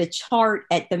in the chart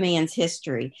at the man's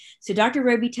history. So Dr.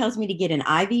 Roby tells me to get an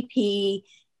IVP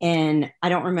and I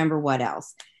don't remember what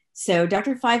else. So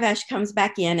Dr. Five Ash comes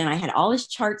back in and I had all his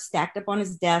charts stacked up on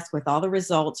his desk with all the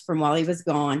results from while he was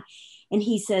gone. And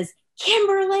he says,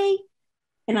 Kimberly.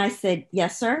 And I said,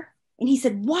 yes, sir. And he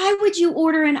said, why would you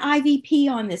order an IVP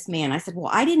on this man? I said, well,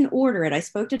 I didn't order it. I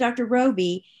spoke to Dr.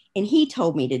 Roby and he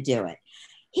told me to do it.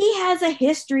 He has a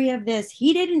history of this.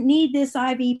 He didn't need this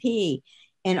IVP.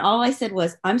 And all I said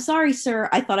was, I'm sorry, sir.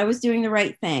 I thought I was doing the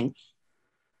right thing.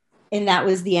 And that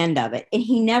was the end of it. And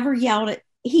he never yelled at,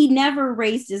 he never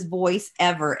raised his voice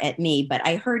ever at me, but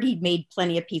I heard he'd made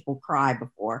plenty of people cry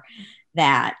before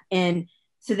that. And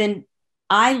so then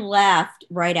I left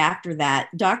right after that.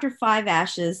 Dr. Five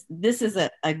Ash's, this is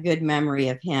a good memory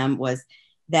of him, was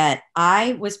that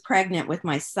I was pregnant with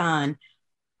my son.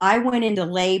 I went into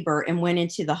labor and went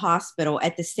into the hospital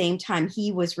at the same time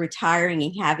he was retiring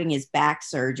and having his back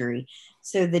surgery.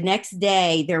 So the next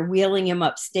day they're wheeling him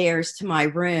upstairs to my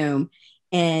room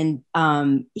and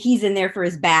he's in there for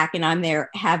his back and I'm there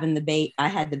having the baby. I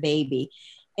had the baby.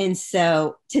 And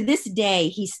so to this day,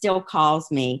 he still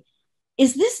calls me,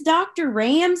 is this Dr.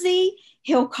 Ramsey?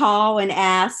 He'll call and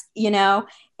ask, you know,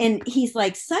 and he's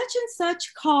like, such and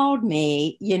such called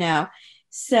me, you know.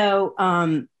 So,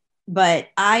 but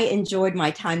I enjoyed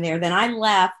my time there. Then I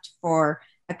left for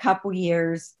a couple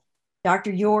years.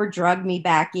 Dr. Yor drugged me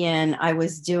back in. I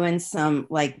was doing some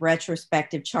like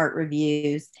retrospective chart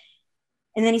reviews.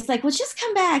 And then he's like, well, just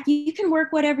come back. You can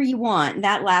work whatever you want. And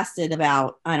that lasted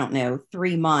about, I don't know,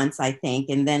 3 months, I think.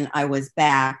 And then I was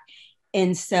back.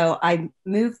 And so I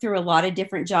moved through a lot of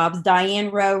different jobs.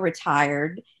 Diane Rowe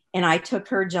retired and I took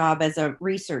her job as a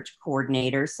research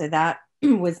coordinator. So that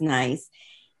was nice.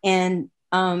 And,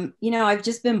 you know, I've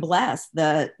just been blessed.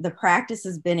 The practice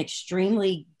has been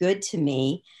extremely good to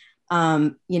me.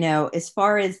 You know, as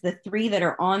far as the 3 that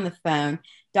are on the phone,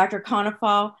 Dr.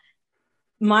 Conifal,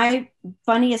 my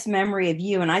funniest memory of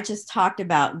you, and I just talked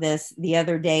about this the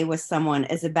other day with someone,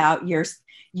 is about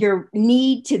your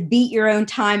need to beat your own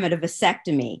time at a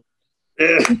vasectomy.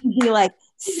 You'd be like,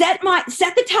 set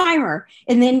the timer.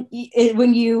 And then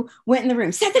when you went in the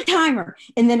room, set the timer.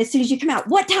 And then as soon as you come out,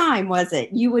 what time was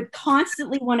it? You would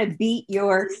constantly want to beat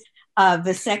your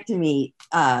vasectomy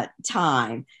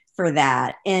time for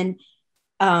that. And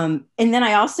then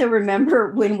I also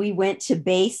remember when we went to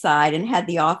Bayside and had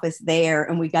the office there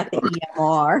and we got the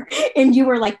EMR and you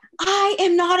were like, I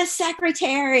am not a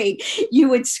secretary. You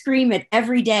would scream it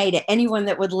every day to anyone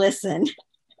that would listen.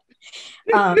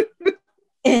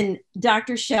 And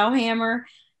Dr. Shellhammer,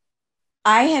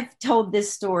 I have told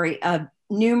this story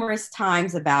numerous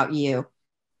times about you.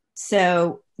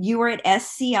 So you were at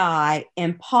SCI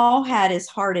and Paul had his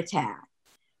heart attack.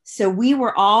 So we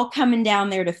were all coming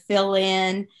down there to fill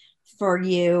in for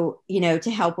you, you know, to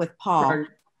help with Paul. Right.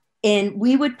 And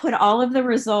we would put all of the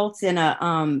results in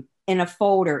a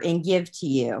folder and give to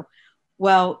you.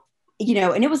 Well, you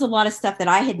know, and it was a lot of stuff that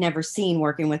I had never seen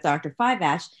working with Dr. Five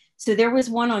Ash. So there was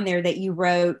one on there that you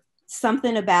wrote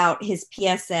something about his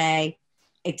PSA,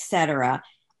 etc.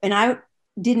 And I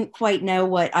didn't quite know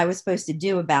what I was supposed to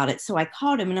do about it. So I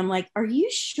called him and I'm like, are you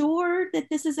sure that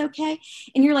this is okay?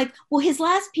 And you're like, well, his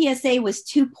last PSA was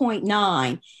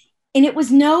 2.9 and it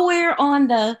was nowhere on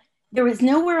there was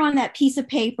nowhere on that piece of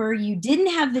paper. You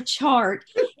didn't have the chart.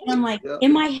 And I'm like,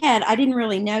 in my head, I didn't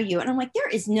really know you. And I'm like, there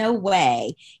is no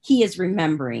way he is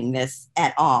remembering this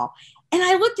at all. And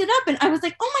I looked it up and I was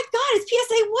like, oh my God, his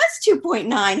PSA was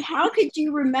 2.9. How could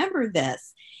you remember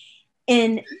this?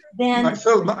 And then I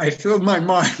filled my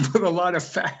mind with a lot of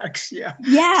facts. Yeah.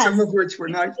 Yes. Some of which were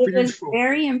not it useful. was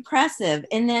very impressive.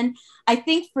 And then I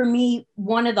think for me,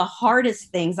 one of the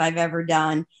hardest things I've ever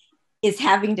done is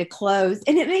having to close.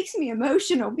 And it makes me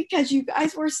emotional because you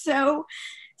guys were so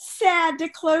sad to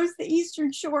close the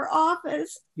Eastern Shore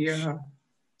office. Yeah.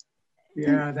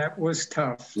 Yeah, that was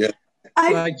tough. Yeah.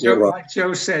 Like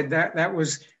Joe said, that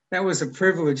was a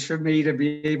privilege for me to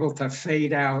be able to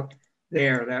fade out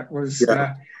there. That was,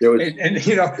 and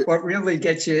you know, what really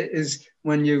gets you is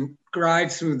when you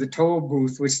drive through the toll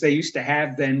booth, which they used to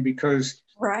have then because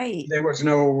there was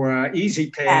no easy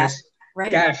pass.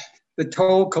 Right. Gosh, the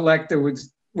toll collector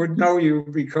would know you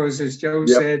because, as Joe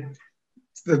said,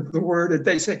 the word that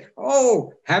they say,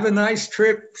 oh, have a nice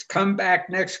trip, come back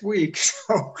next week.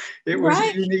 So it was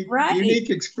a unique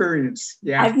experience.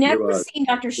 Yeah. I've never seen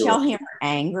Dr. Shellhammer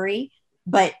angry,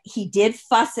 but he did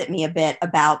fuss at me a bit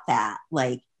about that.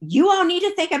 Like, you all need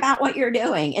to think about what you're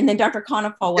doing. And then Dr.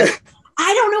 Conifal was,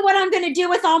 I don't know what I'm going to do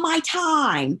with all my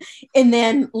time. And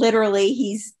then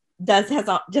literally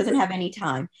doesn't have any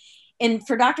time. And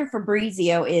for Dr.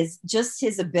 Fabrizio is just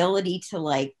his ability to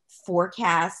like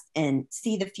forecast and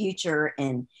see the future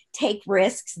and take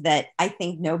risks that I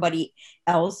think nobody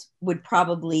else would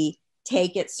probably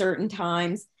take at certain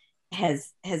times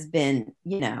has been,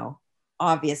 you know,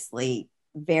 obviously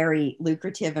very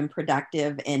lucrative and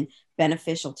productive and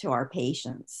beneficial to our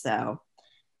patients. So,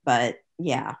 but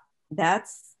yeah,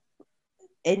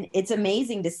 it's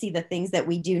amazing to see the things that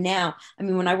we do now. I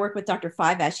mean, when I worked with Dr.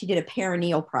 Fiveash, she did a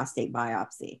perineal prostate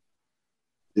biopsy.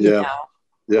 Yeah. You know?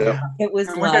 Yeah. It was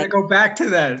we're going to go back to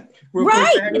that. We'll go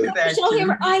back to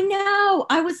that. I know.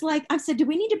 I said, do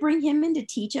we need to bring him in to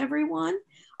teach everyone?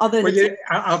 Although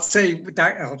I'll say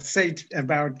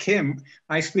about Kim,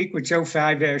 I speak with Joe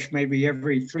Fiveash maybe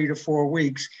every 3 to 4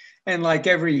 weeks. And like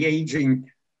every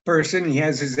aging person, he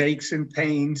has his aches and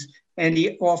pains. And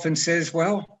he often says,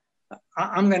 well,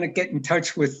 I'm going to get in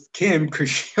touch with Kim because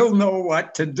she'll know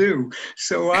what to do.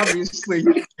 So obviously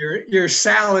your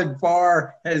salad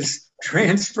bar has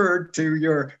transferred to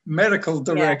your medical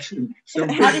direction.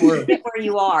 So how did you get where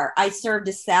you are? I served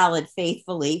a salad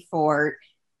faithfully for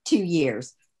 2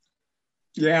 years.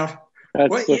 Yeah.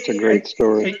 That's such a great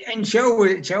story. And Joe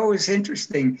is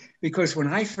interesting because when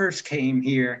I first came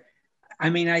here, I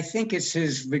mean, I think it's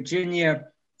his Virginia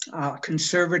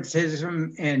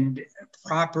conservatism and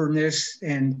properness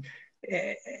and,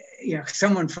 you know,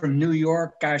 someone from New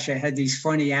York, gosh, I had these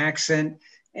funny accent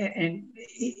and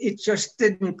it just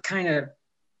didn't kind of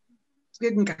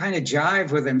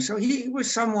jive with him. So he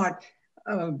was somewhat,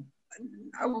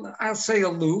 I'll say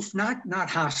aloof, not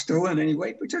hostile in any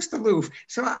way, but just aloof.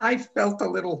 So I felt a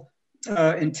little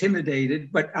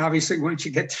intimidated, but obviously once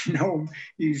you get to know him,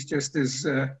 he's just as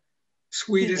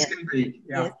sweet as can be.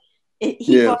 Yeah.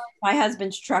 He borrowed my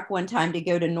husband's truck one time to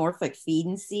go to Norfolk Feed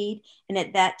and Seed. And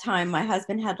at that time, my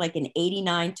husband had like an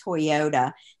 89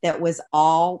 Toyota that was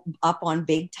all up on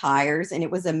big tires and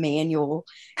it was a manual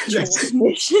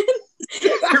transmission.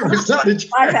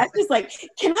 My dad was like,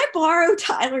 can I borrow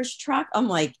Tyler's truck? I'm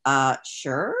like,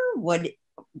 sure.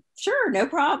 Sure, no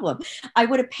problem. I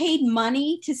would have paid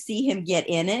money to see him get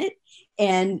in it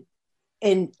and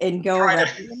go around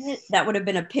in it. That would have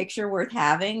been a picture worth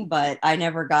having, but I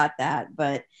never got that.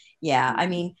 But yeah, I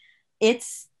mean,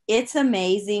 it's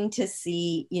amazing to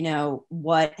see, you know,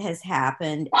 what has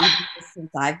happened even since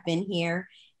I've been here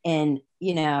and,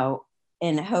 you know,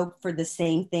 and hope for the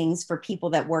same things for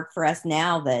people that work for us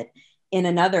now that in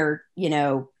another, you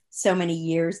know, so many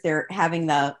years, they're having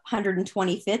the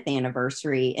 125th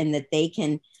anniversary and that they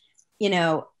can, you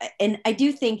know, and I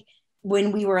do think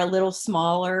when we were a little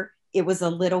smaller, it was a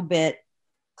little bit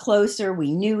closer.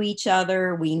 We knew each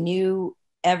other. We knew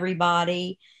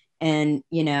everybody. And,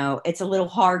 you know, it's a little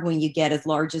hard when you get as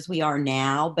large as we are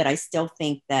now, but I still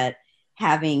think that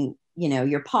having, you know,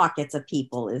 your pockets of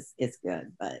people is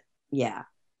good. But yeah.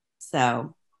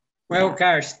 So. Well,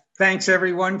 gosh, thanks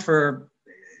everyone for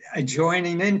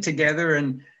joining in together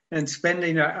and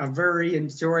spending a very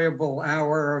enjoyable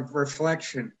hour of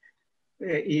reflection.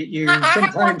 I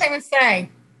have one thing to say.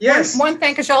 Yes. One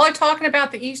thing, because y'all are talking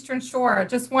about the Eastern Shore.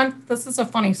 This is a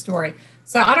funny story.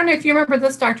 So I don't know if you remember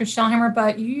this, Dr. Shellhammer,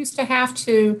 but you used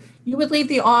to you would leave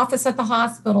the office at the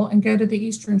hospital and go to the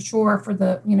Eastern Shore for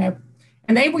the, you know,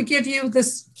 and they would give you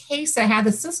this case that had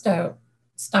the cysto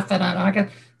stuff in it, like a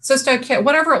cysto kit,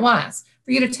 whatever it was,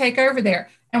 for you to take over there.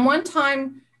 And one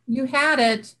time you had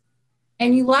it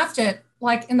and you left it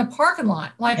like in the parking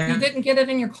lot, like you didn't get it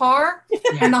in your car.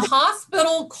 And the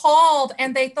hospital called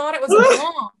and they thought it was a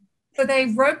bomb. So they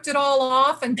roped it all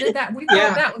off and did that. We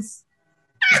thought that was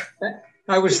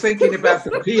I was thinking about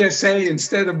the PSA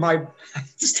instead of what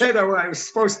I was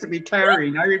supposed to be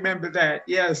carrying. I remember that.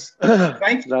 Yes.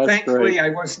 Thankfully, I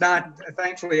was not.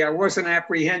 Thankfully, I wasn't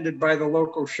apprehended by the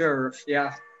local sheriff.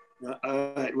 Yeah.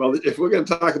 All right. Well, if we're going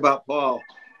to talk about Paul,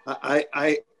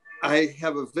 I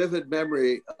have a vivid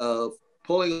memory of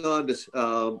pulling on this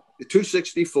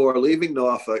 264, leaving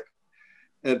Norfolk,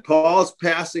 and Paul's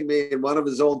passing me in one of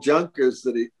his old junkers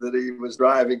that he was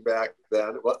driving back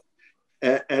then.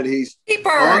 And he's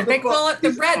on they call it the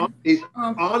red. He's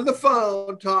on the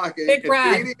phone talking and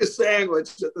eating a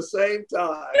sandwich at the same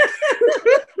time.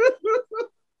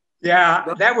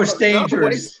 Yeah, that was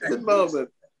dangerous. Moment.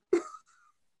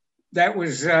 That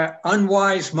was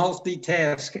unwise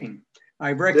multitasking.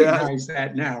 I recognize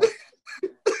that now.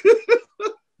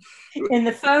 And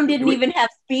the phone didn't even have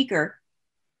speaker.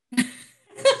 I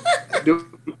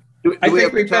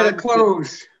think we better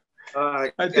close.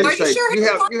 I didn't say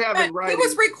you haven't writing. He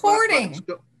was recording.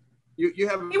 You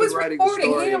haven't. He was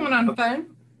recording. He didn't went on the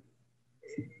phone.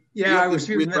 Yeah, I was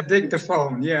using the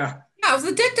dictaphone. Yeah. Yeah, it was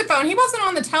the dictaphone. He wasn't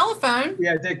on the telephone.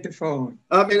 Yeah, dictaphone.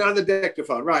 I mean, on the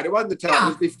dictaphone, right? It wasn't the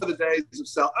telephone. It was before the days of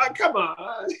cell. Oh, come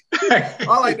on!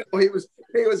 All I know, he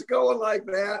was going like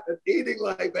that and eating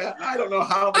like that. I don't know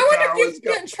how. I wonder if you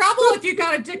get in trouble if you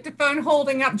got a dictaphone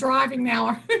holding up driving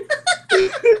now.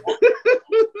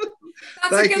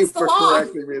 That's Thank against you the for law.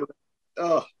 correcting me.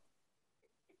 Oh.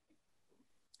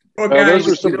 Well, those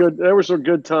were some good. There were some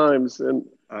good times, and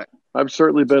I've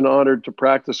certainly been honored to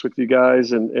practice with you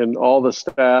guys and all the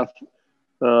staff.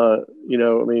 I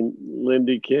mean,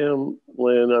 Lindy, Kim,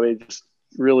 Lynn. I mean, just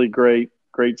really great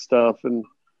stuff. And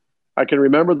I can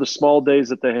remember the small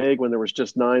days at the Hague when there was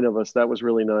just 9 of us. That was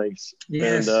really nice.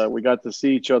 Yes. And we got to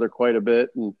see each other quite a bit.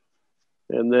 And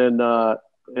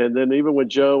then even with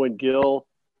Joe and Gil,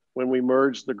 when we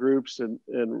merged the groups and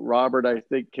Robert, I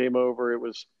think, came over, it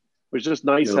was just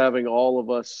nice having all of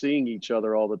us seeing each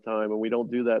other all the time. And we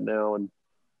don't do that now.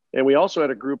 And we also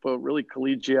had a group of really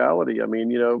collegiality. I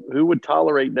mean, who would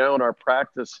tolerate now in our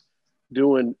practice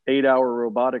doing 8-hour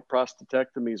robotic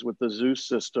prostatectomies with the Zeus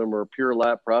system or pure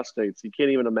lap prostates? You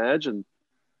can't even imagine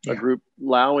a group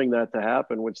allowing that to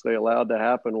happen, which they allowed to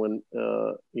happen when,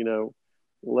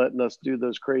 letting us do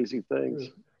those crazy things.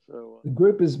 So the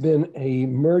group has been a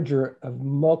merger of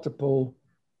multiple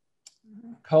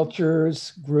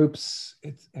cultures, groups,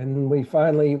 and when we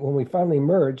finally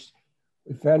merged,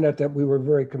 we found out that we were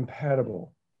very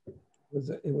compatible.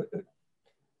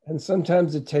 And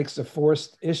sometimes it takes a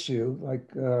forced issue, like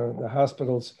the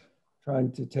hospitals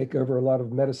trying to take over a lot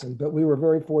of medicine. But we were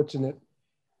very fortunate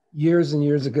years and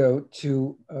years ago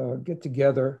to get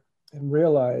together and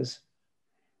realize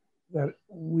that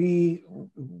we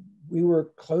were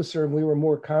closer and we were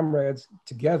more comrades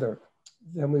together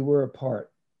than we were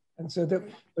apart. And so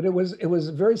but it was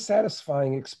a very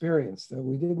satisfying experience, though.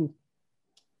 We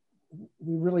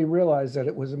really realized that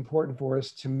it was important for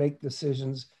us to make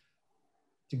decisions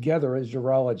together as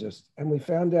urologists. And we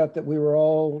found out that we were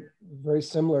all very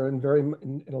similar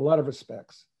in a lot of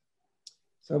respects.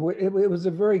 So it was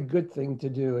a very good thing to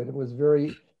do. And it was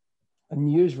very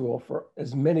unusual for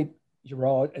as many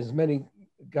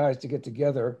guys to get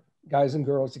together, guys and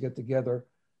girls to get together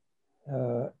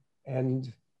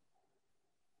and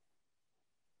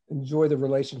enjoy the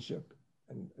relationship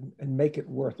and make it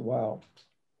worthwhile.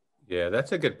 Yeah,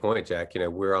 that's a good point, Jack.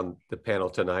 We're on the panel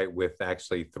tonight with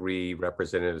actually 3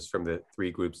 representatives from the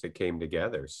 3 groups that came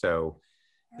together. So,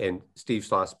 and Steve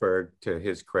Schlossberg, to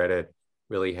his credit,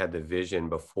 really had the vision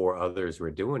before others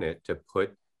were doing it to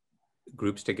put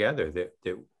groups together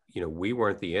that we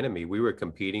weren't the enemy. We were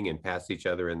competing and passed each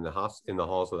other in the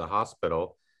halls of the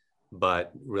hospital,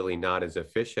 but really not as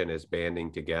efficient as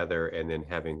banding together and then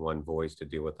having one voice to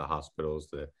deal with the hospitals,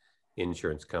 the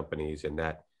insurance companies, and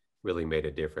that really made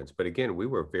a difference. But again, we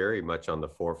were very much on the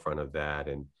forefront of that.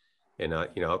 And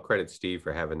I'll credit Steve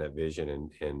for having that vision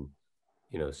and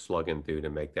slugging through to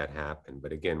make that happen.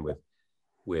 But again,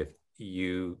 with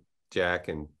you, Jack,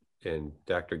 and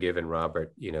Dr. Given,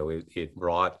 Robert, it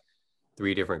brought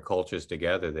 3 different cultures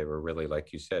together. They were really,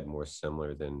 like you said, more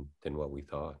similar than what we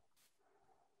thought.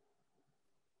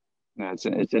 Yeah,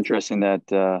 it's interesting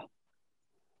that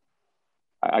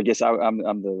I guess I'm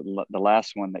the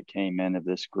last one that came in of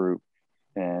this group,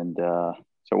 and so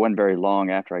it wasn't very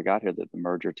long after I got here that the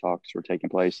merger talks were taking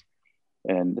place,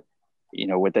 and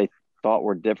what they thought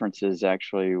were differences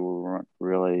actually weren't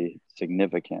really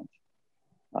significant.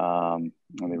 And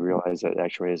they realized that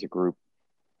actually as a group,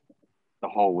 the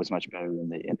whole was much better than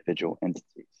the individual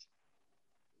entities.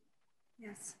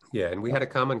 Yes. Yeah, and we had a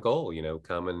common goal,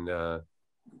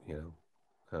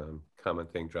 common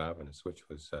thing driving us, which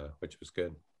was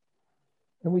good.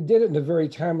 And we did it in a very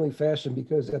timely fashion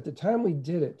because at the time we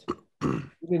did it,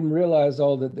 we didn't realize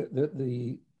all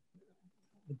the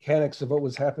mechanics of what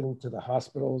was happening to the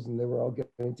hospitals, and they were all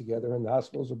getting together, and the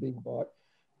hospitals were being bought,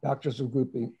 doctors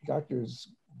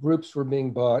groups were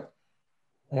being bought,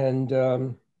 and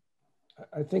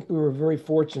I think we were very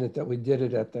fortunate that we did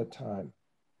it at that time.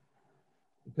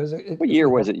 Because what year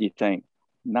was it? You think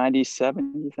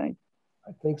 97? You think?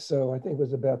 I think so. I think it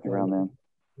was about around then.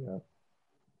 Yeah.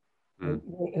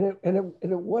 And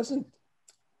it wasn't,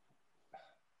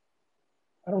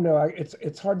 I don't know,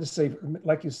 it's hard to say,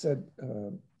 like you said,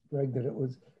 Greg, that it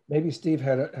was, maybe Steve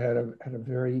had a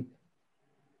very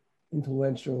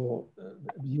influential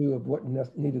view of what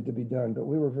needed to be done, but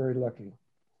we were very lucky,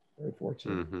 very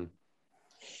fortunate. Mm-hmm.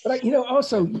 But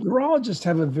also urologists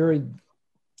have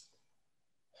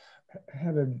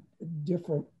a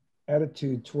different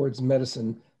attitude towards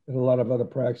medicine than a lot of other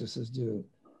practices do.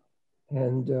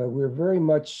 And we're very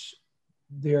much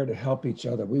there to help each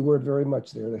other. We were very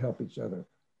much there to help each other.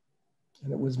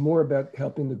 And it was more about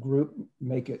helping the group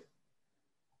make it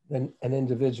than an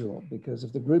individual, because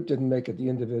if the group didn't make it, the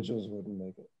individuals wouldn't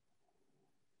make it.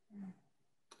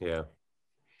 Yeah.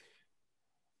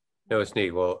 No, it's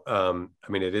neat. Well, I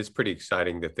mean, it is pretty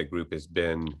exciting that the group has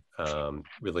been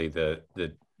really the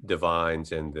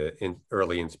divines, and the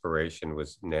early inspiration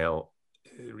was now,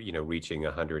 reaching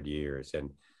 100 years. And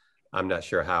I'm not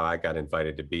sure how I got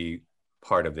invited to be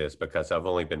part of this, because I've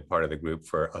only been part of the group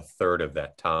for a third of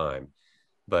that time.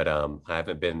 But I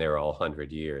haven't been there all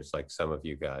 100 years like some of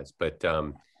you guys. But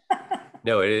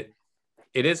no, it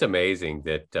is amazing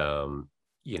that,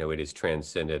 it has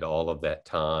transcended all of that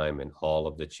time and all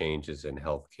of the changes in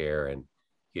healthcare and,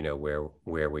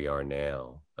 where we are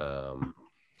now.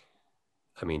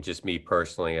 I mean, just me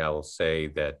personally, I will say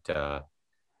that,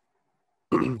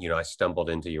 I stumbled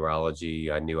into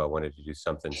urology. I knew I wanted to do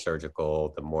something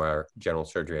surgical. The more general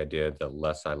surgery I did, the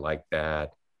less I liked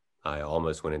that. I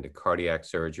almost went into cardiac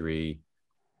surgery,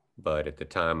 but at the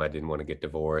time I didn't want to get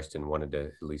divorced and wanted to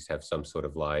at least have some sort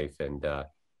of life, and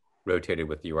rotated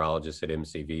with urologists at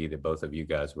MCV that both of you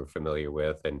guys were familiar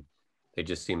with. And they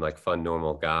just seemed like fun,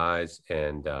 normal guys.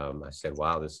 And I said,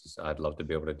 wow, I'd love to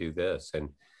be able to do this, and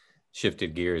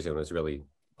shifted gears. And it was really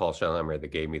Paul Schellheimer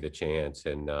that gave me the chance.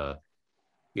 And,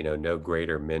 no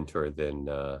greater mentor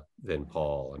than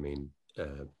Paul. I mean,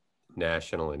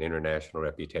 national and international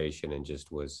reputation, and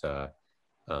just was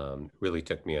really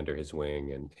took me under his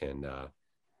wing, and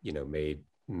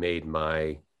made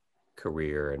my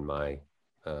career and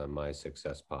my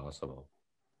success possible.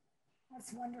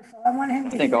 That's wonderful. I want him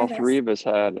to. I think all three of us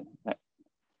had an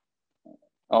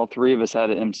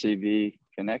MCV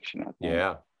connection. I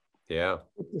think. Yeah.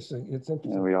 It's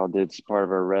interesting. We all did part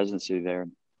of our residency there.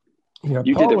 Yeah,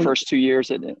 you did the first 2 years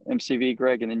at MCV,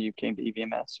 Greg, and then you came to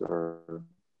EVMS, or?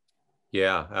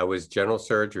 Yeah, I was general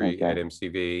surgery at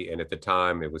MCV, and at the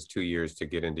time it was 2 years to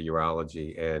get into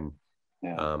urology. And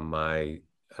my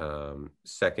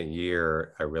second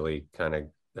year, I really kind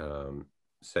of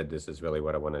said, this is really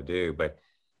what I want to do. But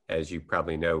as you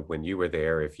probably know, when you were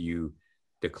there, if you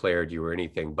declared you were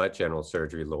anything but general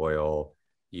surgery loyal,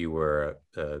 you were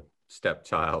a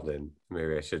stepchild. And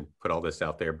maybe I shouldn't put all this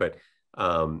out there, but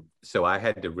so I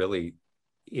had to really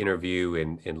interview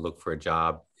and look for a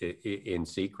job in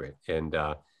secret. And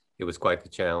it was quite the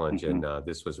challenge. Mm-hmm. And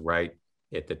this was right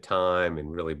at the time and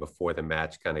really before the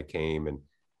match kind of came,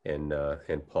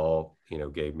 and Paul,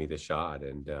 gave me the shot.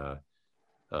 And,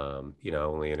 I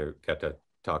only got to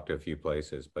talk to a few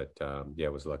places, but I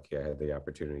was lucky I had the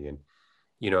opportunity. And,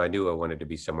 I knew I wanted to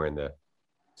be somewhere in the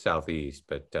Southeast,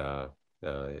 but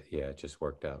it just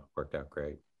worked out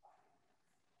great.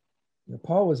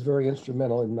 Paul was very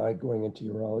instrumental in my going into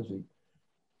urology.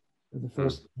 The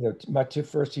first, my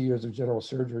first 2 years of general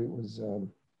surgery was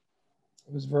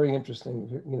very interesting.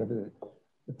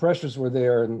 The pressures were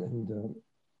there,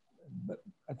 but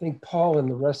I think Paul and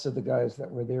the rest of the guys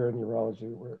that were there in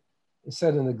urology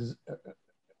set a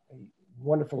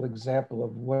wonderful example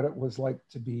of what it was like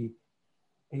to be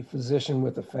a physician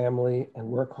with a family and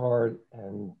work hard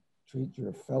and treat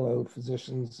your fellow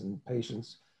physicians and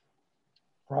patients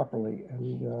properly.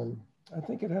 And I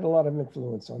think it had a lot of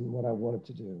influence on what I wanted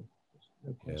to do.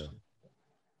 No question.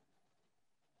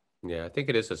 Yeah, I think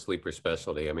it is a sleeper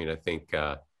specialty. I mean, I think,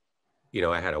 I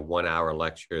had a 1 hour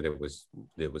lecture that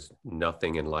was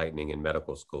nothing enlightening in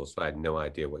medical school. So I had no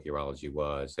idea what urology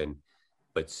was.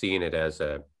 But seeing it as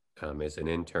an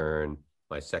intern,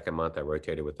 my second month, I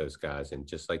rotated with those guys. And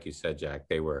just like you said, Jack,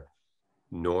 they were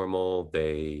normal.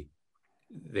 They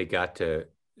got to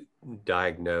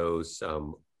diagnose,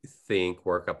 think,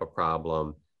 work up a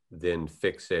problem, then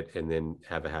fix it, and then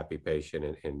have a happy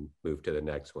patient and move to the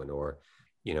next one. Or,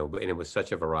 you know, and it was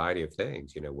such a variety of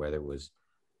things, you know, whether it was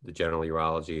the general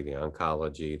urology, the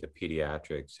oncology, the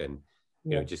pediatrics, and,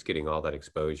 you know, just getting all that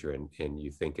exposure. And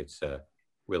you think it's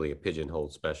really a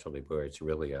pigeonholed specialty, where it's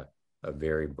really a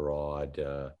very broad,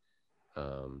 a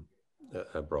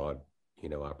broad, you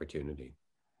know, opportunity.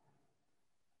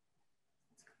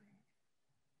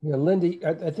 Yeah, Lindy,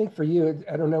 I think for you,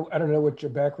 I don't know what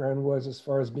your background was as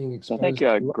far as being exposed. I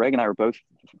think Greg and I were both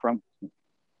from.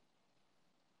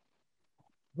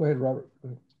 Go ahead, Robert. Go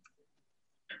ahead.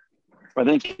 I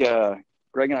think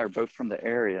Greg and I are both from the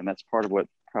area, and that's part of what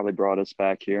probably brought us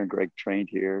back here. And Greg trained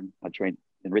here. I trained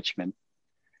in Richmond.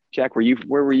 Jack, where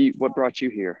were you? What brought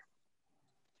you here?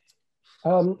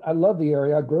 I love the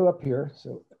area. I grew up here,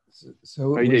 so.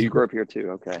 Oh, you grew up here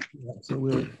too. Okay. Yeah, so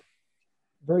we're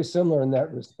very similar in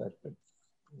that respect, but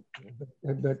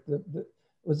it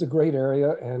was a great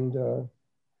area, and I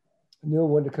knew I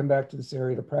wanted to come back to this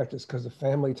area to practice because of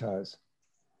family ties.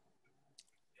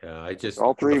 Yeah,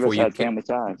 all three of us had family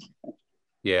ties.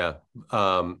 Yeah,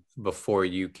 before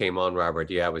you came on,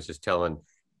 Robert, I was just telling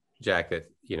Jack that,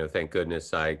 you know, thank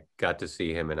goodness I got to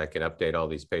see him, and I can update all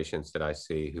these patients that I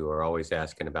see who are always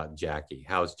asking about Jackie.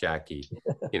 How's Jackie?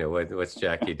 You know, what's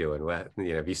Jackie doing? What, you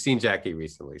know, have you seen Jackie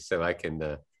recently? So I can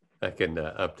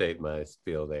update my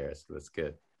spiel there. So that's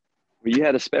good. Well, you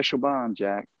had a special bond,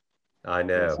 Jack. I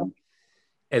know.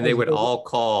 And they would all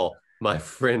call my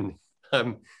friend.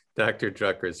 I'm Dr.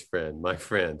 Drucker's friend, my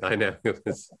friend. I know it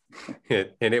was,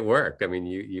 and it worked. I mean,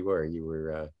 you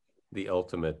were the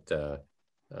ultimate,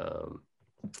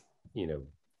 you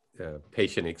know,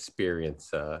 patient experience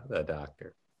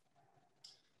doctor.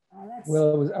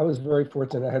 Well, I was very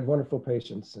fortunate. I had wonderful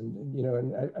patients, and you know,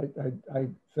 and I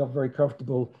felt very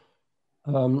comfortable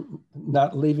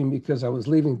not leaving because I was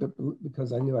leaving, but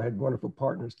because I knew I had wonderful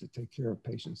partners to take care of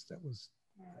patients. That was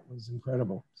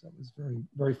incredible. So I was very,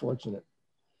 very fortunate.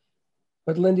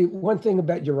 But Lindy, one thing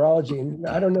about urology, and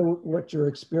I don't know what your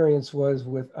experience was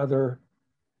with other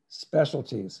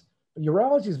specialties, but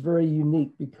urology is very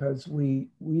unique because we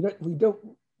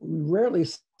rarely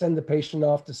send the patient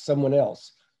off to someone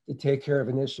else to take care of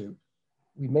an issue.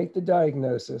 We make the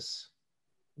diagnosis,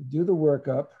 we do the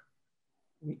workup,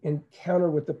 we encounter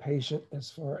with the patient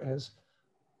as far as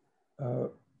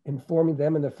informing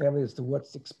them and the family as to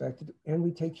what's expected, and we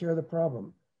take care of the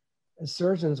problem. As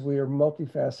surgeons, we are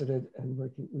multifaceted, and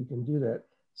we can do that.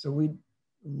 So we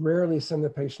rarely send the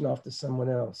patient off to someone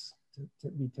else to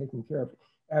be taken care of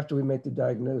after we make the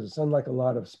diagnosis, unlike a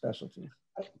lot of specialties.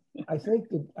 I think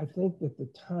that the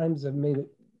times have made it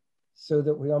so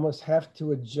that we almost have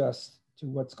to adjust to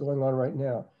what's going on right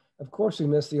now. Of course, we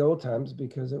miss the old times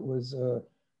because it was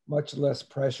much less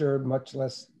pressure, much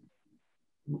less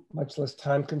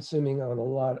time consuming on a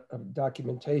lot of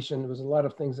documentation. There was a lot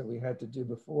of things that we had to do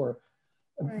before,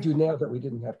 do now that we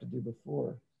didn't have to do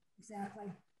before.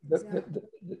 Exactly.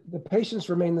 The patients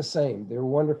remain the same. They're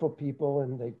wonderful people,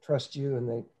 and they trust you,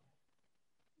 and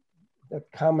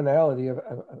that commonality of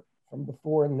from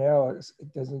before and now, it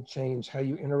doesn't change. How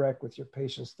you interact with your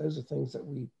patients, those are things that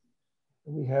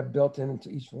we have built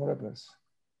into each one of us.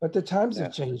 But the times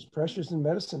have changed. Pressures in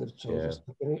medicine have changed,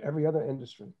 like every other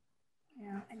industry.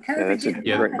 Yeah, and that's a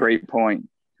great point.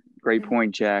 Great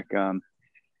point, Jack.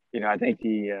 You know, I think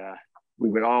we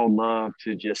would all love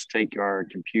to just take our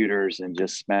computers and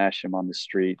just smash them on the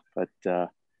street, but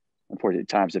unfortunately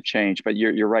times have changed. But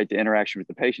you're right, the interaction with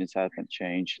the patients hasn't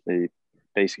changed. The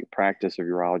basic practice of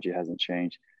urology hasn't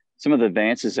changed. Some of the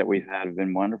advances that we've had have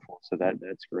been wonderful, so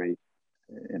that's great.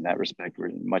 In that respect,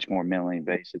 we're much more minimally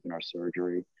invasive in our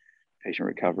surgery. Patient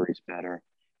recovery is better.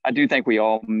 I do think we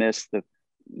all miss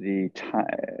the time,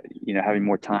 you know, having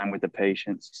more time with the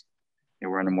patients. You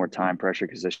know, we're under more time pressure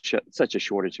because there's such a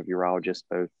shortage of urologists,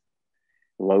 both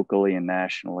locally and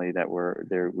nationally, that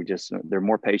there are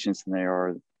more patients than there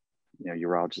are, you know,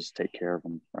 urologists to take care of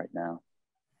them right now.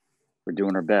 We're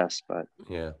doing our best, but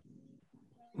yeah.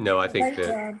 No, I think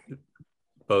that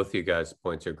both you guys'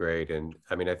 points are great. And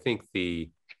I mean, I think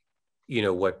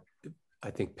what I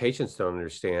think patients don't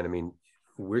understand, I mean,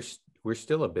 we're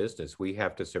still a business. We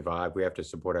have to survive. We have to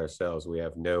support ourselves. We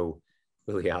have no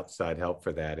really outside help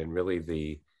for that. And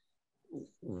really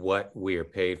what we are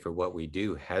paid for what we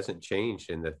do hasn't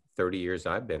changed in the 30 years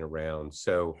I've been around.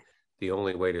 So the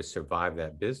only way to survive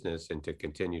that business and to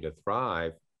continue to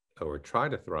thrive or try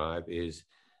to thrive is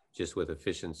just with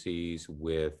efficiencies,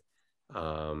 with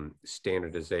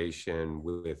standardization,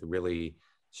 with really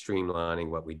streamlining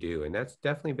what we do. And that's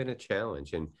definitely been a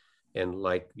challenge. And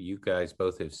like you guys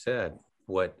both have said,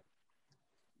 what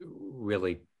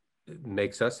really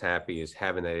makes us happy is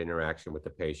having that interaction with the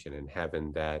patient and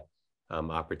having that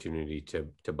opportunity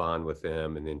to bond with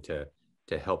them, and then to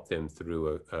help them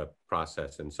through a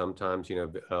process, and sometimes, you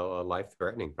know, a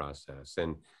life-threatening process.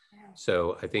 And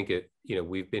so I think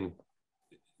we've been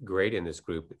great in this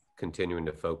group, continuing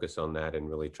to focus on that and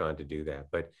really trying to do that.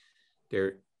 But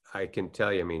I can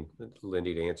tell you, I mean,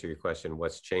 Lindy, to answer your question,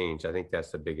 what's changed? I think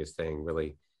that's the biggest thing,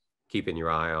 really keeping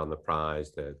your eye on the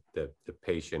prize, the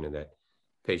patient, and that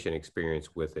patient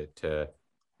experience with it, to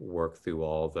work through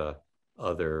all the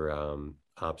other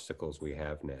obstacles we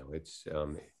have now.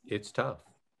 It's tough.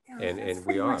 And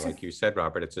we are, like you said,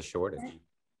 Robert, it's a shortage.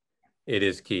 It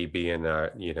is key being,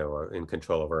 in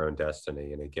control of our own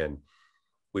destiny. And again,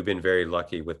 we've been very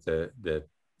lucky with the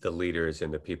leaders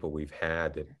and the people we've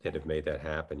had that have made that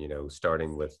happen, you know,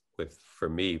 starting with for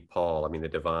me, Paul. I mean, the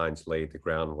Divines laid the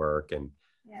groundwork. And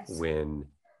when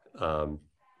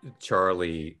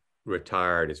Charlie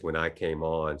retired is when I came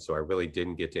on. So I really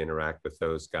didn't get to interact with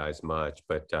those guys much.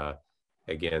 But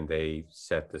again, they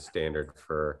set the standard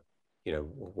for, you know,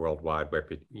 worldwide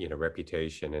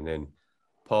reputation. And then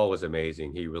Paul was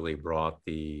amazing. He really brought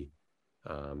the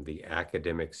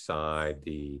academic side,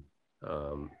 the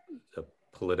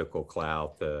political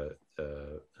clout, the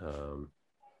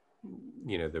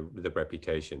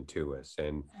reputation to us,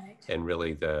 and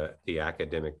really the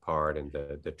academic part and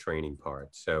the training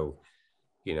part. So,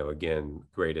 you know, again,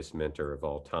 greatest mentor of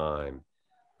all time.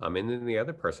 And then the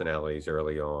other personalities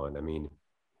early on. I mean,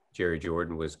 Jerry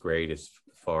Jordan was great as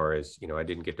far as, you know, I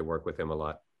didn't get to work with him a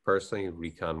lot personally.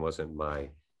 Recon wasn't my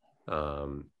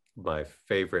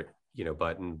favorite, you know,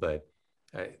 button, but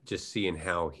just seeing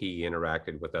how he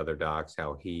interacted with other docs,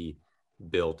 how he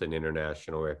built an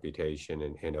international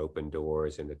reputation and opened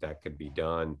doors, and that could be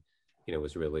done, you know,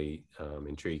 was really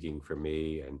intriguing for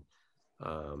me. And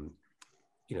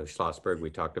you know, Schlossberg, we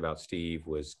talked about. Steve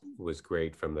was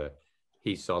great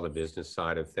he saw the business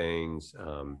side of things,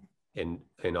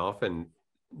 and often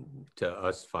to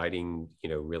us fighting, you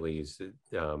know, really is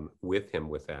with him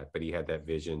with that, but he had that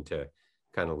vision to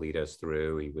kind of lead us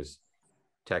through. He was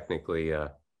technically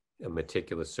a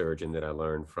meticulous surgeon that I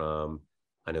learned from.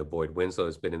 I know Boyd Winslow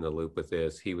has been in the loop with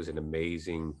this. He was an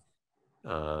amazing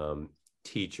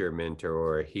teacher,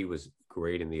 mentor. He was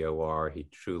great in the OR. He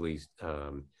truly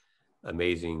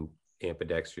amazing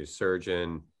ambidextrous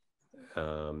surgeon.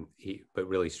 But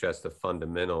really stressed the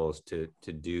fundamentals to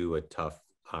do a tough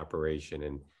operation.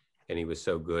 And he was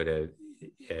so good at,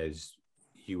 as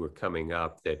you were coming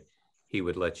up, that he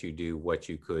would let you do what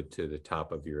you could to the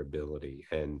top of your ability.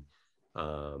 And,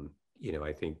 you know,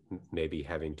 I think maybe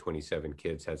having 27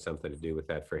 kids had something to do with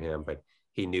that for him, but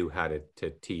he knew how to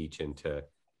teach and to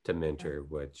mentor,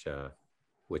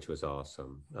 which was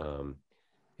awesome.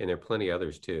 And there are plenty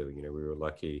others too. You know, we were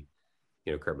lucky,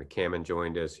 you know, Kurt McCammon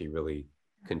joined us. He really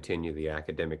continued the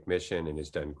academic mission and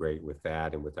has done great with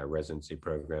that, and with our residency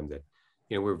program, that,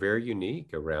 you know, we're very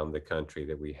unique around the country,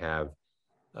 that we have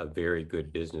a very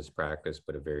good business practice,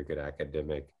 but a very good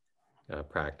academic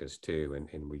practice too.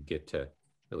 And we get to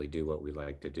really do what we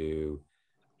like to do.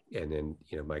 And then,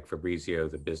 you know, Mike Fabrizio,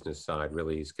 the business side,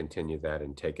 really has continued that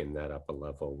and taken that up a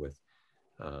level with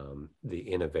the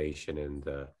innovation and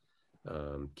the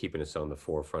keeping us on the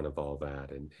forefront of all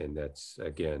that. And that's,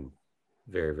 again,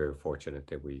 very, very fortunate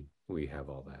that we have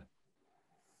all that.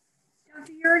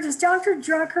 Dr. Ure, does Dr.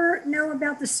 Drucker know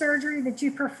about the surgery that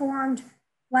you performed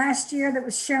last year that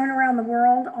was shown around the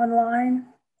world online?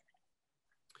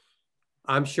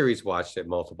 I'm sure he's watched it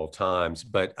multiple times,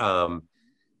 but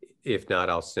if not,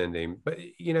 I'll send him. But,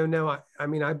 you know, no, I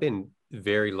mean, I've been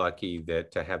very lucky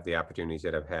to have the opportunities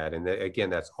that I've had. And again,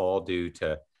 that's all due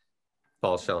to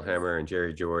Paul Schellhammer and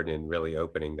Jerry Jordan and really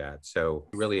opening that. So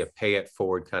really a pay it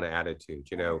forward kind of attitude.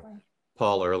 You know,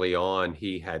 Paul early on,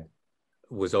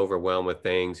 was overwhelmed with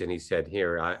things, and he said,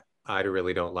 here, I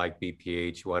really don't like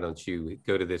BPH. Why don't you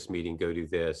go to this meeting, go do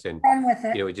this? And,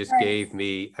 you know, it just gave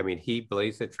me, I mean, he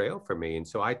blazed the trail for me. And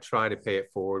so I try to pay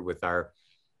it forward with our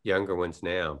younger ones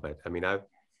now. But I mean,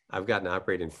 I've gotten to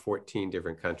operate in 14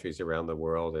 different countries around the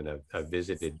world, and I've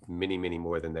visited many, many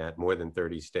more than that, more than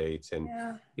 30 states. And,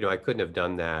 you know, I couldn't have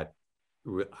done that.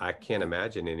 I can't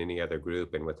imagine in any other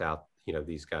group, and without, you know,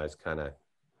 these guys kind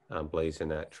of blazing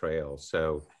that trail.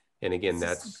 So, and again,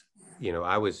 that's, you know,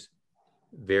 I was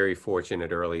very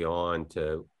fortunate early on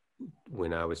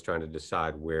when I was trying to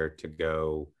decide where to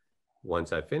go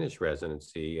once I finished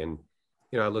residency. And,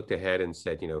 you know, I looked ahead and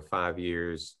said, you know, 5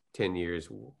 years, 10 years,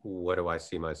 what do I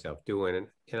see myself doing?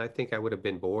 And I think I would have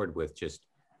been bored with just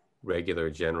regular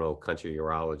general country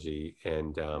urology.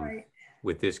 And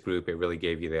with this group, it really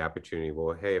gave you the opportunity,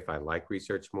 well, hey, if I like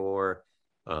research more,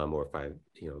 or if I,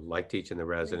 like teaching the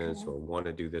residents or want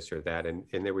to do this or that. And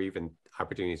there were even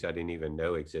opportunities I didn't even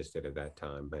know existed at that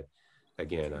time. But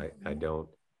again,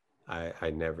 I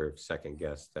never second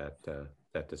guessed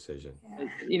that decision.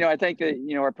 I think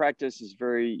that, our practice is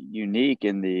very unique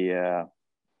in the,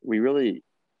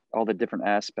 all the different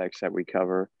aspects that we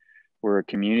cover. We're a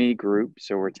community group,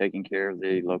 so we're taking care of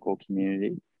the local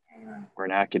community. We're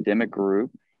an academic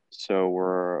group, so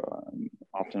we're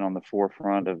often on the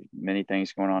forefront of many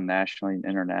things going on nationally and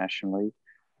internationally.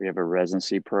 We have a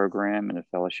residency program and a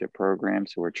fellowship program,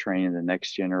 so we're training the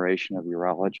next generation of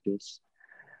urologists.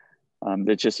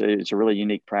 It's a really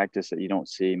unique practice that you don't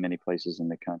see many places in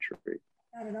the country.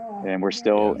 Not at all. And we're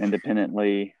still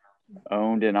independently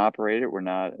owned and operated. We're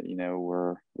not,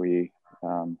 we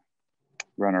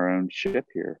run our own ship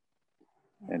here,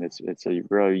 and it's a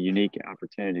really unique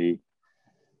opportunity.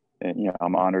 And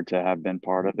I'm honored to have been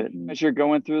part of it. And as you're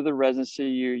going through the residency,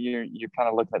 you kind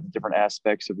of look at the different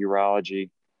aspects of urology,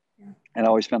 and I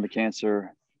always found the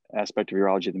cancer aspect of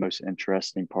urology the most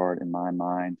interesting part in my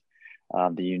mind.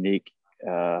 The unique,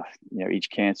 each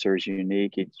cancer is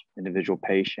unique, each individual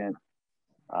patient.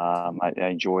 I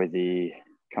enjoy the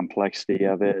complexity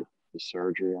of it, the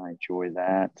surgery. I enjoy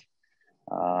that.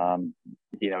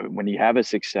 When you have a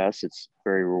success, it's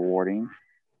very rewarding.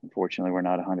 Unfortunately, we're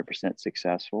not 100%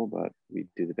 successful, but we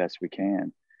do the best we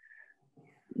can.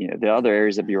 The other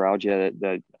areas of urology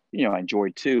that I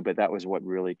enjoyed too, but that was what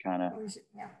really kind of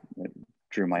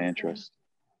drew my interest.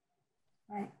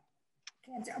 Right.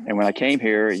 And when I came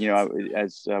here,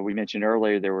 as we mentioned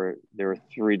earlier, there were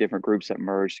 3 different groups that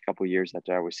merged a couple of years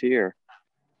after I was here,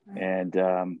 and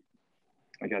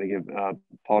I got to give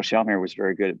Paul Shelmire was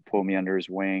very good at pulling me under his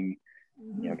wing.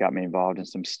 Got me involved in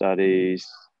some studies.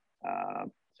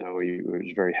 So he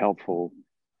was very helpful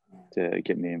to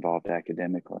get me involved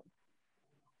academically.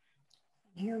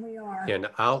 Here we are. And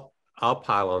I'll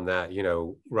pile on that.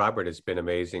 Robert has been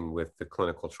amazing with the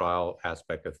clinical trial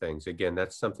aspect of things. Again,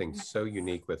 that's something so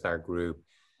unique with our group.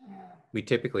 We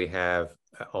typically have,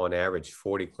 on average,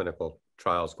 40 clinical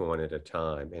trials going at a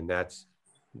time. And that's,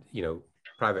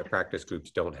 private practice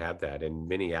groups don't have that. And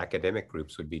many academic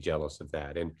groups would be jealous of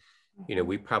that. And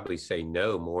we probably say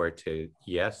no more to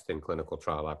yes than clinical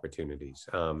trial opportunities.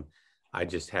 I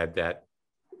just had that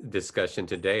discussion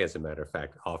today, as a matter of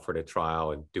fact, offered a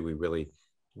trial, and do we really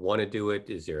want to do it?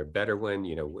 Is there a better one,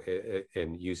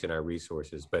 and using our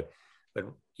resources? But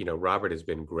Robert has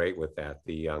been great with that.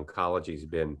 The oncology has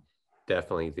been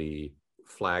definitely the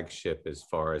flagship as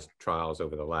far as trials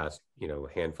over the last,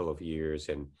 handful of years.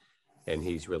 And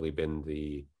he's really been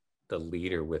the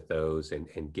leader with those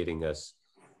and getting us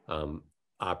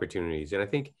opportunities. And I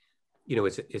think,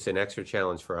 it's an extra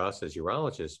challenge for us as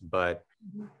urologists, but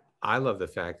I love the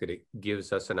fact that it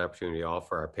gives us an opportunity to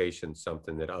offer our patients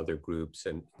something that other groups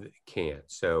can't.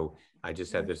 So I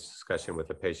just had this discussion with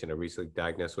a patient I recently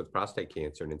diagnosed with prostate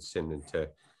cancer, and it's sending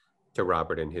to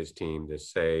Robert and his team to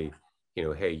say,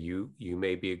 hey, you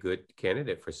may be a good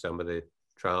candidate for some of the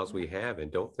trials we have,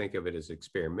 and don't think of it as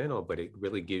experimental, but it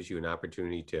really gives you an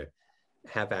opportunity to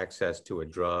have access to a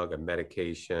drug, a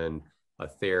medication, a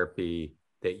therapy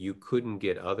that you couldn't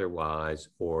get otherwise,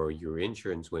 or your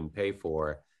insurance wouldn't pay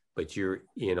for, but you're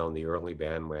in on the early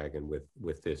bandwagon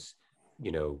with this,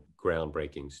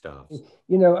 groundbreaking stuff.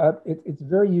 It's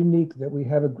very unique that we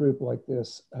have a group like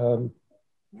this. Yeah,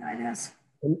 it is.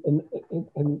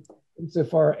 And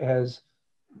insofar as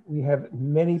we have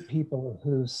many people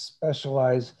who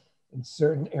specialize in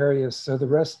certain areas. So the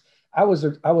rest, I was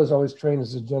always trained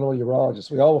as a general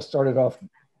urologist. We all started off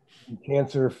in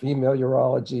cancer, female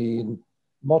urology, and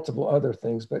multiple other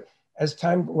things. But as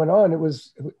time went on,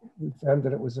 we found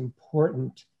that it was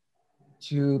important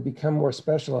to become more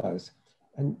specialized.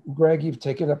 And Greg, you've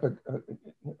taken up a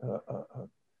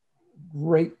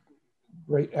great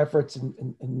efforts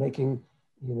in making,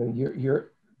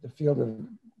 your the field of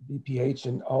BPH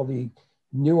and all the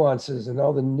nuances and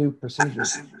all the new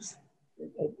procedures.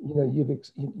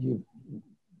 You've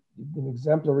been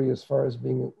exemplary as far as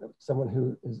being someone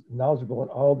who is knowledgeable in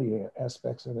all the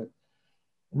aspects of it.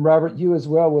 And Robert, you as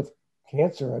well with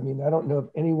cancer. I mean, I don't know of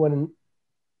anyone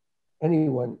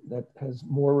that has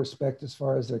more respect as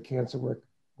far as their cancer work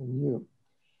than you.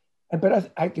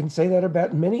 But I can say that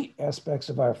about many aspects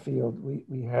of our field.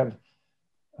 We have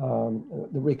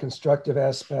the reconstructive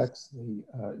aspects.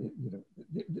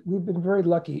 We've been very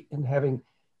lucky in having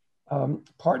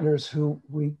partners who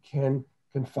we can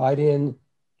confide in,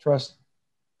 trust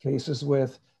cases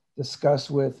with, discuss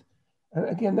with. And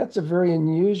again, that's a very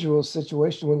unusual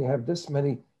situation when you have this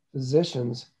many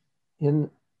physicians in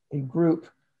a group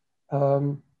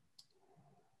who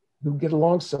get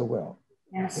along so well.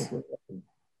 Yes.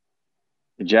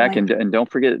 Jack, and don't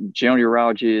forget, general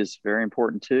urology is very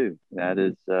important too. That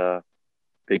is a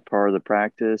big part of the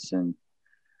practice. And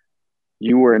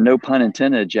you were, no pun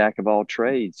intended, a jack of all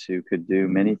trades who could do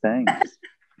many things.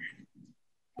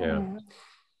 Yeah.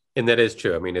 And that is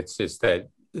true. I mean, it's that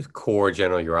core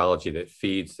general urology that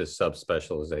feeds the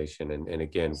subspecialization. And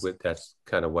again, that's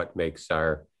kind of what makes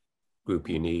our group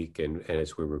unique. And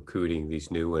as we're recruiting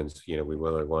these new ones, we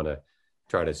really want to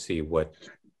try to see what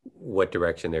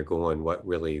direction they're going, what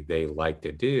really they like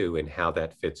to do, and how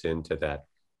that fits into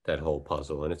that whole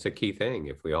puzzle. And it's a key thing.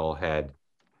 If we all had,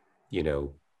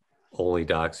 only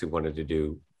docs who wanted to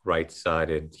do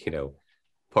right-sided,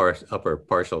 upper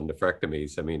partial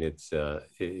nephrectomies, I mean,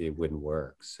 it wouldn't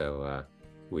work. So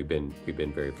we've been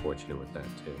very fortunate with that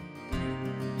too.